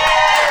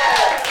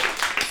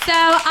 So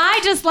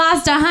I just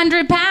lost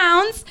 100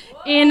 pounds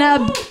in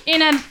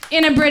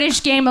a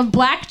British game of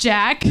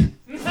blackjack.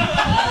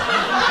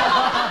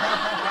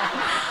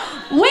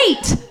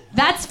 Wait,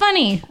 that's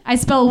funny. I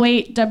spell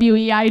weight,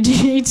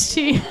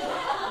 W-E-I-G-H-T.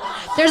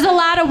 There's a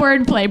lot of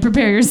wordplay.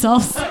 Prepare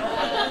yourselves.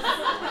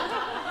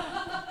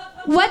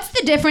 What's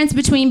the difference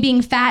between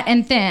being fat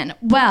and thin?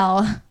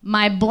 Well,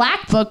 my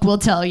black book will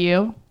tell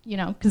you,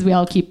 because we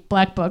all keep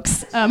black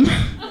books.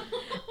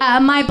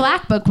 My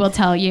black book will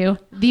tell you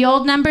the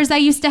old numbers I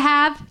used to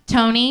have: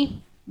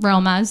 Tony,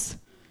 Roma's,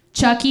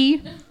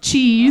 Chucky,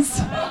 cheese,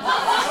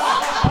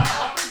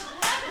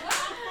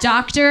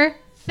 Dr.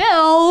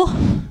 Phil.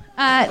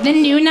 The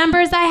new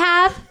numbers I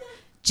have: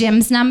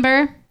 Jim's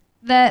number,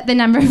 the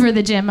number for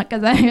the gym,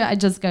 because I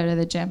just go to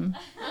the gym.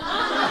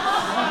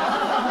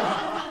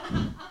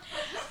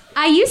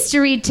 I used to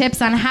read tips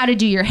on how to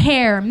do your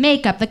hair,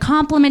 makeup, the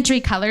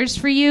complimentary colors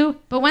for you.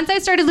 But once I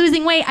started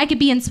losing weight, I could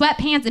be in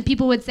sweatpants and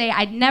people would say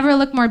I'd never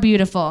look more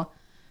beautiful.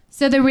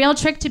 So the real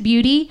trick to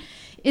beauty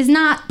is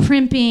not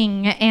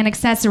primping and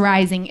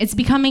accessorizing. It's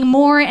becoming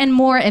more and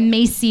more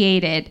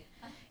emaciated.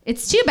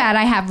 It's too bad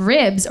I have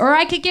ribs, or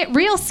I could get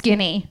real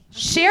skinny.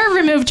 Cher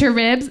removed her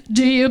ribs.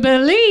 Do you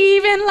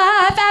believe in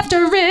life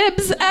after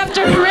ribs,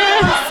 after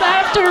ribs,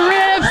 after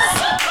ribs?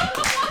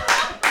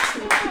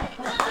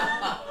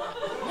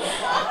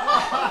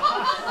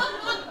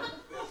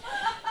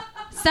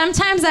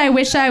 Sometimes I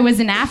wish I was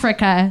in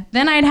Africa.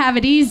 Then I'd have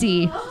it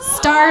easy.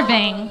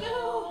 Starving.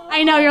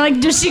 I know, you're like,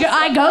 does she go?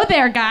 I go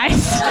there,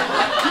 guys.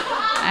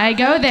 I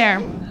go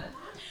there.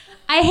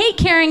 I hate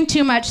carrying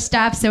too much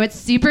stuff, so it's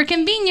super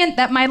convenient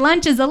that my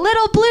lunch is a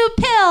little blue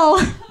pill.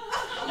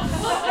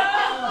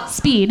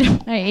 Speed.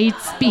 I ate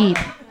speed.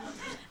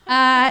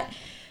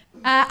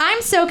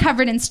 I'm so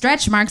covered in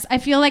stretch marks, I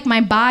feel like my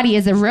body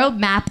is a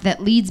roadmap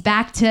that leads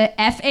back to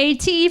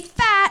FAT,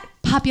 fat,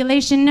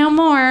 population no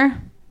more.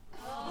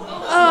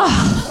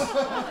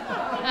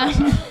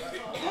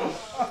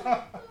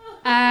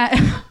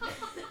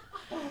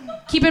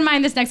 Keep in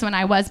mind this next one,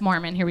 I was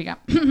Mormon. Here we go.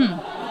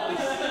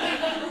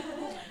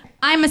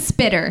 I'm a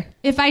spitter.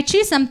 If I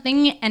chew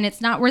something and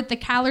it's not worth the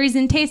calories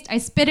and taste, I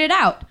spit it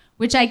out,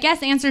 which I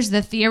guess answers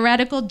the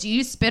theoretical do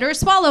you spit or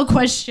swallow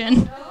question.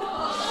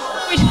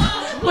 Which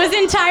was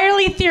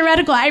entirely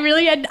theoretical. I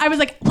was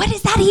like, what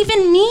does that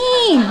even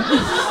mean?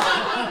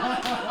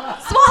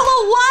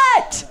 Swallow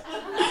what?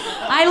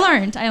 I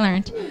learned.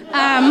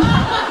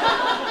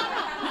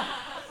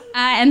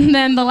 And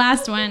then the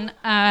last one,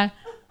 I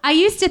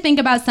used to think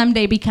about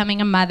someday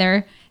becoming a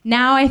mother.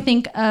 Now I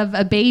think of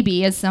a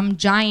baby as some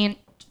giant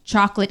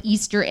chocolate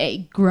Easter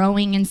egg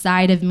growing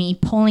inside of me,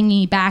 pulling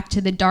me back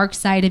to the dark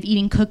side of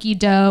eating cookie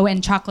dough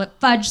and chocolate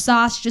fudge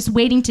sauce, just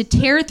waiting to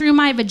tear through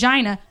my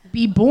vagina,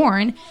 be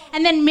born,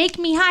 and then make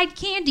me hide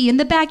candy in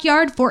the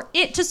backyard for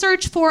it to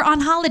search for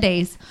on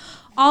holidays.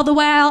 All the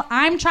while,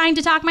 I'm trying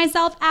to talk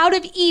myself out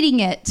of eating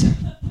it.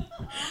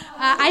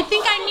 I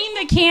think I mean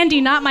the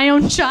candy, not my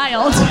own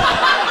child.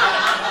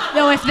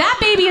 Though if that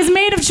baby is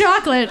made of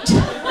chocolate,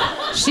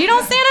 she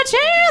don't stand a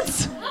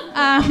chance.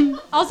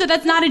 Also,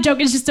 that's not a joke.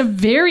 It's just a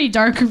very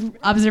dark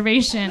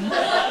observation.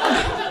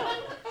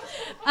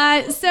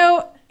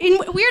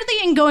 Weirdly,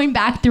 in going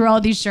back through all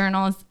these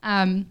journals,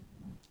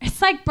 it's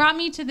like brought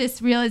me to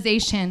this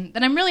realization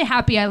that I'm really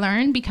happy I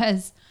learned,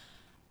 because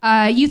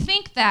it's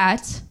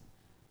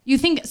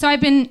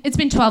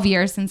been 12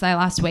 years since I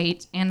lost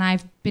weight, and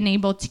I've been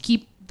able to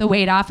keep the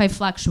weight off. I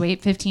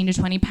fluctuate 15 to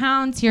 20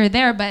 pounds here or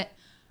there, but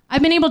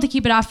I've been able to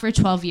keep it off for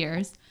 12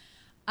 years.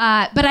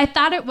 But I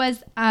thought it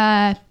was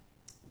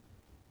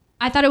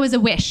a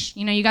wish.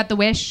 You got the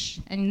wish,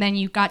 and then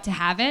you got to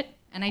have it.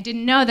 And I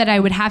didn't know that I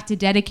would have to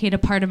dedicate a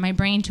part of my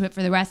brain to it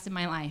for the rest of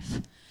my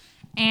life.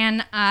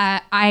 And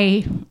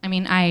the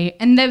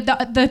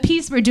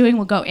piece we're doing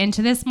will go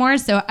into this more.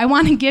 So I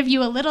want to give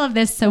you a little of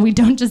this so we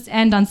don't just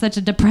end on such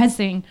a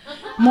depressing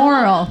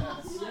moral.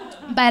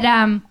 But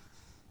I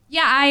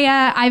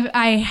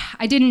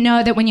didn't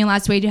know that when you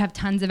lost weight, you have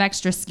tons of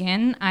extra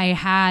skin. I've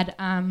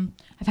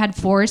had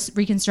 4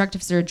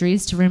 reconstructive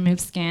surgeries to remove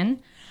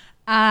skin.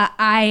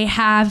 I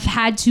have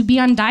had to be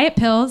on diet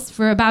pills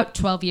for about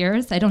 12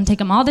 years. I don't take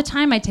them all the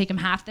time. I take them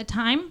half the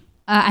time.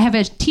 I have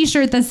a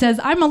t-shirt that says,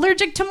 I'm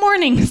allergic to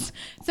mornings.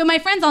 So my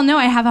friends all know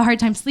I have a hard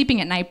time sleeping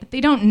at night, but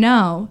they don't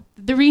know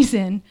the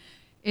reason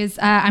is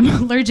I'm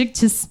allergic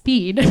to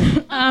speed,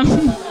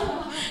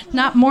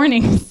 not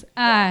mornings.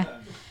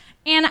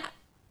 And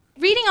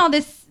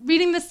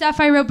reading the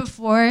stuff I wrote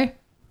before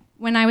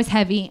when I was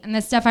heavy and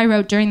the stuff I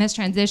wrote during this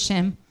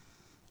transition,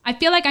 I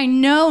feel like I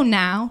know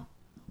now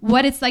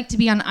what it's like to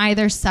be on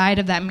either side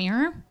of that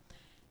mirror.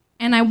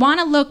 And I want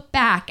to look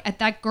back at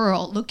that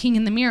girl looking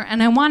in the mirror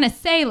and I want to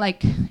say,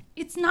 like,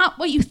 it's not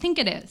what you think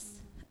it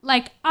is.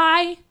 Like,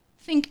 I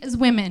think as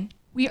women,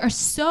 we are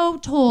so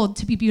told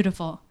to be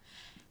beautiful.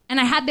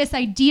 And I had this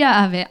idea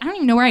of it. I don't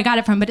even know where I got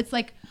it from, but it's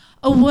like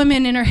a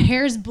woman and her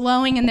hair's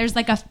blowing and there's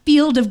like a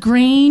field of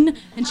grain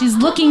and she's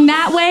looking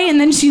that way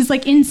and then she's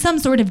like in some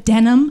sort of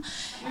denim.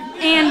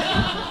 And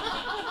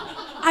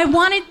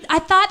I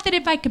thought that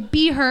if I could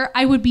be her,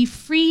 I would be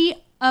free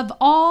of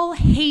all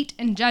hate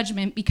and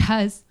judgment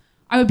because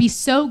I would be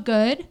so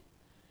good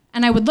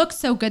and I would look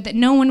so good that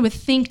no one would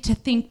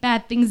think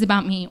bad things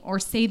about me or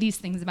say these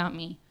things about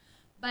me.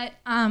 But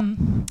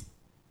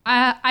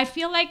I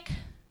feel like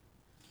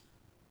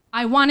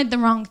I wanted the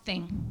wrong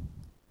thing.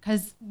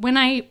 Because when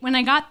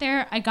I got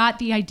there, I got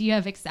the idea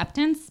of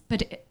acceptance,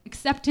 but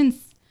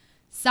acceptance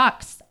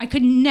sucks. I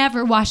could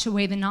never wash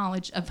away the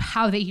knowledge of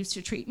how they used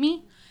to treat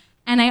me.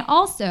 And I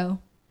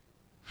also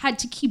had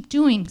to keep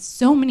doing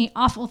so many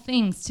awful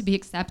things to be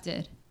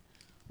accepted.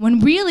 When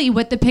really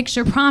what the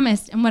picture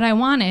promised and what I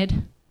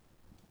wanted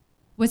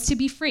was to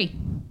be free.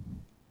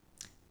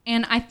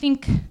 And I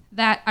think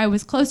that I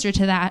was closer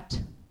to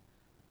that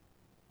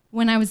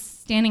when I was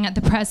standing at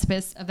the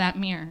precipice of that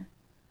mirror.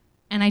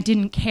 And I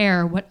didn't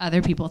care what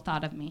other people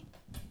thought of me.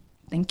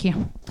 Thank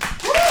you.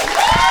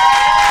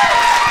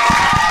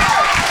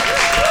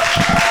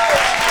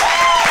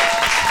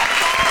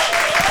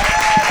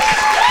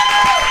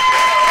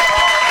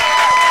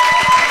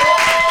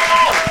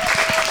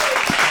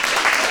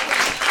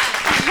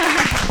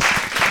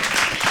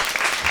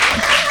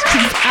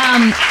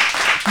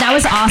 That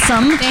was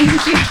awesome.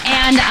 Thank you.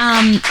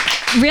 And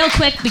real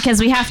quick, because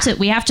we have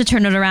to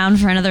turn it around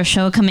for another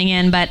show coming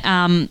in, but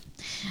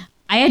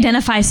I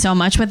identify so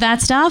much with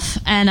that stuff,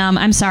 and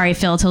I'm sorry,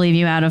 Phil, to leave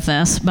you out of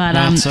this, but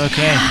That's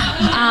okay.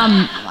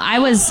 I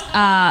was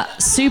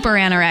super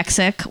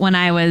anorexic when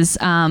I was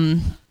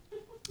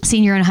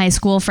senior in high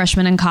school,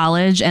 freshman in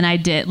college, and I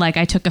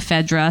took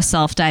ephedra,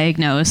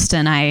 self-diagnosed,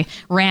 and I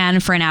ran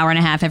for an hour and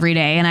a half every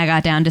day, and I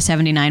got down to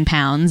 79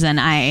 pounds, and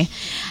I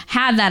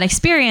had that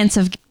experience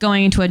of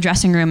going into a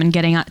dressing room and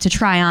getting to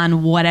try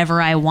on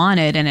whatever I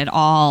wanted, and it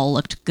all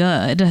looked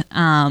good.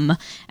 And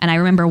I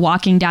remember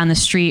walking down the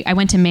street. I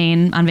went to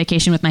Maine on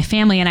vacation with my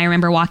family, and I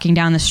remember walking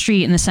down the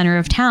street in the center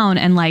of town,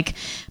 and like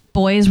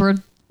boys were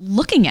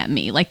looking at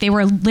me, like they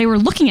were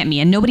looking at me,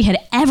 and nobody had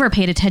ever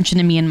paid attention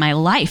to me in my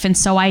life. And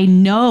so I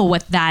know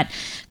what that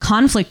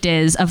conflict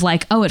is of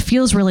like, oh, it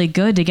feels really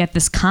good to get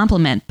this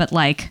compliment, but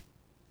like,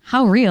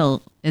 how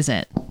real is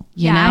it?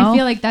 You know? I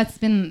feel like that's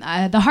been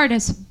the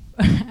hardest.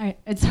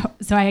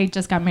 So I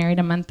just got married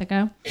a month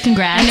ago.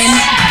 Congrats.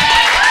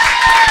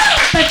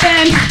 But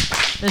then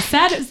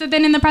so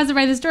then in the process of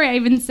writing the story, I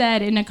even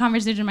said in a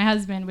conversation with my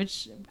husband,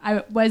 which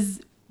I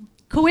was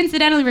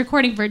coincidentally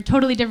recording for a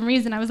totally different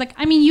reason. I was like,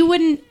 I mean, you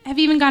wouldn't have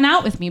even gone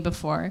out with me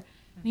before.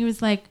 And he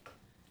was like,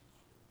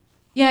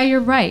 yeah, you're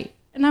right.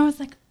 And I was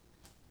like,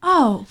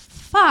 oh,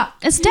 fuck.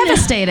 It's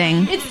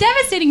devastating. It's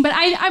devastating, but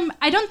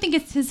I don't think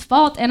it's his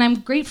fault, and I'm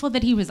grateful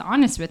that he was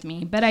honest with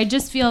me. But I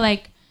just feel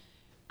like,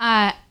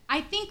 I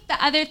think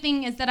the other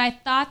thing is that I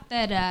thought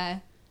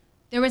that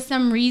there was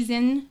some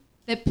reason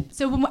that,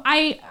 so when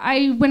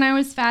I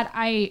was fat,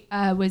 I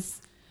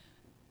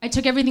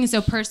took everything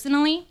so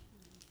personally.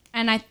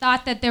 And I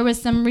thought that there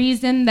was some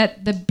reason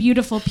that the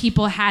beautiful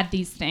people had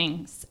these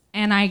things.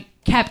 And I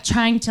kept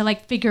trying to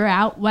like figure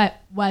out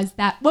what was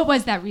that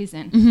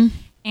reason? Mm-hmm.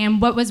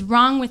 And what was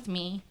wrong with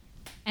me?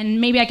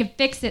 And maybe I could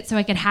fix it so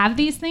I could have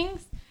these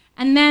things.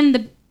 And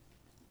then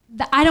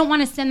I don't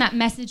want to send that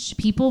message to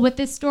people with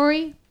this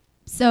story.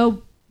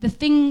 So the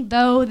thing,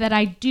 though, that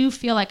I do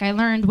feel like I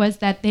learned was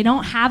that they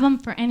don't have them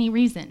for any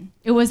reason.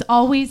 It was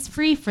always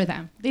free for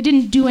them. They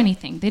didn't do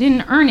anything. They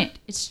didn't earn it.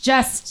 It's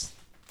just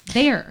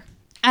there.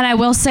 And I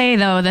will say,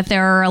 though, that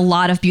there are a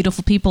lot of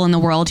beautiful people in the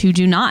world who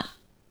do not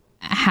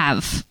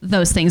have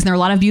those things. And there are a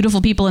lot of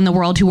beautiful people in the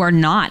world who are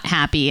not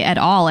happy at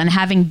all. And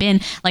having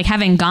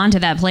gone to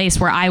that place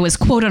where I was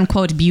quote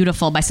unquote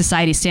beautiful by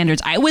society's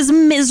standards, I was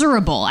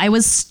miserable. I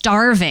was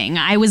starving.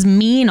 I was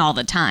mean all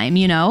the time,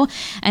 you know?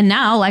 And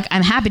now, like,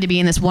 I'm happy to be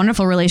in this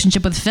wonderful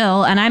relationship with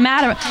Phil, and I'm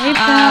I'm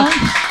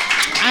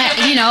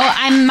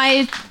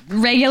my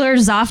regular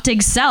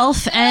Zoftig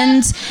self,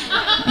 and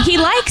he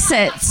likes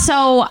it.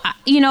 So,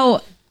 you know,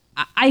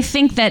 I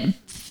think that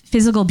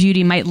physical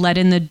beauty might let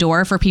in the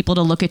door for people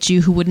to look at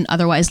you who wouldn't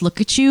otherwise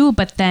look at you,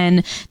 but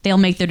then they'll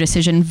make their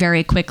decision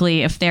very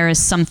quickly if there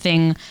is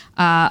something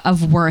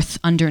of worth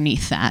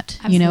underneath that.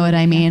 Absolutely, you know what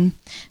I mean?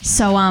 Yeah.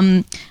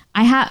 So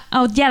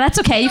Oh, yeah, that's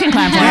okay. You can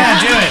clap for it.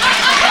 Yeah, do it.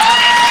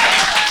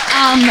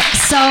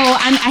 So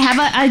I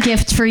have a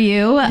gift for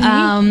you.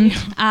 And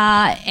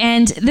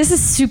this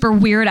is super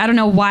weird. I don't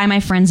know why my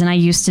friends and I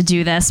used to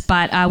do this,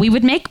 but we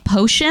would make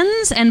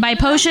potions. And by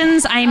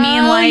potions, I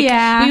mean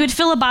we would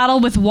fill a bottle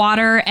with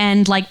water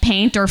and like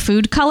paint or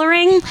food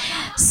coloring.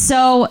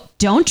 So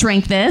don't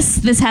drink this.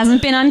 This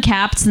hasn't been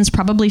uncapped since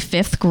probably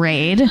 5th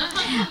grade.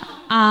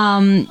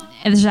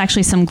 There's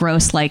actually some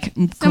gross like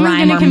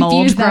grime or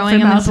mold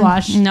growing in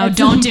mouthwash. No,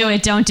 don't do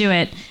it. Don't do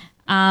it.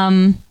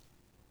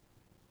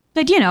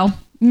 But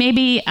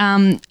maybe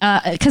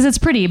because it's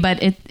pretty, but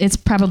it's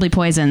probably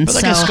poison. But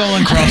like a skull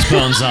and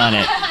crossbones on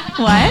it.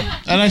 What?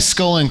 A nice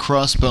skull and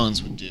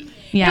crossbones would do.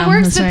 Yeah, it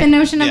works with right. the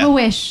notion of Yeah. a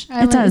wish.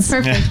 It does. It's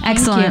perfect.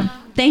 Excellent.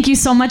 Thank you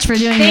so much for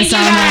doing Thank this. you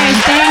Elna. guys.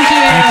 Thank you.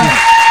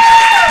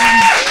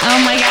 Oh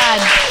my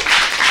God.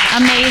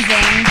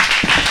 Amazing.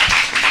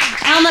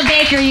 Elna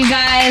Baker, you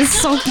guys.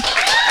 So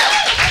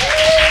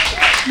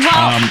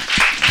well,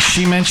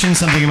 She mentioned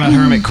something about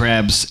hermit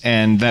crabs,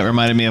 and that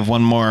reminded me of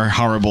one more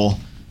horrible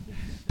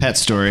pet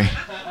story.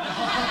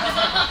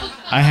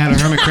 I had a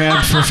hermit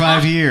crab for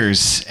 5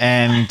 years,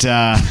 and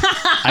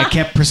I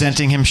kept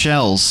presenting him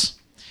shells.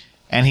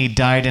 And he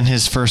died in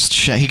his first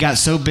shell. He got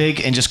so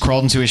big and just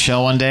crawled into his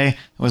shell one day.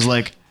 I was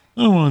like,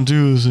 I don't want to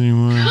do this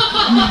anymore.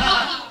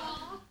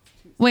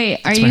 wait,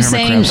 are That's you my hermit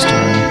saying? crab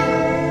story.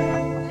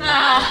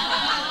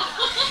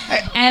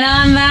 And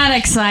on that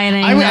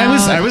exciting I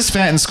note, was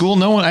fat in school.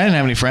 I didn't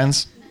have any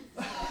friends.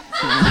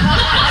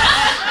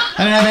 I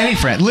didn't have any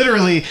friends.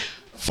 Literally,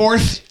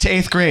 4th to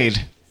 8th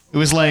grade. It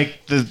was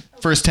like the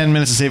first 10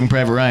 minutes of Saving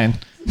Private Ryan.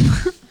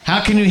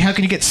 How can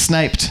you get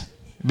sniped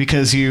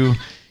because you're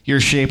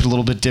shaped a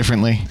little bit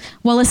differently?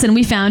 well, listen,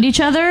 we found each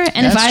other,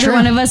 and if That's either true.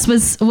 one of us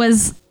was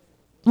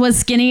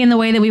skinny in the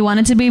way that we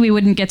wanted to be, we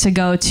wouldn't get to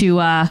go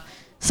to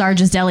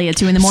Sarge's Deli at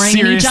 2 a.m. and eat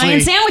Seriously,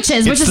 giant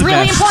sandwiches, which it's is a the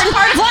really best. important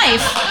part of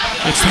life.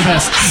 It's the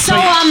best. So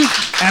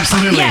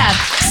Absolutely. yeah.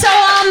 So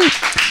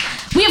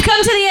we have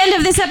come to the end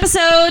of this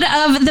episode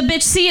of The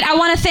Bitch Seat. I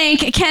want to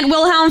thank Kent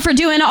Wilhelm for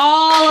doing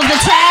all of the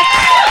tech.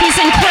 He's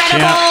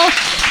incredible.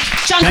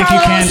 Thank you,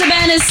 Giancarlo Kent.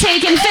 Rosaben is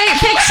taking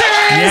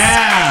pictures.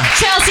 Yeah.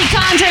 Chelsea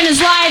Condren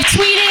is live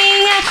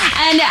tweeting.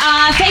 And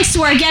thanks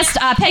to our guests,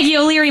 Peggy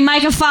O'Leary,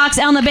 Myka Fox,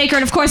 Elna Baker,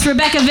 and of course,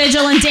 Rebecca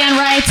Vigil and Dan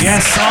Wright.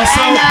 Yes,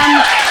 also And,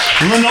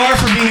 Lenore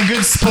for being a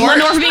good sport.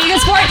 Lenore for being a good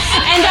sport.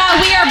 And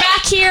we are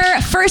back here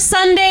first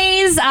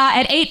Sundays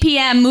at 8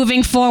 p.m.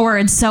 moving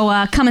forward. So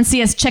come and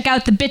see us. Check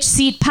out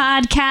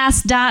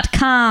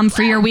thebitchseatpodcast.com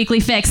for your weekly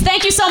fix.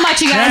 Thank you so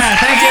much, you guys. Yeah,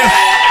 thank you.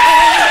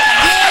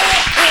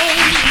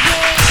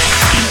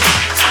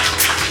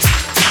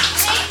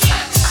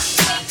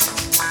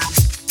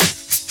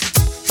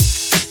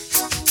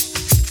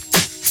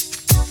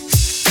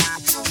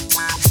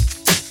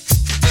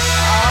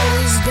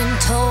 Always been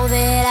told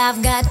that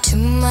I've got too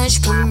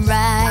much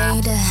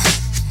pride, too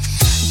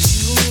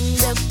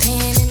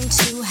independent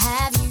to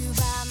have you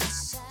by my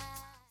side.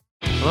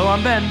 Hello,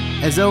 I'm Ben,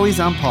 As always,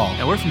 I'm Paul.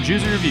 and we're from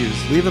Jews and Reviews.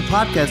 We have a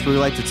podcast where we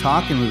like to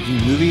talk and review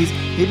movies,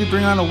 maybe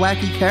bring on a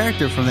wacky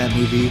character from that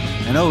movie,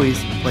 and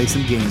always play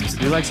some games.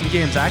 We like some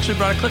games. I actually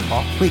brought a clip,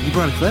 Paul. Wait, you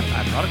brought a clip?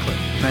 I brought a clip.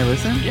 Can I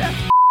listen? Yeah.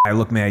 I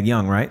look mad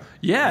young, right?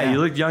 Yeah, you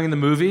looked young in the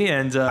movie,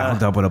 and I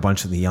hooked up with a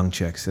bunch of the young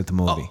chicks at the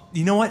movie.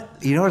 you know what?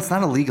 You know, it's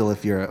not illegal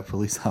if you're a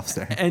police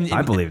officer. And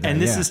I believe that,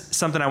 And this yeah. is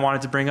something I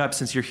wanted to bring up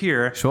since you're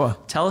here. Sure.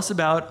 Tell us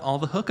about all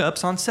the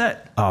hookups on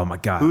set. Oh my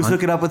god. Who's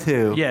hooking up with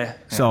who? Yeah.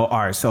 So all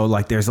right, so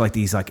like there's like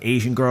these like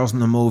Asian girls in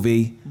the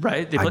movie.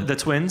 Right. They play the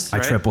twins. I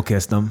right? triple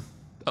kissed them.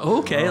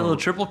 Okay, a little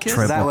triple kiss.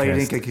 Triple That way you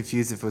kissed. didn't get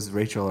confused if it was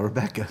Rachel or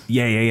Rebecca.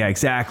 Yeah,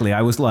 exactly.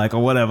 I was like, or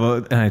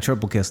whatever, and I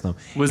triple kissed them.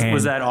 Was And-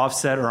 that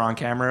offset or on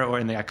camera, or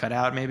and they got cut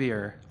out maybe,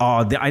 or?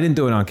 Oh, I didn't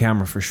do it on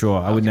camera for sure.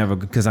 I would never,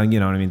 because I, you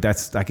know what I mean.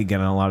 I could get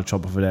in a lot of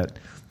trouble for that.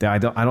 I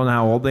don't know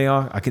how old they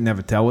are. I could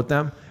never tell with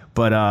them.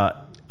 But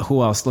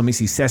who else? Let me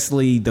see.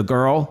 Cecily, the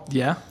girl.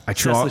 Yeah. I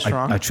Cecily chalked.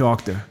 Strong? I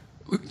chalked her.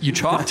 You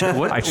chalked?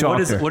 What? I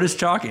chalked her. What is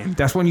chalking?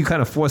 That's when you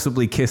kind of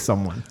forcibly kiss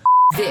someone.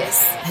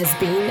 This has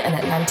been an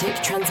Atlantic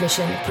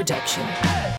Transmission production.